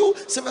 Rambo. Are you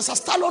Sylvester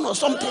Stallone or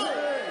something?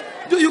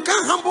 You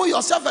can't humble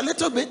yourself a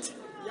little bit?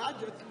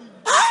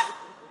 Huh?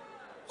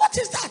 What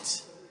is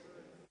that?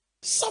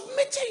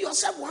 Submitting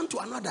yourself one to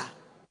another.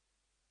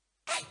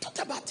 I thought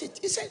about it.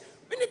 He said,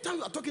 anytime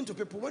you are talking to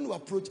people, when you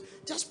approach,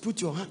 just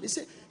put your hand. He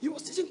said, he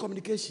was teaching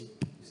communication.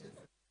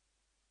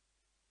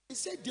 He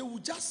said, they will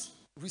just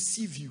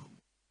receive you.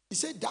 He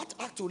said, that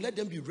act will let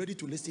them be ready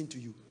to listen to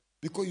you.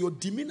 Because your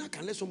demeanor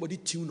can let somebody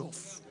tune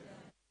off.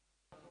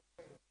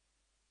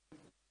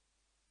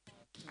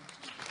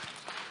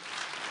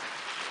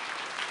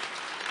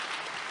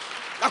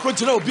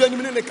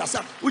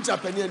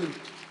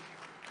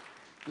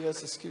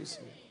 Yes, excuse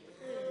me.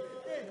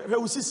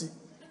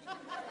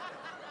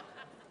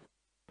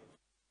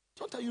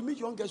 Sometimes you meet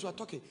young guys who are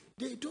talking.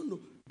 They don't know.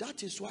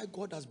 That is why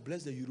God has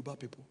blessed the Yoruba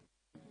people.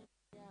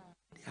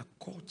 Their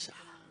culture.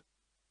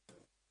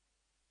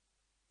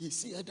 You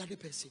see elderly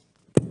person.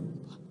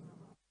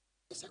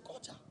 It's a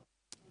culture.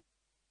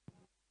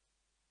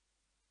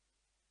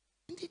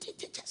 And they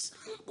just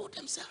humble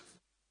themselves.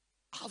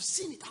 I've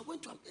seen it. I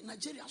went to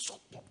Nigeria, saw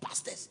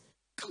pastors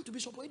come to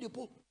Bishop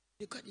Oyedepo.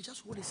 They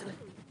just hold his leg,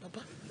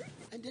 Papa,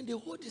 and then they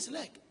hold his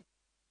leg,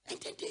 and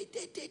then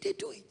they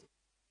do it.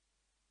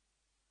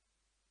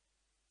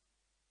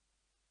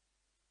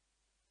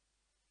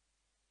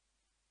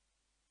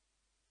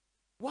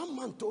 One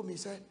man told me, he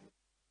said,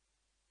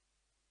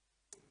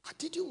 I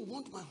didn't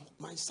want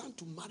my son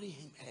to marry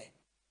him.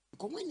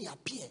 Because when he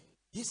appears,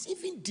 his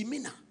even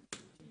demeanor.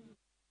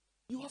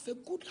 You have a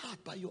good heart,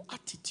 but your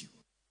attitude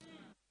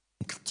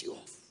cut you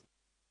off.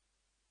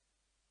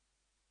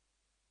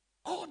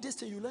 All this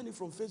thing you learn it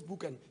from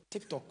Facebook and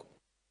TikTok.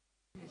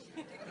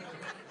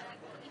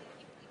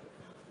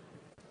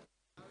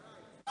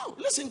 No,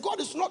 listen,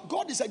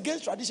 God is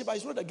against tradition, but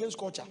he's not against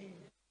culture.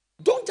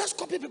 Don't just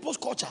copy people's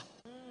culture.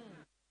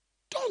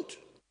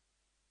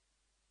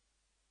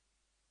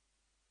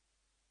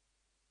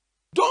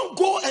 Don't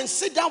go and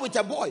sit down with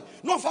a boy.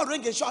 No for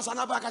ringing shots and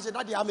I say,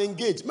 Daddy, I'm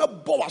engaged.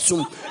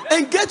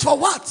 Engaged for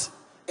what?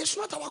 It's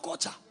not our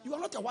culture. You are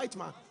not a white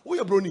man. Who are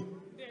you, Brony?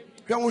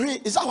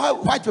 Is that why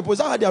white people? Is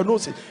that how they are known?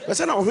 We're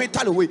saying I'm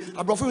tell away.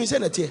 I brought him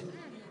saying it.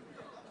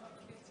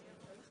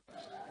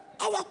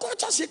 Our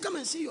culture say, come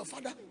and see your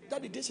father.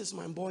 Daddy, this is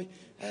my boy.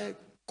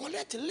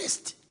 Collect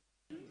list.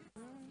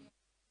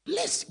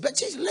 List, but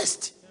she's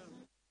list.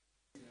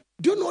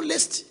 Do you know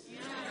list?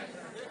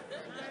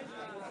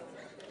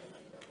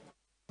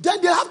 Then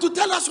they have to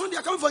tell us when they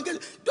are coming for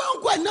engagement.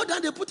 Don't go and kneel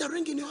down. They put a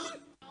ring in your hand.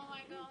 Oh my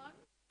God!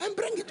 And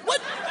bring it. What?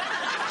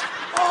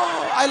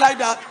 Oh, I like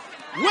that.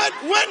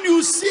 When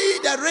you see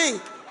the ring,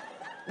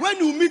 when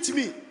you meet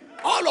me,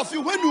 all of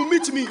you, when you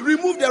meet me,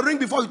 remove the ring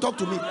before you talk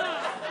to me.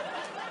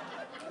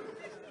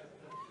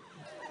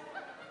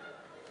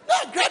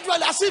 Not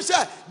gradually, as if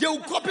say they will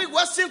copy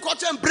Western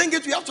culture and bring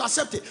it. We have to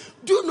accept it.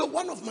 Do you know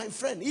one of my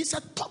friends? He's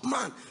a top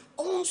man.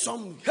 Owns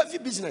some heavy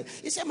business.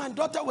 He said, my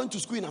daughter went to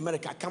school in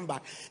America, come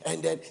back,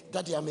 and then,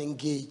 Daddy, I'm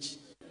engaged.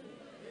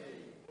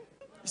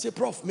 He said,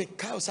 Prof, make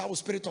chaos our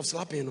spirit of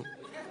slapping.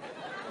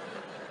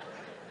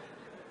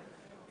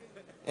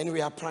 And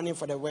we are planning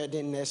for the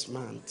wedding next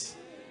month.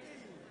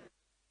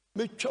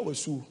 Make sure we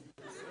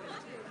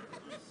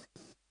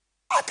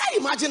I can't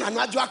imagine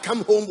Anajua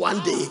come home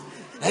one day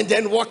and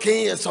then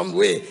walking in some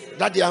way,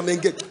 Daddy, I'm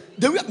engaged.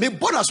 Me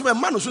bonus when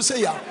man should say,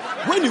 yeah,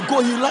 when you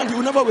go, you land, you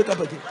will never wake up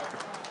again.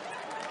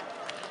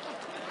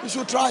 You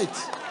should try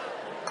it.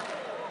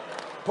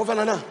 Prophet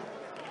Nana,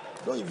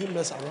 don't even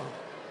mess around.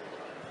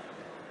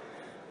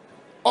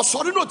 Oh,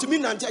 sorry, not to me,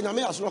 God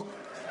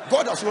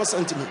has not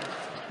sent me.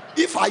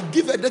 If I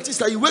give a dirty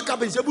style, you wake up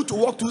and is able to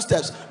walk 2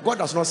 steps, God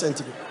has not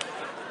sent me.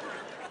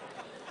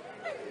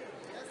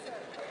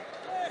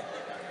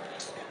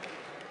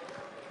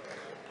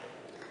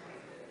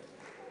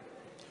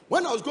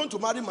 When I was going to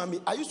marry Mommy,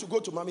 I used to go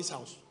to Mommy's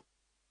house.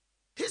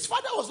 His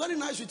father was very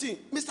nice with him.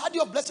 Mr. Adi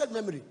of blessed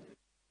memory.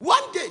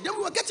 One day, then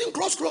we were getting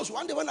close.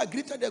 One day when I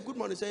greeted her, good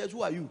morning, he said, yes,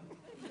 who are you?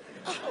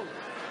 Oh.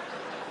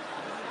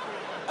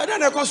 And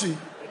then I cost you.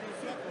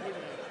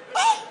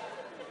 Ah,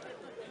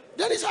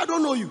 then I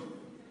don't know you.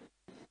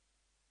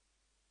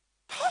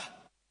 Huh?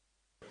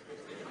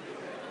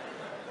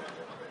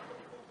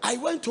 I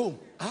went home.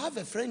 I have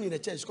a friend in the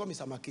church called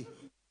Mr. Maki.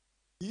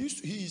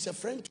 He is a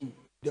friend to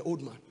the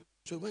old man.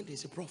 So he went there and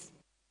said, Prof,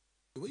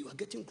 the way you are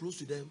getting close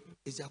to them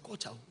is their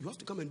culture. You have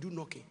to come and do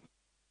knocking.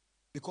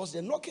 Because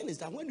the knocking is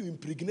that when you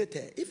impregnate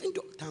her, even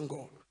though, thank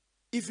God,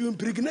 if you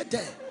impregnate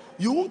her,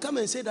 you won't come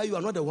and say that you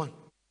are not the one.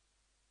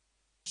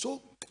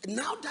 So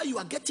now that you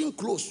are getting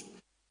close,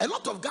 a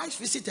lot of guys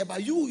visit her,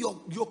 but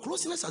your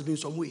closeness has been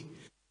some way.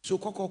 So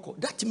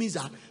that means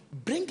that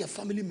bring a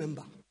family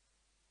member.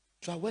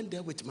 So I went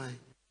there with my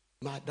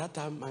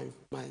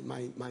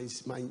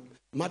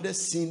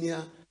mother's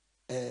senior,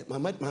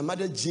 my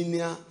mother's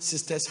junior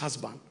sister's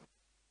husband.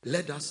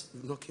 Let us,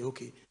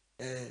 okay,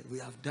 we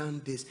have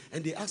done this.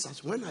 And they asked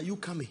us, when are you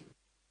coming?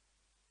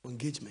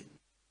 Engagement.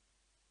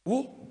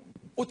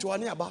 What you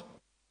want about?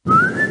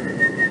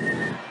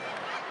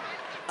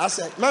 I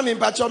said, Mommy,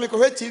 but you make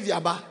TV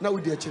about now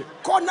with the children.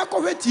 Call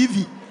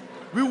TV.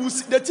 We will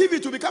see the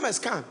TV to become a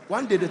scan.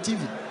 One day the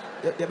TV,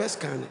 the best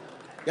scan.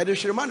 Yeah, the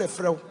Sherman a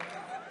frail.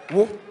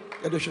 Wo,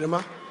 yeah, the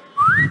Sherman.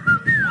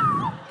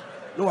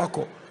 No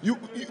Akko. You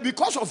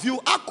because of you,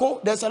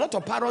 Akko, there's a lot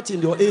of parrots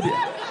in your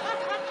area.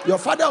 Your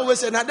father always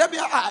said, "Na Debbie,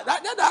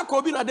 that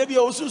Akko be na Debbie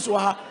also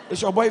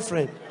it's your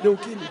boyfriend. They will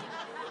kill you.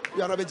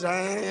 You are not better."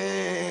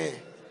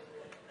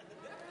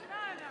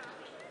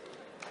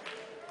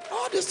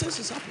 All these things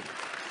is happening.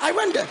 I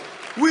went there.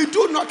 We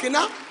do knocking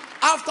now.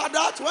 After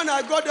that, when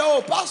I got there,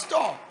 oh,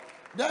 pastor.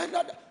 Then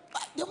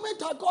the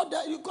moment I got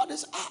there, you got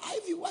this.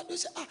 Ivy, what do you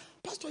say?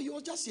 Pastor, you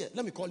was just here.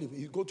 Let me call him.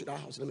 You go to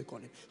that house. Let me call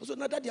him. I said,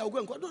 no, Daddy, I'll go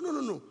and call.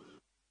 No.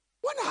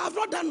 When I have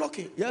not done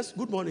knocking, yes,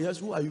 good morning. Yes,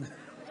 who are you?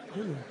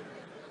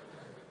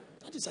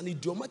 That is an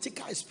idiomatic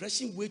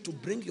expression way to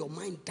bring your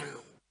mind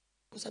down.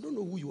 Because I don't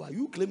know who you are.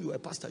 You claim you are a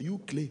pastor. You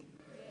claim.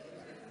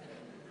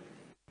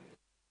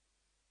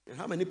 And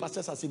how many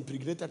pastors has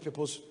impregnated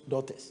people's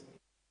daughters?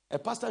 A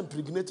pastor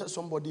impregnated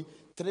somebody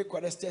 3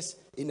 choristers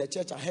in a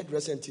church I heard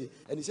recently,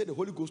 and he said the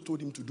Holy Ghost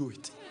told him to do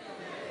it.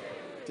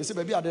 They said,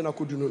 "Baby, I don't know.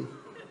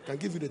 Can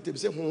give you the tip."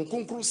 Say,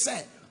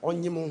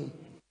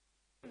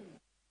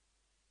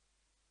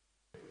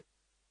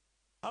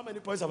 how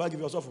many points have I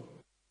given yourself?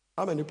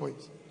 How many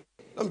points?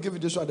 Let me give you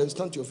this one. Then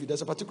stand to your feet.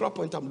 There's a particular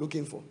point I'm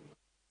looking for.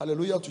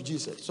 Hallelujah to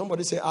Jesus.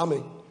 Somebody say,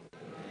 Amen.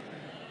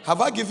 Have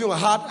I given you a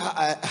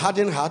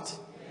hardened heart? Yes.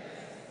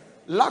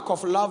 Lack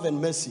of love and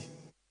mercy.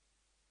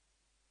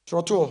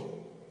 Now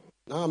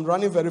I'm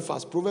running very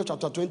fast. Proverbs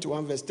chapter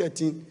 21, verse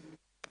 13.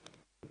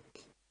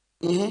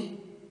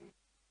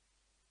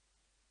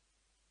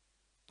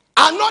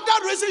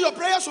 Another reason your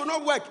prayers will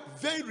not work.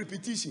 Vain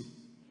repetition.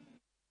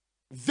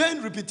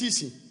 Vain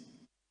repetition.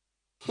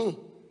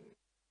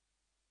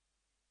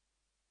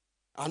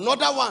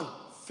 Another one.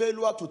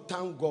 Failure to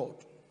thank God.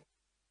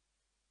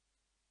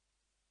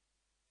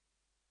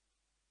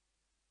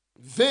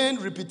 Vain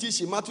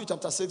repetition. Matthew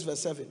chapter 6,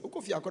 verse 7.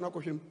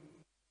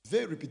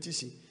 Vain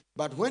repetition.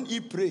 But when ye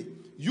pray,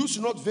 use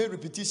not vain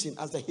repetition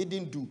as the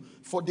heathen do,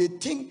 for they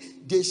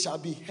think they shall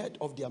be heard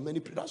of their many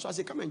prayers. That's why I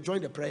say, come and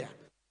join the prayer.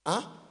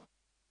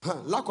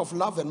 Lack of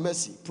love and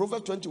mercy.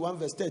 Proverbs 21,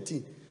 verse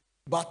 13.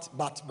 But,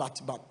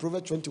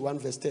 Proverbs 21,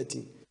 verse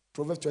 13.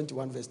 Proverbs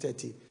 21, verse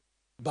 13.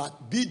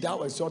 But be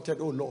thou exalted,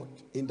 O Lord,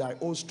 in thy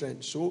own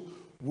strength. So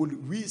will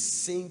we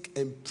sing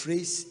and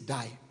praise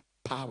thy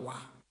power.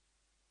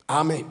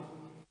 Amen.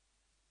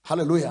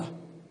 Hallelujah.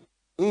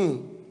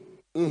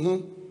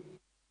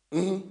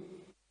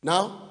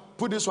 Now,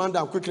 put this one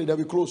down quickly, then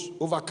we close.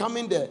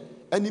 Overcoming the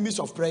enemies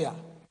of prayer.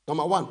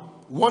 Number 1,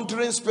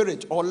 wandering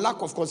spirit or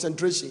lack of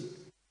concentration.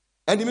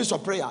 Enemies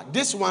of prayer.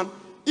 This one,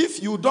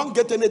 if you don't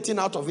get anything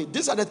out of it,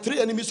 these are the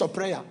 3 enemies of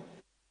prayer.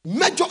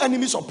 Major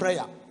enemies of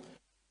prayer.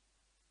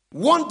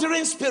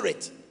 Wandering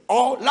spirit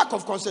or lack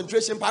of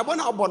concentration. Now,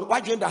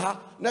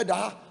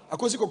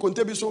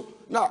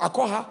 I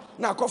call her,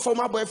 now I call for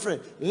my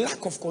boyfriend.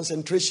 Lack of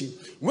concentration.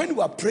 When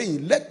you are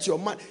praying, let your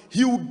mind,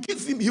 he will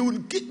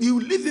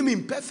leave him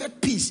in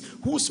perfect peace,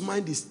 whose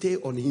mind is stay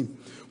on him.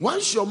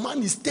 Once your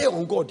mind is stay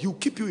on God, he will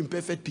keep you in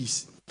perfect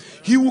peace.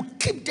 He will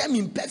keep them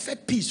in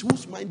perfect peace,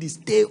 whose mind is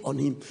stay on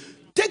him.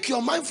 Take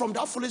your mind from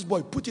that foolish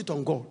boy, put it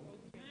on God.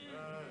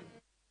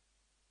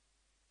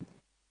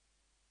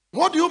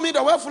 What do you mean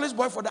the word foolish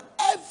boy? For that?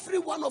 Every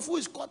one of who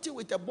is caught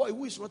with a boy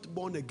who is not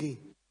born again.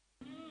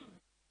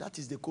 That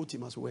is the coat he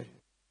must wear.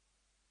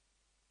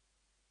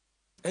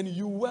 And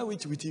you wear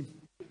it with him.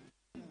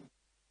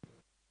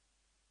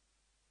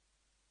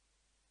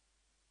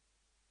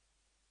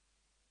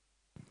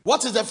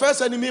 What is the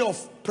first enemy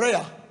of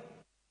prayer?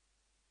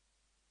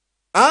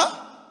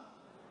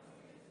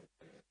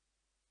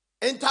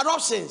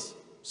 Interruptions.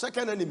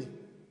 Second enemy.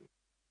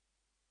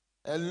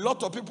 A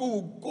lot of people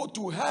will go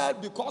to hell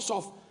because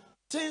of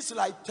things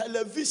like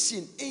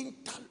television.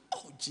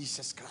 Oh,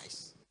 Jesus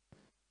Christ.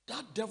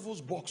 That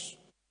devil's box.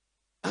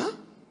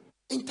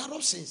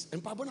 Interruptions.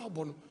 And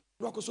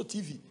also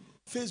TV,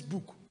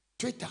 Facebook,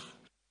 Twitter,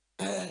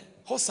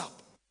 WhatsApp.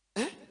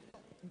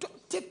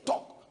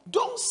 TikTok.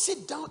 Don't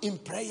sit down in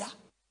prayer.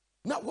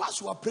 Now, whilst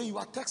you are praying, you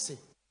are texting.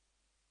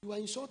 You are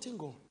insulting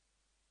God.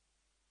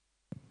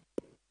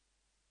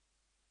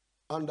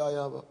 And I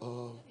have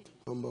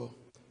humble,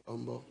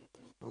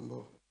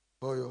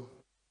 oyo.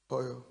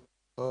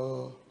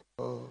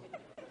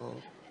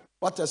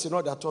 What else you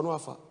know that turn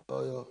off?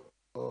 Oyo.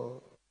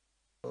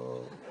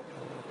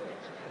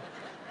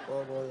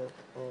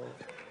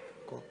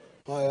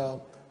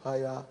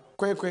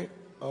 Quick.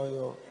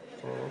 Oyo.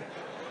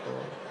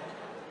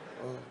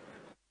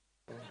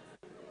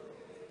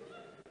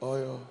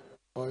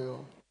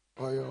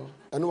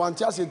 And one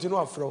tells you to know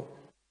a fro.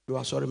 You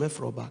are sorry, me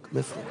fro back,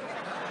 me fro.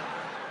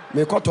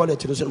 Me call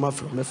toilet, you know, me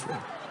fro.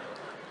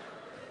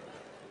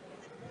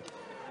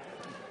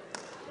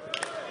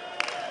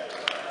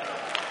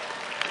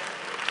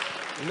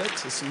 Let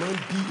his mind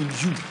be in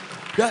you.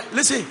 Yeah,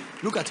 listen,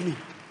 look at me.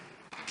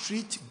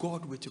 Treat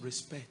God with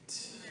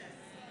respect.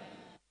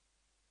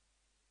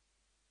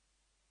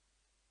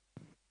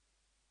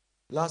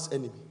 Last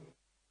enemy.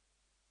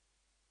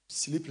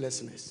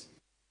 Sleeplessness.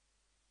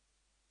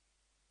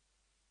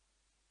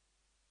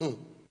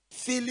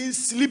 Feeling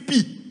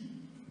sleepy.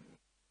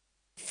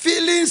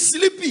 Feeling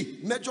sleepy.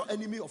 Major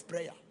enemy of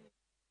prayer.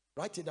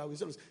 Write it down.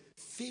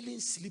 Feeling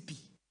sleepy.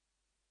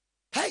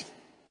 Hey.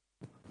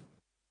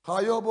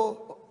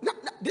 Hayobo. No,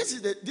 this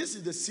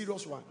is the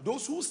serious one.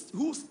 Those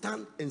who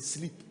stand and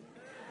sleep.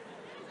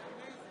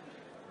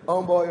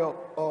 What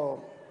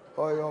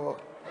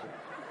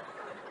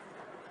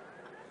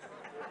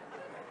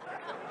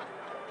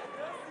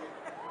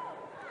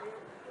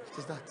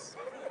is that?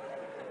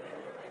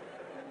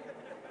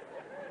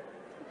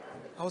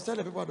 I was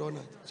telling people all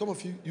night. Some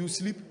of you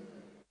sleep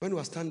when you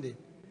are standing.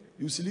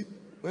 You sleep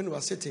when you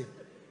are sitting.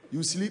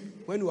 You sleep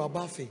when you are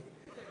bathing.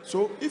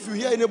 So if you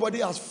hear anybody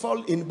has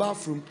fallen in the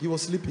bathroom, he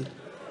was sleeping.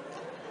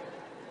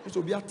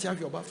 So be at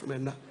your bathroom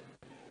and that.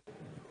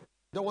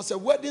 There was a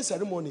wedding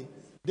ceremony.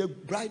 The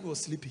bride was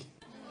sleeping.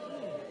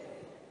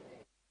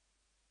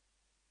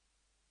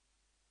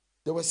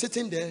 They were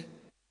sitting there.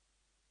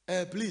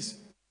 Please,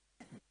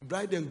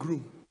 bride and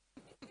groom.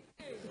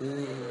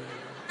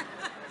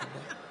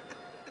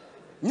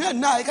 Yeah,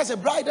 now I can say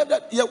bride.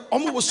 Yeah,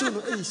 almost soon.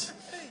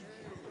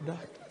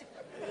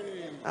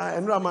 I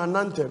know I'm an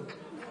anthem.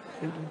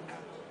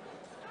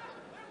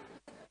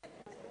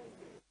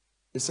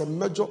 It's a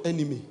major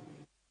enemy.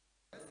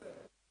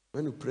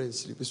 When you pray and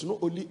sleep, it's not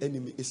only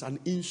enemy, it's an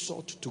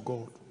insult to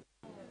God.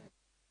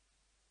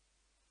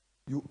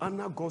 You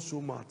honor God so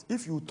much.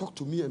 If you talk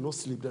to me and not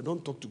sleep, then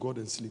don't talk to God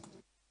and sleep.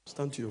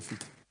 Stand to your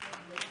feet.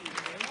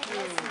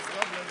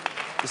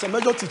 It's a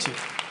major teaching.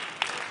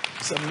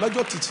 It's a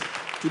major teaching.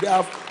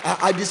 Today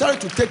I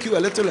decided to take you a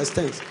little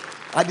extent.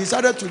 I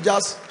decided to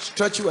just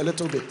stretch you a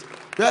little bit.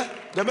 Yeah?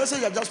 The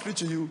message I just preached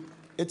to you,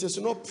 it is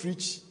not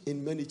preached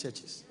in many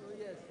churches.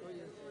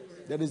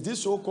 There is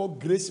this so-called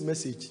grace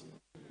message.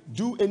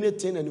 Do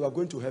anything and you are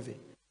going to heaven.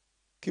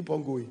 Keep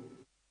on going.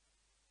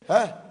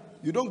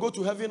 You don't go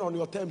to heaven on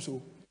your terms.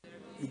 So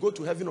you go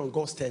to heaven on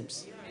God's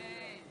terms.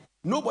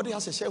 Nobody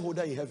has a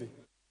shareholder in heaven.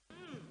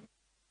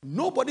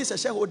 Nobody is a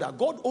shareholder.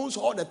 God owns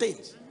all the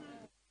things.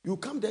 You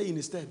come there in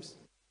his terms.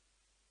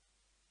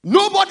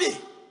 Nobody.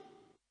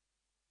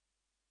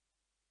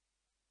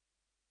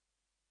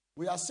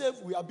 We are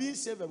saved. We are being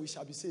saved and we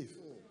shall be saved.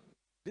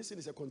 This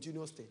is a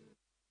continuous thing.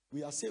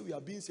 We are saved, we are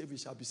being saved, we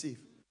shall be saved.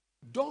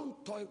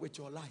 Don't toy with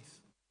your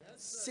life.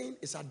 Sin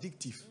is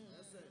addictive.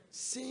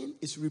 Sin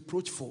is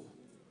reproachful.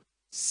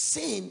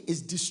 Sin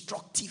is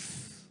destructive.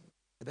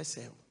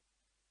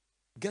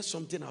 Get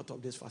something out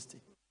of this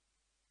fasting.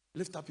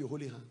 Lift up your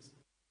holy hands.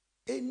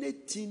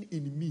 Anything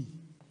in me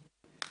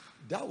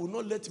that will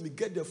not let me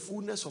get the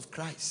fullness of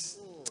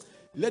Christ,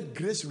 let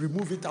grace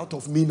remove it out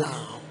of me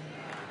now.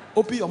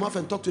 Open your mouth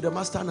and talk to the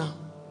master now.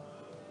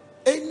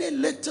 Any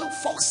little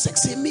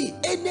foxes in me,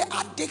 any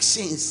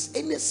addictions,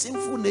 any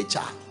sinful nature,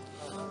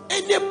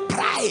 any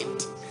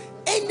pride,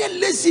 any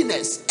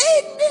laziness,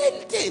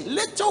 anything.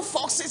 Little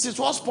foxes is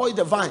what spoil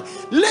the vine.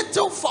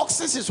 Little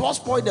foxes is what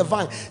spoil the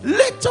vine.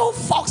 Little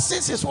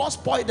foxes is what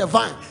spoil the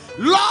vine.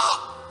 Lord,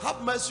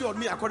 have mercy on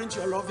me according to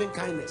your loving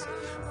kindness.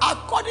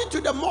 According to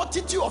the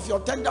multitude of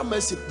your tender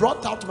mercy,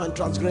 brought out my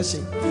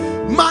transgression.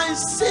 My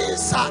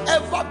sins are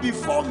ever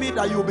before me,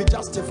 that you will be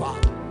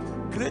justified.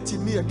 Create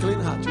in me a clean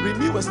heart.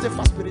 Renew a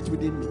steadfast spirit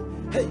within me.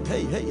 Hey,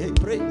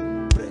 pray.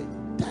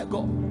 Tell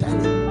God, tell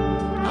him.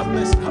 Have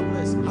mercy.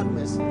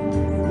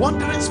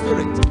 Wandering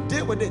spirit,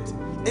 deal with it.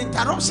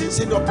 Interruptions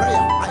in your prayer.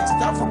 I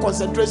stand for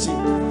concentration.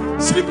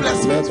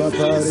 Sleeplessness. I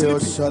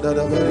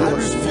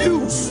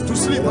refuse to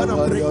sleep when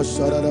I'm praying.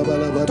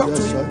 Talk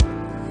to him.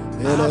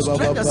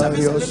 Stretch the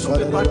service a little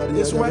bit, but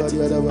it's worth it.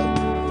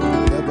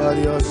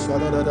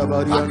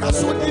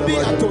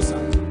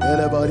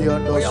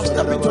 We have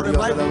stepped into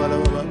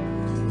revival.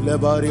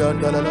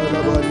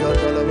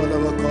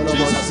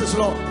 Jesus is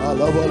Lord.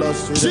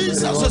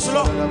 Jesus is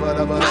Lord.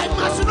 I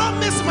must not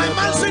miss my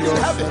mansion in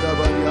heaven.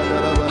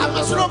 I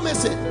must not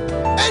miss it.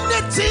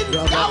 Anything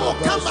that will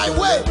come my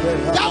way,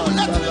 that will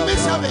let me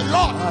miss heaven,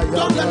 Lord,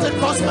 don't let it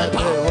cross my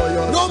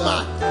path. No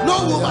man,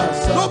 no woman,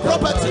 no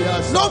property,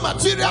 no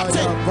material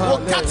thing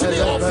will cut me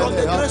off from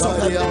the grace of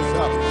heaven.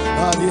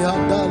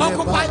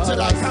 Occupy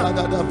till I come.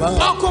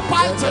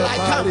 Occupy till I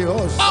come.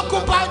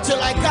 Occupy till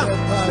I come.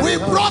 We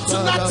brought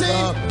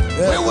nothing.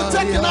 We will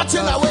take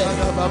nothing away.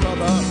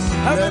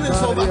 Heaven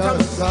is overcome.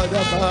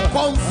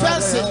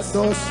 Confess it.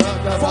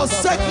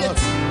 Forsake it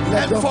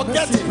and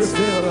forget it.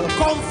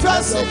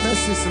 Confess it.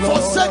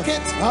 Forsake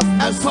it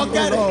and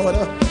forget it.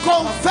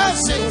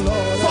 Confess it.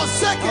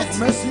 Forsake it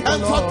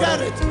and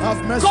forget it.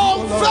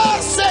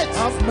 Confess it.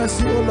 Have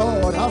mercy, O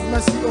Lord. Have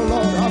mercy, O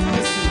Lord. Have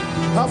mercy.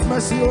 Have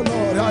mercy, O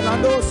Lord.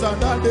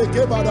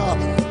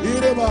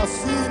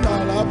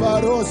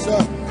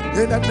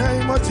 In the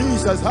name of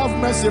Jesus, have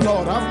mercy,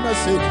 Lord. Have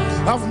mercy.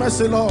 Have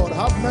mercy, Lord.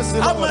 Have mercy,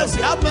 Lord. Have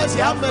mercy. Have mercy.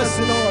 Have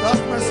mercy, Lord.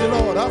 Have mercy,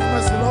 Lord. Have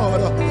mercy,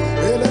 Lord.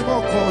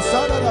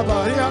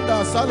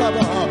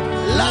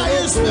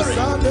 Lying spirit,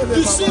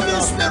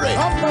 deceiving spirit,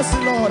 have mercy,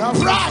 Lord.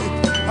 Pride,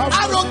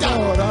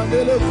 arrogance,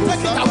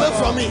 take it away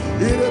from me.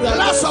 The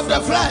lust of the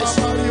flesh,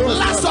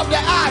 lust of the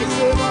eyes,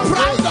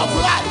 pride of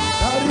life,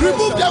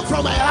 remove them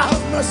from my heart.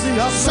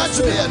 Search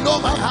me and know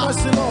my heart.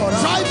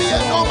 Try me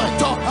and know my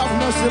thought. Have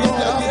mercy,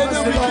 Lord. Have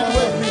mercy, Lord.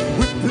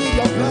 We plead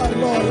your blood,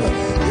 Lord.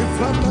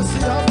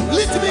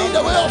 Lead me in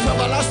the way of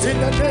everlasting.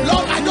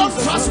 Lord, I don't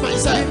trust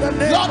myself.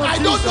 Lord, I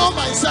don't know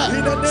myself.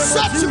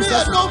 Search me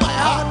and know my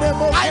heart.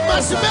 I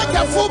must make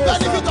a full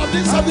benefit of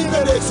this 70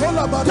 days.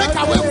 Take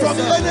away from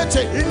me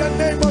anything. In the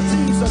name of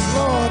Jesus,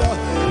 Lord.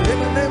 In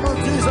the name of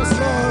Jesus,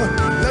 Lord.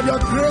 Let your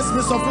grace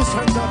be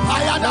sufficient.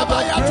 I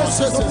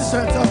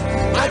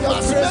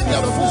must make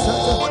the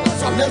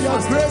fullness of let your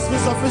grace be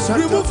sufficient.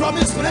 Remove from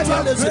me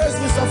spiritual laziness.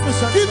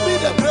 Give me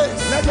the grace.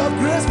 Let your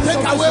grace be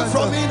take sufficient. Away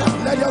from me now.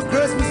 Let your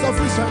grace be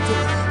sufficient.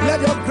 Let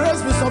your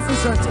grace be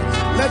sufficient.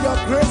 Let your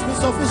grace be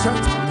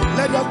sufficient.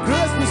 Let your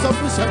grace be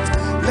sufficient.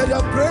 Let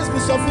your grace be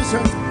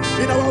sufficient.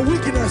 In our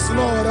weakness,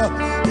 Lord.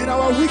 In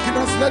our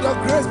weakness, let your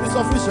grace be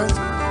sufficient.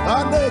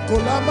 Ane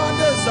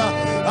kolamanesa,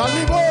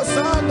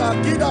 alibosa na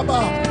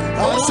kidaba.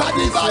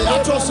 Osadiba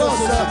ya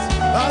tososa.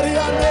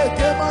 Ariane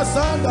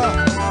kemasanda,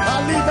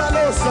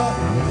 alibalosa,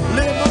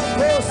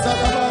 lemakosa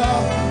daba,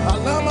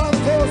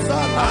 alamakosa,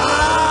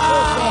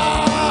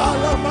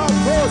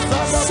 alamakosa.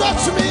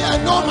 Search me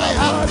and know my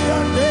heart.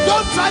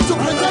 Don't try to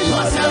pretend you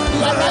are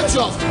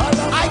righteous.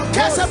 I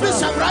curse every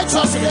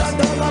self-righteousness.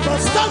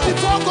 Stand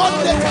before God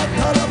naked.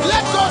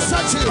 Let God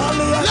search you.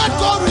 Let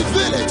God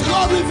reveal it.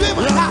 Lord, reveal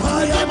my heart.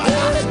 Reveal my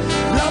heart.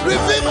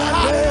 Reveal my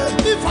heart.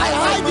 If I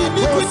hide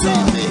iniquity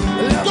in me,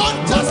 don't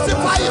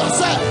justify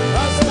yourself.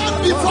 Stand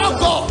before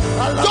God.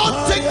 Don't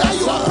think that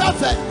you are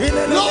perfect.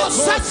 Lord,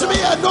 search me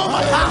and know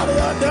my heart.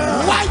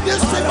 Wipe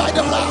this thing by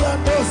the blood.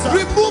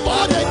 Remove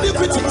all the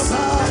iniquities,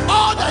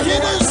 all the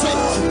hidden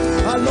sins.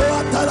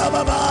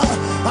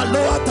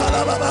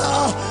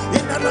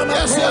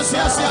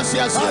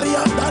 Yes.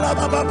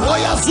 Oh,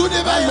 yes, you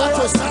never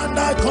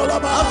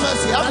have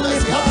mercy on me.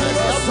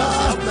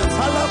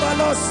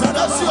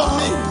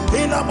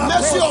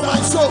 Mercy on my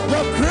soul.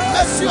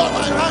 Mercy on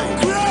my mind.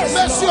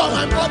 Mercy on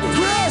my body.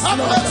 Have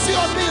mercy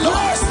on me,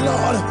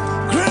 Lord.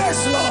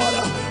 Grace, Lord.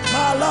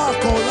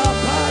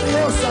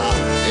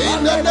 In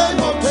the name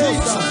of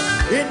Jesus.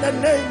 In the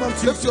name of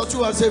Jesus. Lift your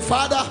two and say,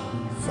 Father,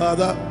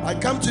 I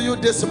come to you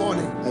this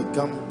morning.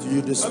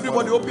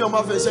 Everybody open your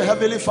mouth and say,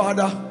 Heavenly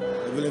Father.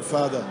 Heavenly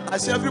Father. I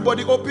say,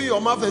 everybody open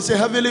your mouth and say,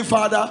 Heavenly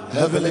Father.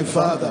 Heavenly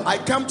Father. I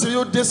come to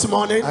you this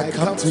morning. I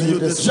come to you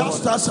this morning.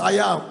 Just as I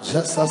am.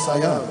 Just as I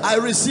am. I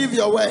receive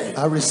your word.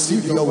 I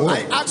receive your word.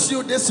 I ask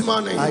you this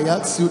morning. I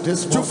ask you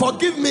this morning. To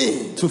forgive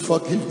me. To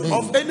forgive me.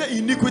 Of any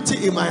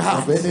iniquity in my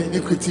heart. Of any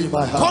iniquity in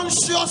my heart.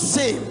 Conscious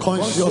sin.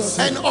 Conscious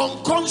sin. And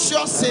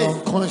unconscious sin.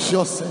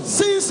 Unconscious sin.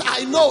 Since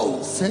I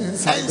know.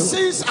 Since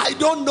I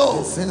don't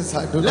know. Since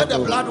I don't know. Let the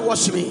blood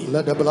wash me.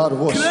 Let the blood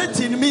wash me. Create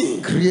in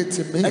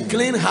me. A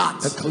clean heart.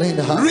 A clean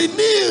heart.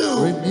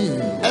 Renew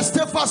a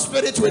steadfast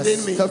spirit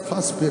within me.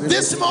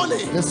 This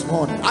morning,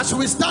 as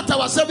we start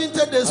our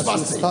 70 days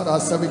fasting,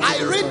 I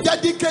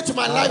rededicate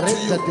my life to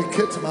you.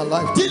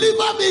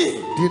 Deliver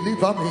me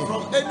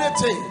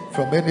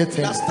from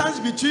anything that stands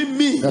between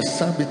me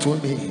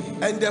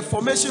and the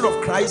formation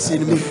of Christ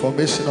in me.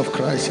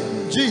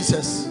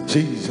 Jesus,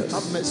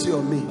 have mercy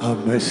on me.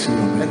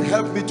 And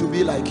help me to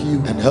be like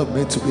you.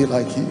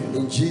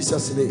 In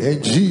Jesus'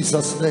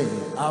 name.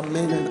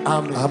 Amen and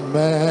amen.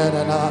 Amen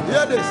and amen.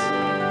 Hear this.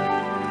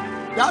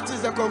 That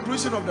is the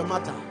conclusion of the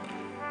matter.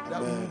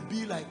 That we will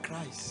be like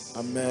Christ.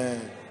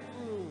 Amen.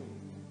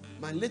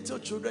 My little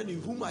children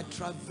in whom I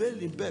travail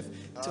in birth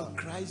till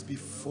Christ be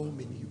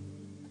formed in you.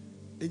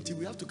 Until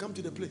we have to come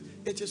to the place.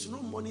 It is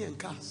no money and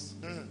cars.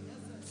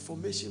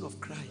 Formation of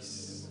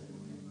Christ.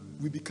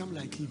 We become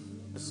like him.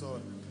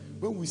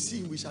 When we see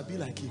him, we shall be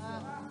like him.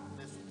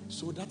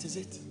 So that is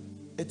it.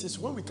 It is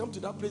when we come to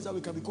that place that we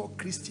can be called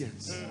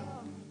Christians.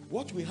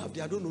 What we have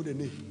there, I don't know the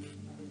name.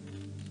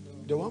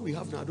 The one we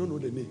have now, I don't know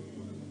the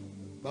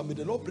name. But may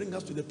the Lord bring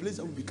us to the place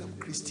that we become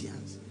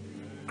Christians.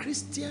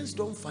 Christians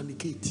don't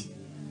fornicate.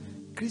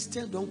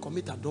 Christians don't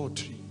commit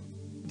adultery.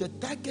 The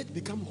target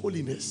becomes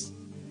holiness.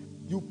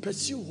 You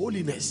pursue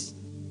holiness.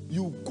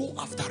 You go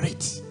after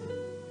it.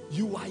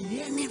 You are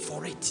yearning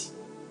for it.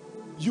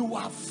 You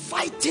are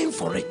fighting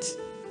for it.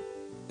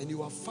 And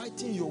you are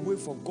fighting your way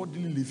for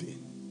godly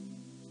living.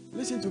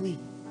 Listen to me.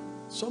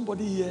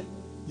 Somebody here,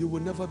 you will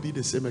never be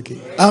the same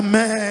again.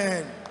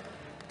 Amen.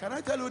 Can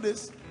I tell you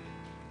this?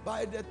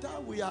 By the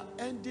time we are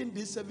ending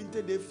this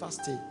 70-day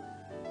fasting,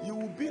 you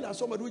will be like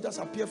somebody who just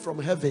appeared from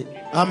heaven.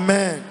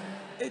 Amen.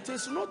 It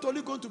is not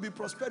only going to be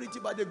prosperity,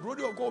 but the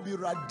glory of God will be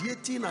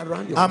radiating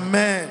around you.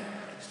 Amen.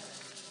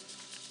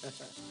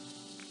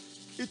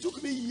 It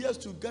took me years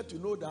to get to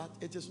know that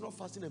it is not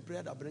fasting and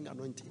prayer that bring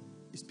anointing.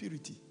 It's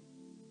purity.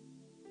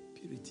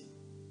 Purity.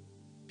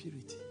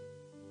 Purity.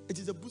 It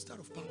is a booster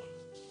of power.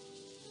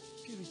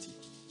 Purity.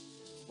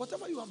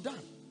 Whatever you have done,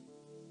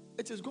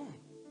 it is gone.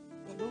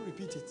 But don't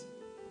repeat it.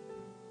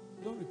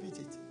 Don't repeat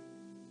it.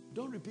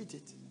 Don't repeat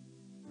it.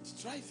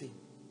 Striving.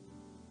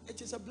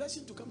 It is a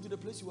blessing to come to the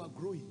place you are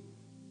growing.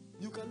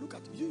 You can look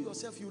at you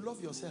yourself, you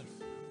love yourself.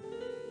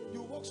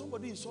 You walk,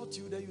 somebody insults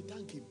you, then you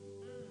thank him.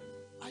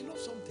 I love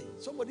something.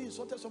 Somebody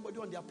insulted somebody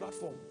on their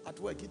platform at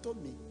work. He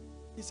told me.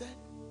 He said,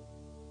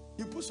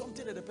 you put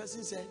something that the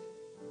person said,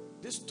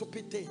 these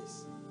stupid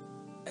things.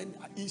 And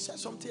he said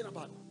something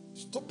about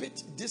stupid,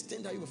 this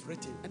thing that you have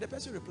written. And the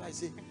person replied,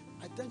 say,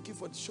 I thank you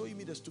for showing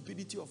me the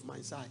stupidity of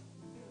my side.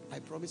 I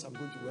promise I'm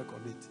going to work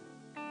on it.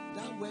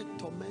 That word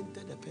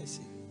tormented the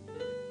person.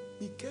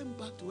 He came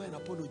back to her and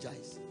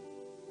apologized.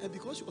 And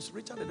because he was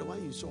richer than the one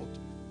he insulted,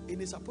 in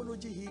his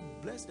apology, he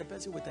blessed the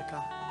person with a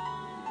car.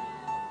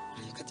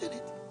 And you can tell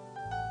it.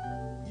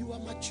 You are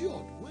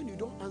matured when you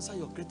don't answer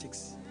your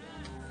critics.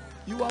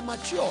 You are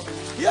matured.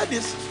 Hear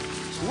this.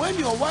 When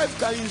your wife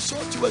can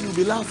insult you and you'll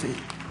be laughing,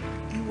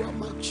 you are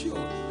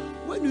matured.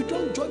 When you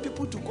don't join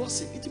people to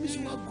gossip, it means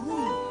you are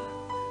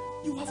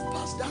growing. You have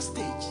passed that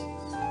stage.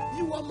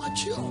 You are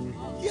mature.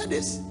 Hear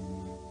this.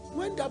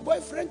 When the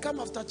boyfriend come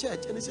after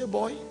church and he say,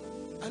 boy,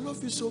 I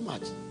love you so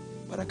much,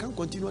 but I can't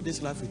continue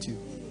this life with you.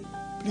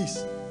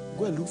 Please,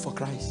 go and look for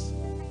Christ.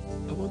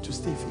 I want to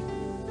stay with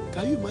you.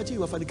 Can you imagine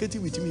you are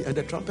fornicating with me and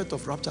the trumpet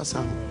of rapture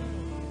sound?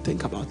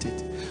 Think about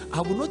it.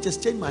 I will not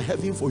exchange my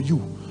heaven for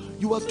you.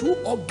 You are too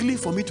ugly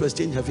for me to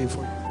exchange heaven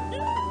for you.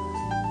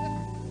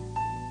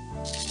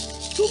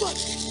 Too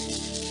much.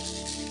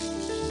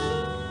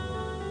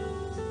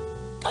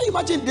 Can you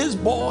imagine this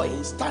boy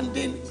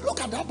standing?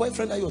 Look at that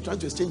boyfriend that you are trying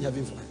to exchange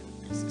heaven for.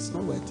 It's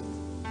not worth it.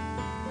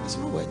 It's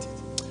not worth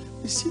it.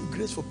 Receive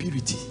grace for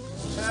purity.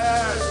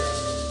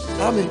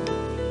 Amen.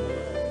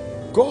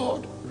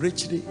 God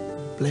richly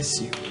bless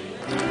you.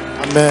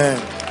 Amen.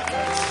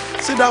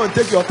 Sit down and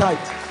take your tithe.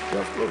 You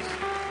are close.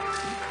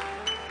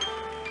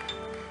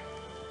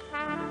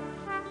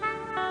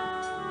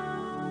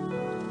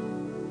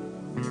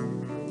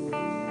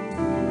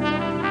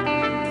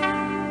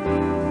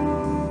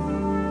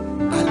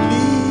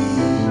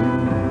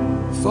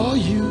 For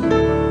you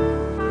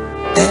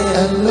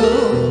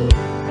alone,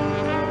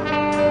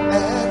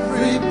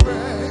 every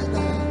breath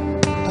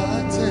I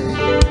take.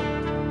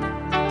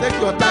 Take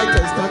your tithe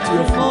and start to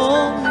your feet.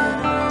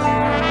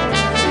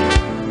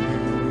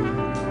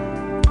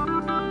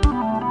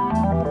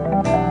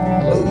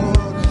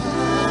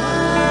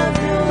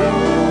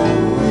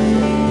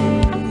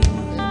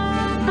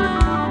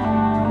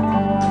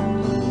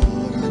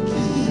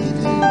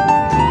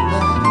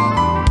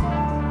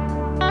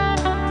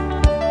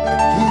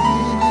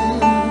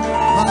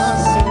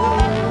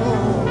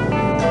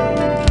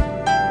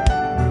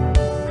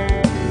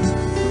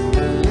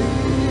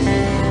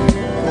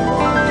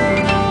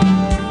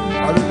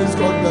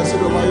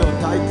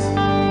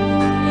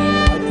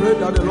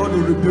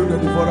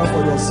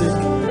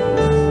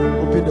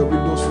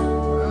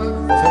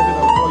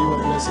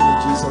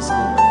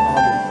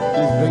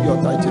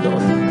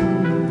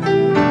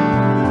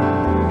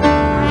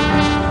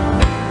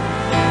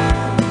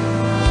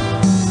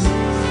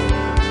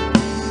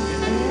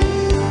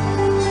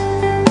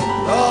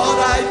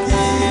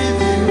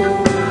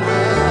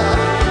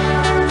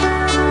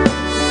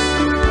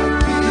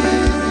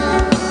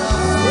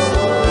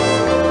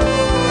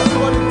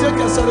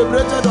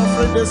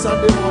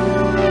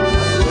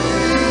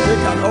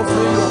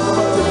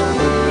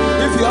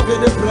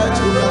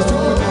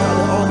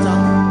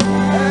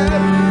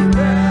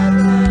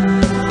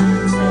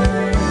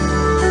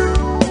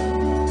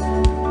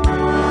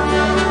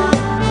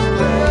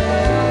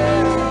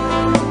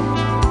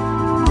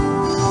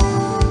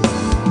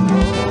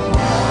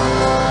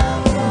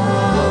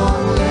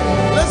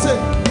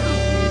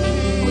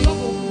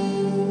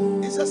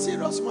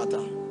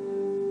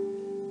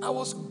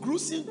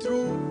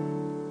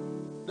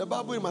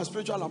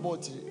 Spiritual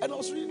laboratory, and I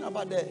was reading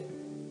about the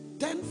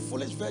 10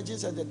 foolish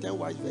virgins and the 10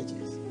 wise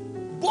virgins.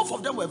 Both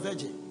of them were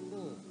virgin.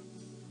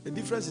 The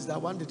difference is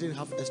that one didn't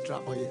have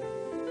extra oil.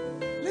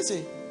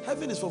 Listen,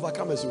 Heaven is for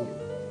overcomers.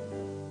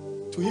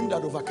 To him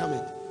that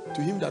overcometh.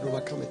 To him that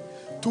overcometh.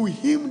 To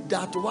him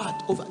that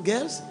what? Over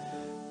girls,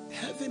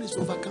 heaven is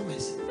for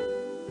overcomers.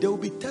 There will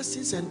be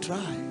testings and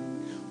trials.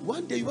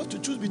 One day you have to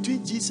choose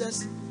between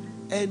Jesus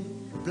and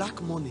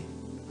black money.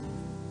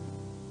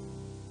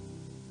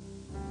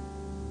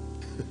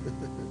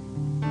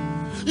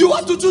 You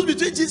have to choose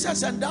between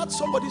Jesus and that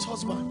somebody's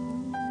husband.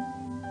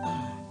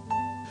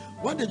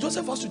 One day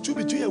Joseph has to choose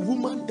between a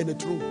woman and a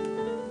throne.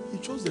 He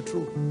chose the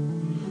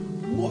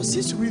throne.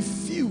 Moses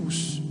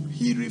refused.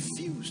 He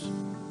refused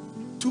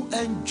to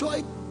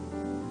enjoy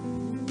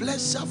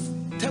pleasure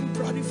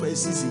temporary for a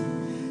season.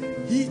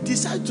 He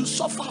decided to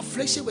suffer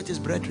affliction with his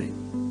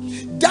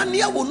brethren.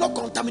 Daniel will not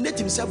contaminate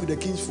himself with the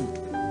king's food.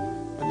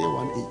 Daniel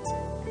 1:8.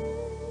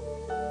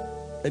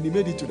 And he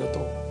made it to the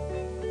top.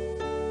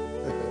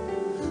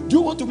 Do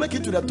you want to make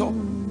it to the top?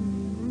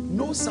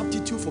 No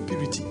substitute for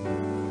purity.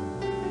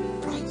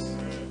 Price.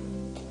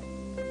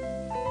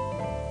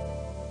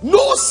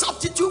 No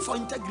substitute for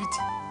integrity.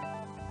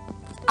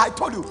 I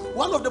told you,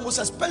 one of the most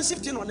expensive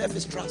things on earth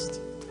is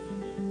trust.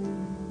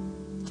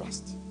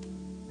 Trust.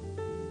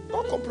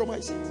 Don't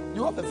compromise it.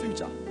 You have a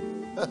future.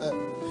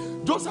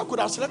 Joseph could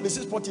have slept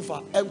Mrs.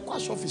 Potiphar and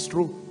quash off his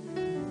throne.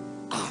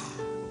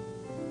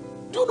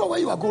 Do you know where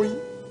you are going?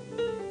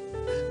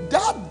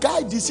 That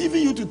guy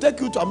deceiving you to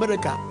take you to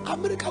America,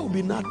 America will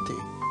be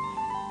nothing.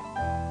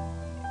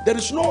 There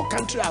is no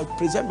country I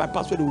present my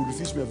passport that will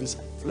refuse me a visa.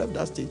 I've left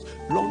that stage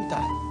long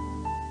time.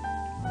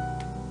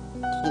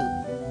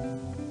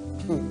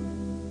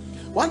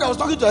 One day I was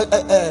talking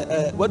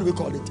to what do we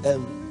call it?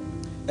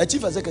 A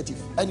chief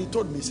executive, and he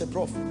told me, he said,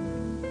 Prof,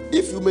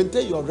 if you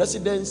maintain your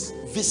residence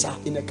visa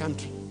in a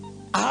country,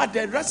 I had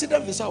a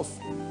resident visa of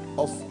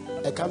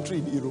a country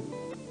in Europe,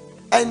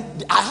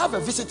 and I have a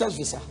visitor's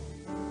visa.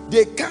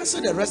 They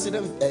canceled the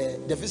resident,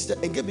 the visitor,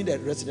 and gave me the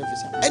resident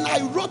visa. And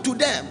I wrote to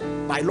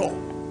them by law,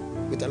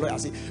 with a lawyer, I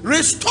said,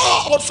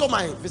 restore also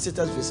my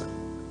visitor's visa.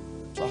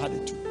 So I had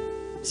it too.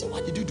 He said,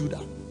 why did you do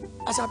that?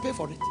 I said, I pay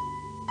for it.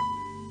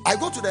 I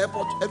go to the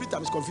airport, every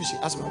time it's confusing.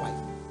 Ask my wife,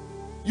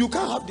 you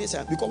can't have this,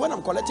 because when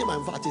I'm collecting my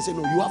VAT, they say,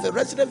 no, you have a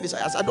resident visa.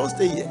 I said, I don't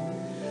stay here.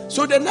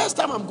 So the next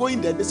time I'm going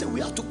there, they say,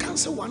 we have to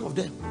cancel one of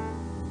them.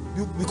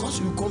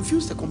 Because you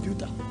confuse the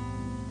computer.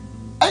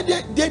 And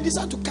they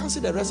decided to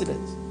cancel the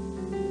residence.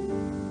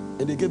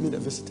 And they gave me the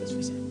visitor's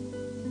visa.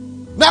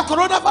 Now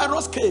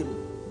coronavirus came.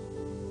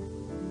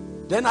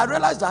 Then I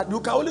realized that you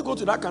can only go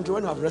to that country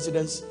when you have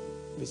residence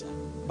visa.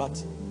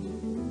 But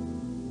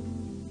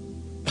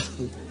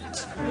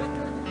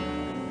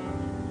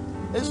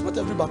it's not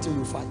every battle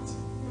you fight.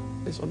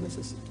 It's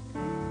unnecessary.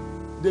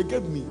 They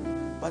gave me,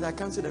 but I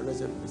canceled the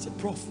reserve. I said,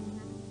 Prof,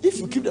 if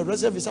you keep the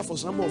reserve visa for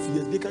some more of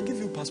years, they can give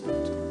you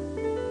passport.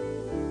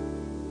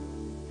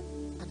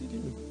 I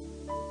didn't know.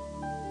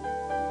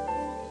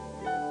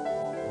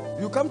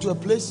 You come to a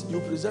place, you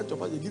present your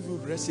passport, they give you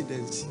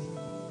residency.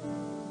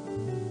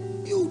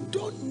 You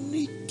don't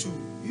need to.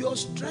 Your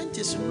strength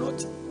is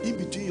not in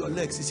between your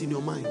legs, it's in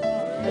your mind.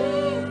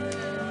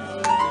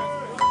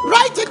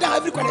 Write it down.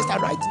 Every corner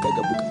start write. Take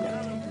a book.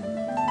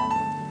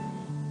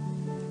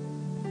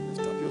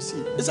 Lift up your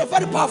seat. It's a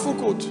very powerful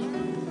quote.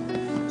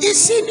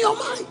 It's in your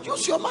mind.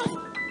 Use your mind.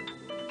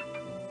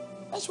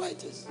 That's why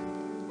it is.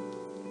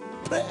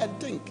 Pray and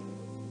think.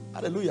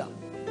 Hallelujah.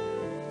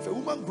 If a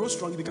woman grows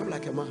strong, you become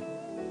like a man.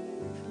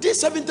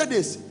 These 70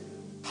 days,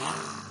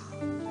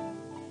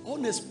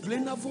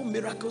 unexplainable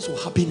miracles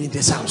will happen in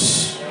this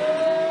house.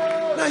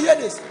 Now hear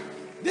this.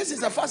 This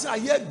is the first time I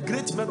hear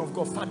great men of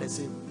God, Father,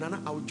 say,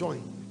 Nana, I will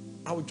join.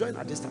 I will join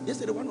at this time.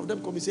 Yesterday, one of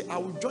them called me and said, I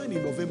will join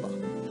in November.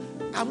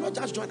 I'm not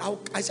just joining.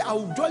 I said, I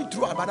will join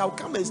throughout, but I will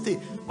come and stay.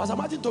 Pastor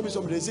Martin told me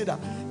something. They said that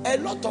a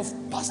lot of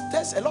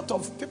pastors, a lot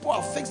of people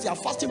are fixed. They are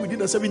fasting within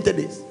the 70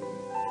 days.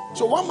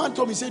 So one man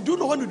told me, he said, do you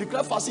know when you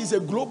declare fasting, it's a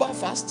global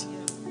fast?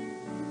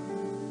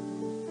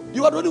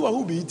 You are the only one who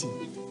will be eating.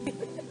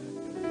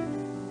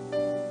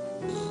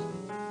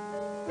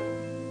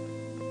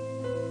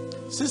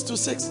 Six to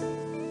 6.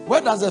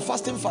 Where does the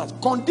fasting fast?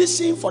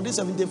 Condition for this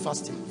 7-day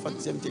fasting, for the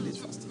 70 days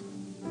fasting.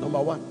 Number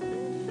 1,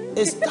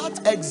 it starts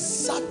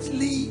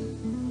exactly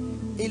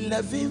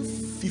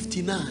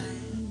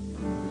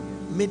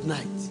 11:59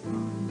 midnight.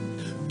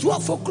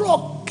 12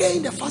 o'clock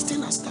again, the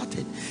fasting has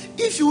started.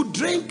 If you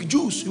drink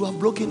juice, you have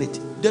broken it.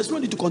 There's no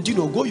need to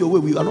continue. Go your way.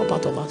 We are not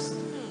part of us.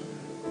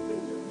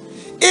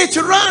 It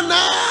ran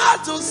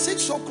out to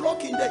 6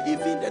 o'clock in the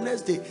evening the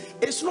next day.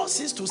 It's not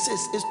 6 to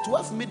 6. It's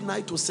 12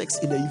 midnight to 6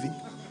 in the evening.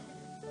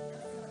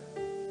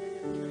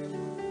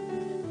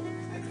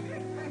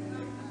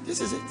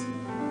 This is it.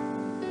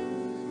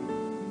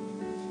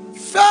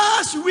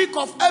 First week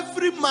of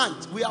every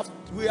month, we have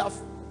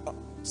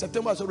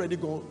September is already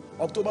gone.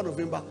 October,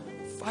 November,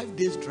 5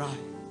 days dry.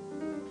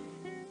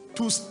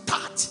 To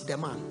start the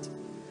month,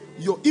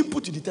 your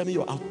input to determine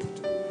your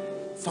output.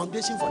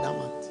 Foundation for that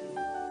month.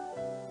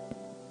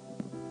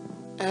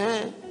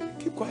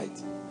 Keep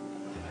quiet.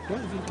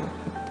 Don't even care.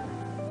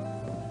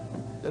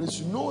 There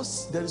is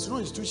no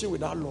institution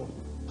without law.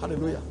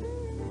 Hallelujah.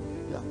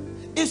 Yeah.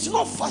 It's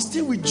not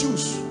fasting with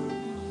juice.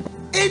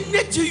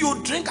 anything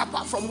you drink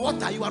apart from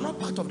water, you are not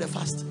part of the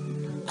fast.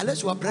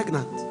 Unless you are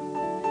pregnant.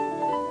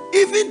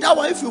 Even that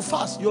one, if you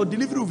fast, your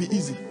delivery will be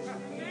easy.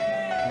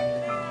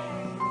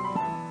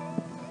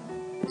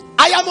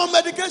 I am on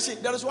medication.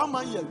 There is one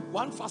man here,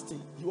 one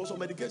fasting. He was on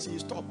medication, he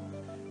stopped.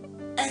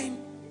 And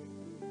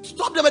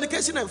stopped the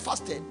medication and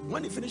fasted.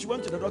 When he finished, he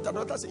went to the doctor. The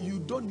doctor said, you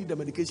don't need the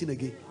medication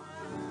again.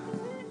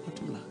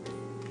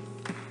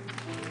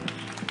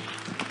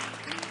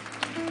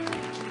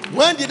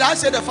 When did I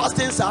say the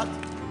fasting start?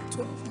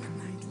 12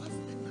 midnight.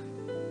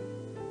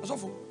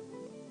 So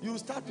you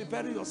start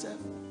preparing yourself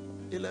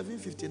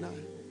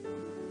 11:59.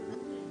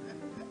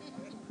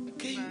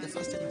 Okay, the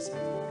fasting has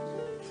started.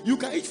 You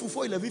can eat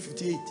for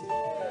 11:58.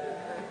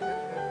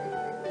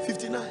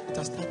 59, it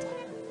has started.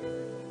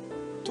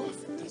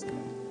 12, it has started.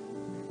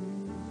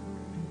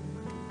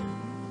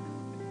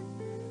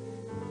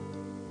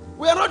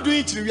 We are not doing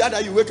it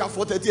that you wake up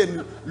 4:30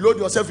 and load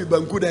yourself with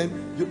banku.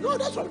 Then you know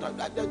that's what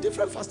the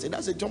different fasting.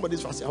 That's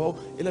somebody's fasting. About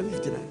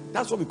 11:59.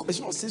 That's what we call. It's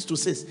not 6 to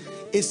 6.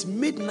 It's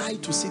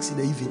midnight to 6 in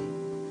the evening.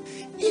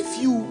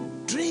 If you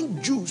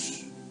drink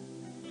juice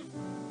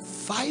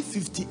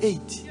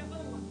 5:58,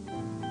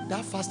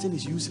 that fasting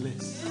is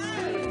useless.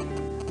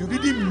 You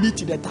didn't meet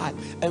the time,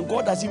 and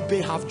God doesn't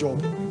pay half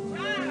job.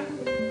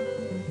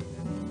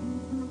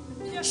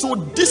 So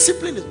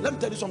discipline is. Let me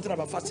tell you something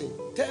about fasting.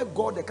 Tell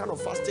God the kind of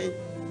fasting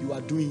you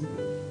are doing.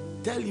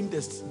 Tell him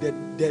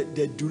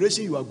the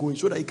duration you are going,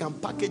 so that he can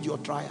package your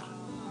trial.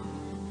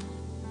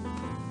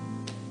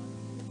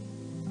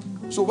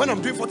 So when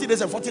I'm doing 40 days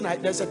and 40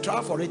 nights, there's a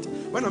trial for it.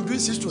 When I'm doing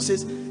 6 to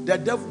 6, the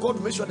devil, God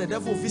will make sure the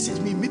devil visits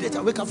me immediately.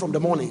 I wake up from the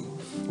morning.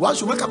 Once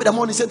you wake up in the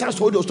morning, Satan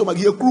hold your stomach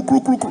here.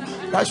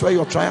 That's where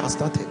your trial has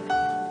started.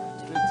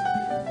 Straight.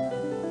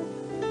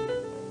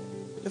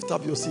 Lift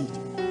up your seat.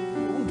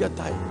 You won't get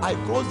tired. I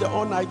closed the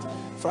all night.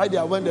 Friday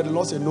I went there, the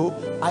Lord said no.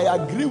 I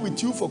agree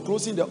with you for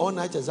closing the all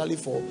night exactly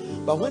 4.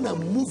 But when I'm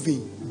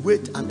moving,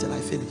 wait until I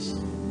finish.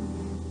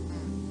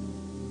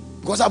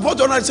 Because I brought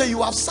on and say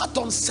you have sat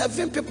on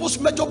 7 people's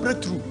major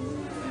breakthrough.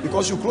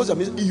 Because you closed them,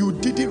 you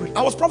didn't.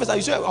 I was prophesying,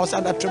 you said I was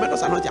under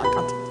tremendous anointing. I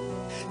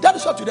can't. That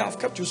is why today I've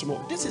kept you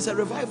small. This is a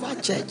revival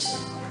church.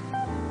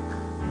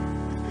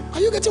 Are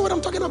you getting what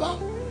I'm talking about?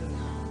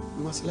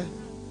 You must learn.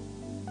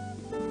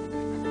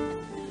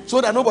 So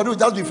that nobody will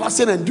just be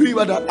fasting and doing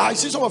that. I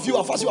see some of you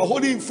are fasting, you are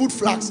holding food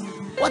flags.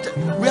 What?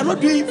 We are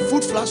not doing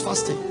food flags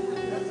fasting.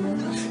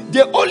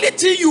 The only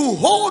thing you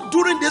hold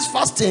during this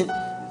fasting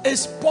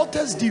is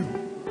potter's dew.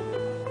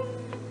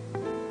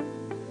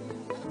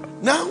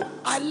 Now,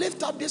 I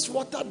lift up this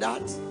water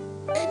that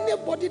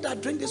anybody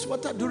that drink this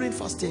water during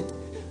fasting,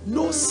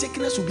 no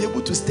sickness will be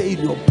able to stay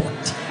in your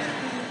body.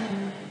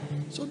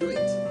 So do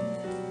it.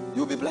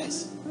 You'll be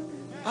blessed.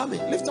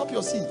 Amen. Lift up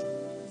your seed.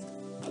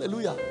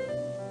 Hallelujah.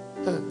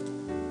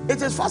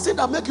 It is fasting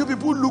that make you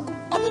people look.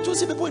 Haven't you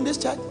seen people in this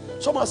church?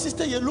 Some are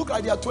 60, they look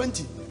like they are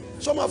 20.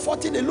 Some are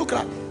 40, they look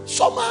like.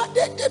 Some are,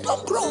 they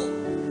don't grow.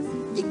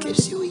 It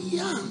keeps you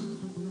young.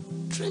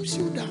 Trims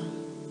you down.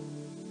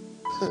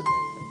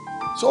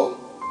 So,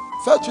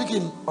 first week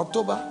in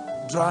October,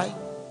 dry.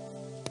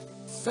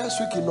 First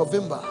week in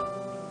November,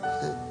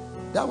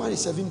 that one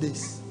is 7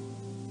 days.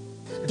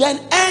 Then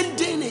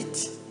ending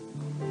it.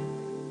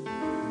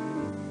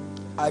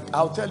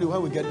 I'll tell you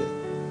when we get there.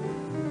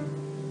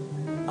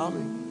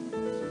 Amen.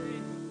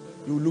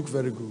 You look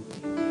very good.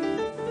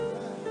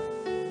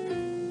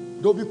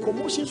 There'll be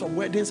promotions of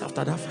weddings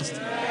after that fasting.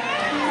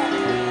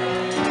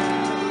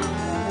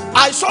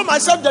 I saw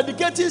myself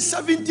dedicating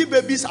 70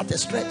 babies at a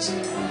stretch.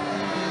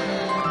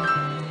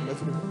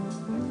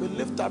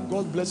 Lift up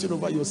God's blessing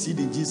over your seed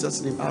in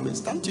Jesus' name. Amen.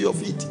 Stand to your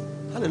feet.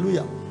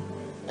 Hallelujah.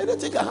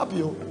 Anything can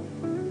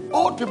happen.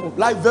 Old people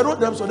like Vero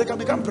them, so they can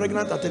become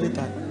pregnant at any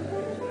time.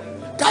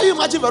 Can you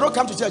imagine Vero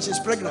come to church? She's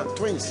pregnant,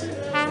 twins.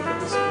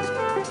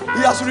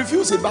 He has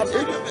refused it, but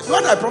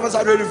when I prophesy,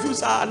 I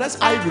refuse unless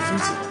I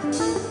refuse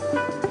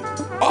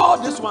it. All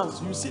these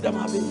ones, you see them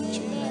having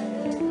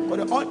children.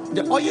 But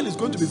the oil is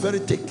going to be very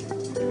thick.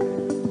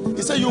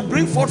 He said, you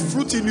bring forth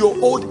fruit in your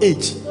old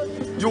age.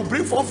 You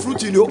bring forth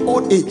fruit in your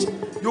old age.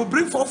 You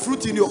bring forth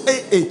fruit in your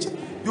age.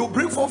 You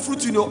bring forth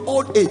fruit in your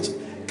old age.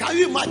 Can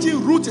you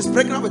imagine Ruth is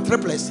pregnant with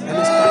triplets? And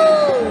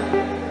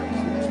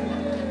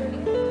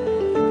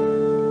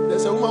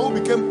there's a woman who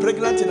became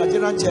pregnant in a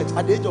Nigerian church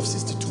at the age of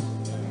 62.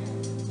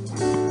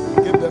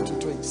 Gave birth to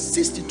twins.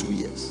 62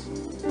 years.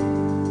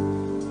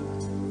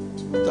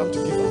 Time to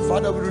give her.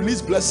 Father, we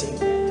release blessing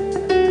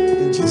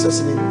in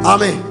Jesus' name.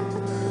 Amen.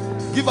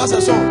 Give us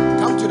a song.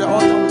 Come to the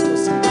altar with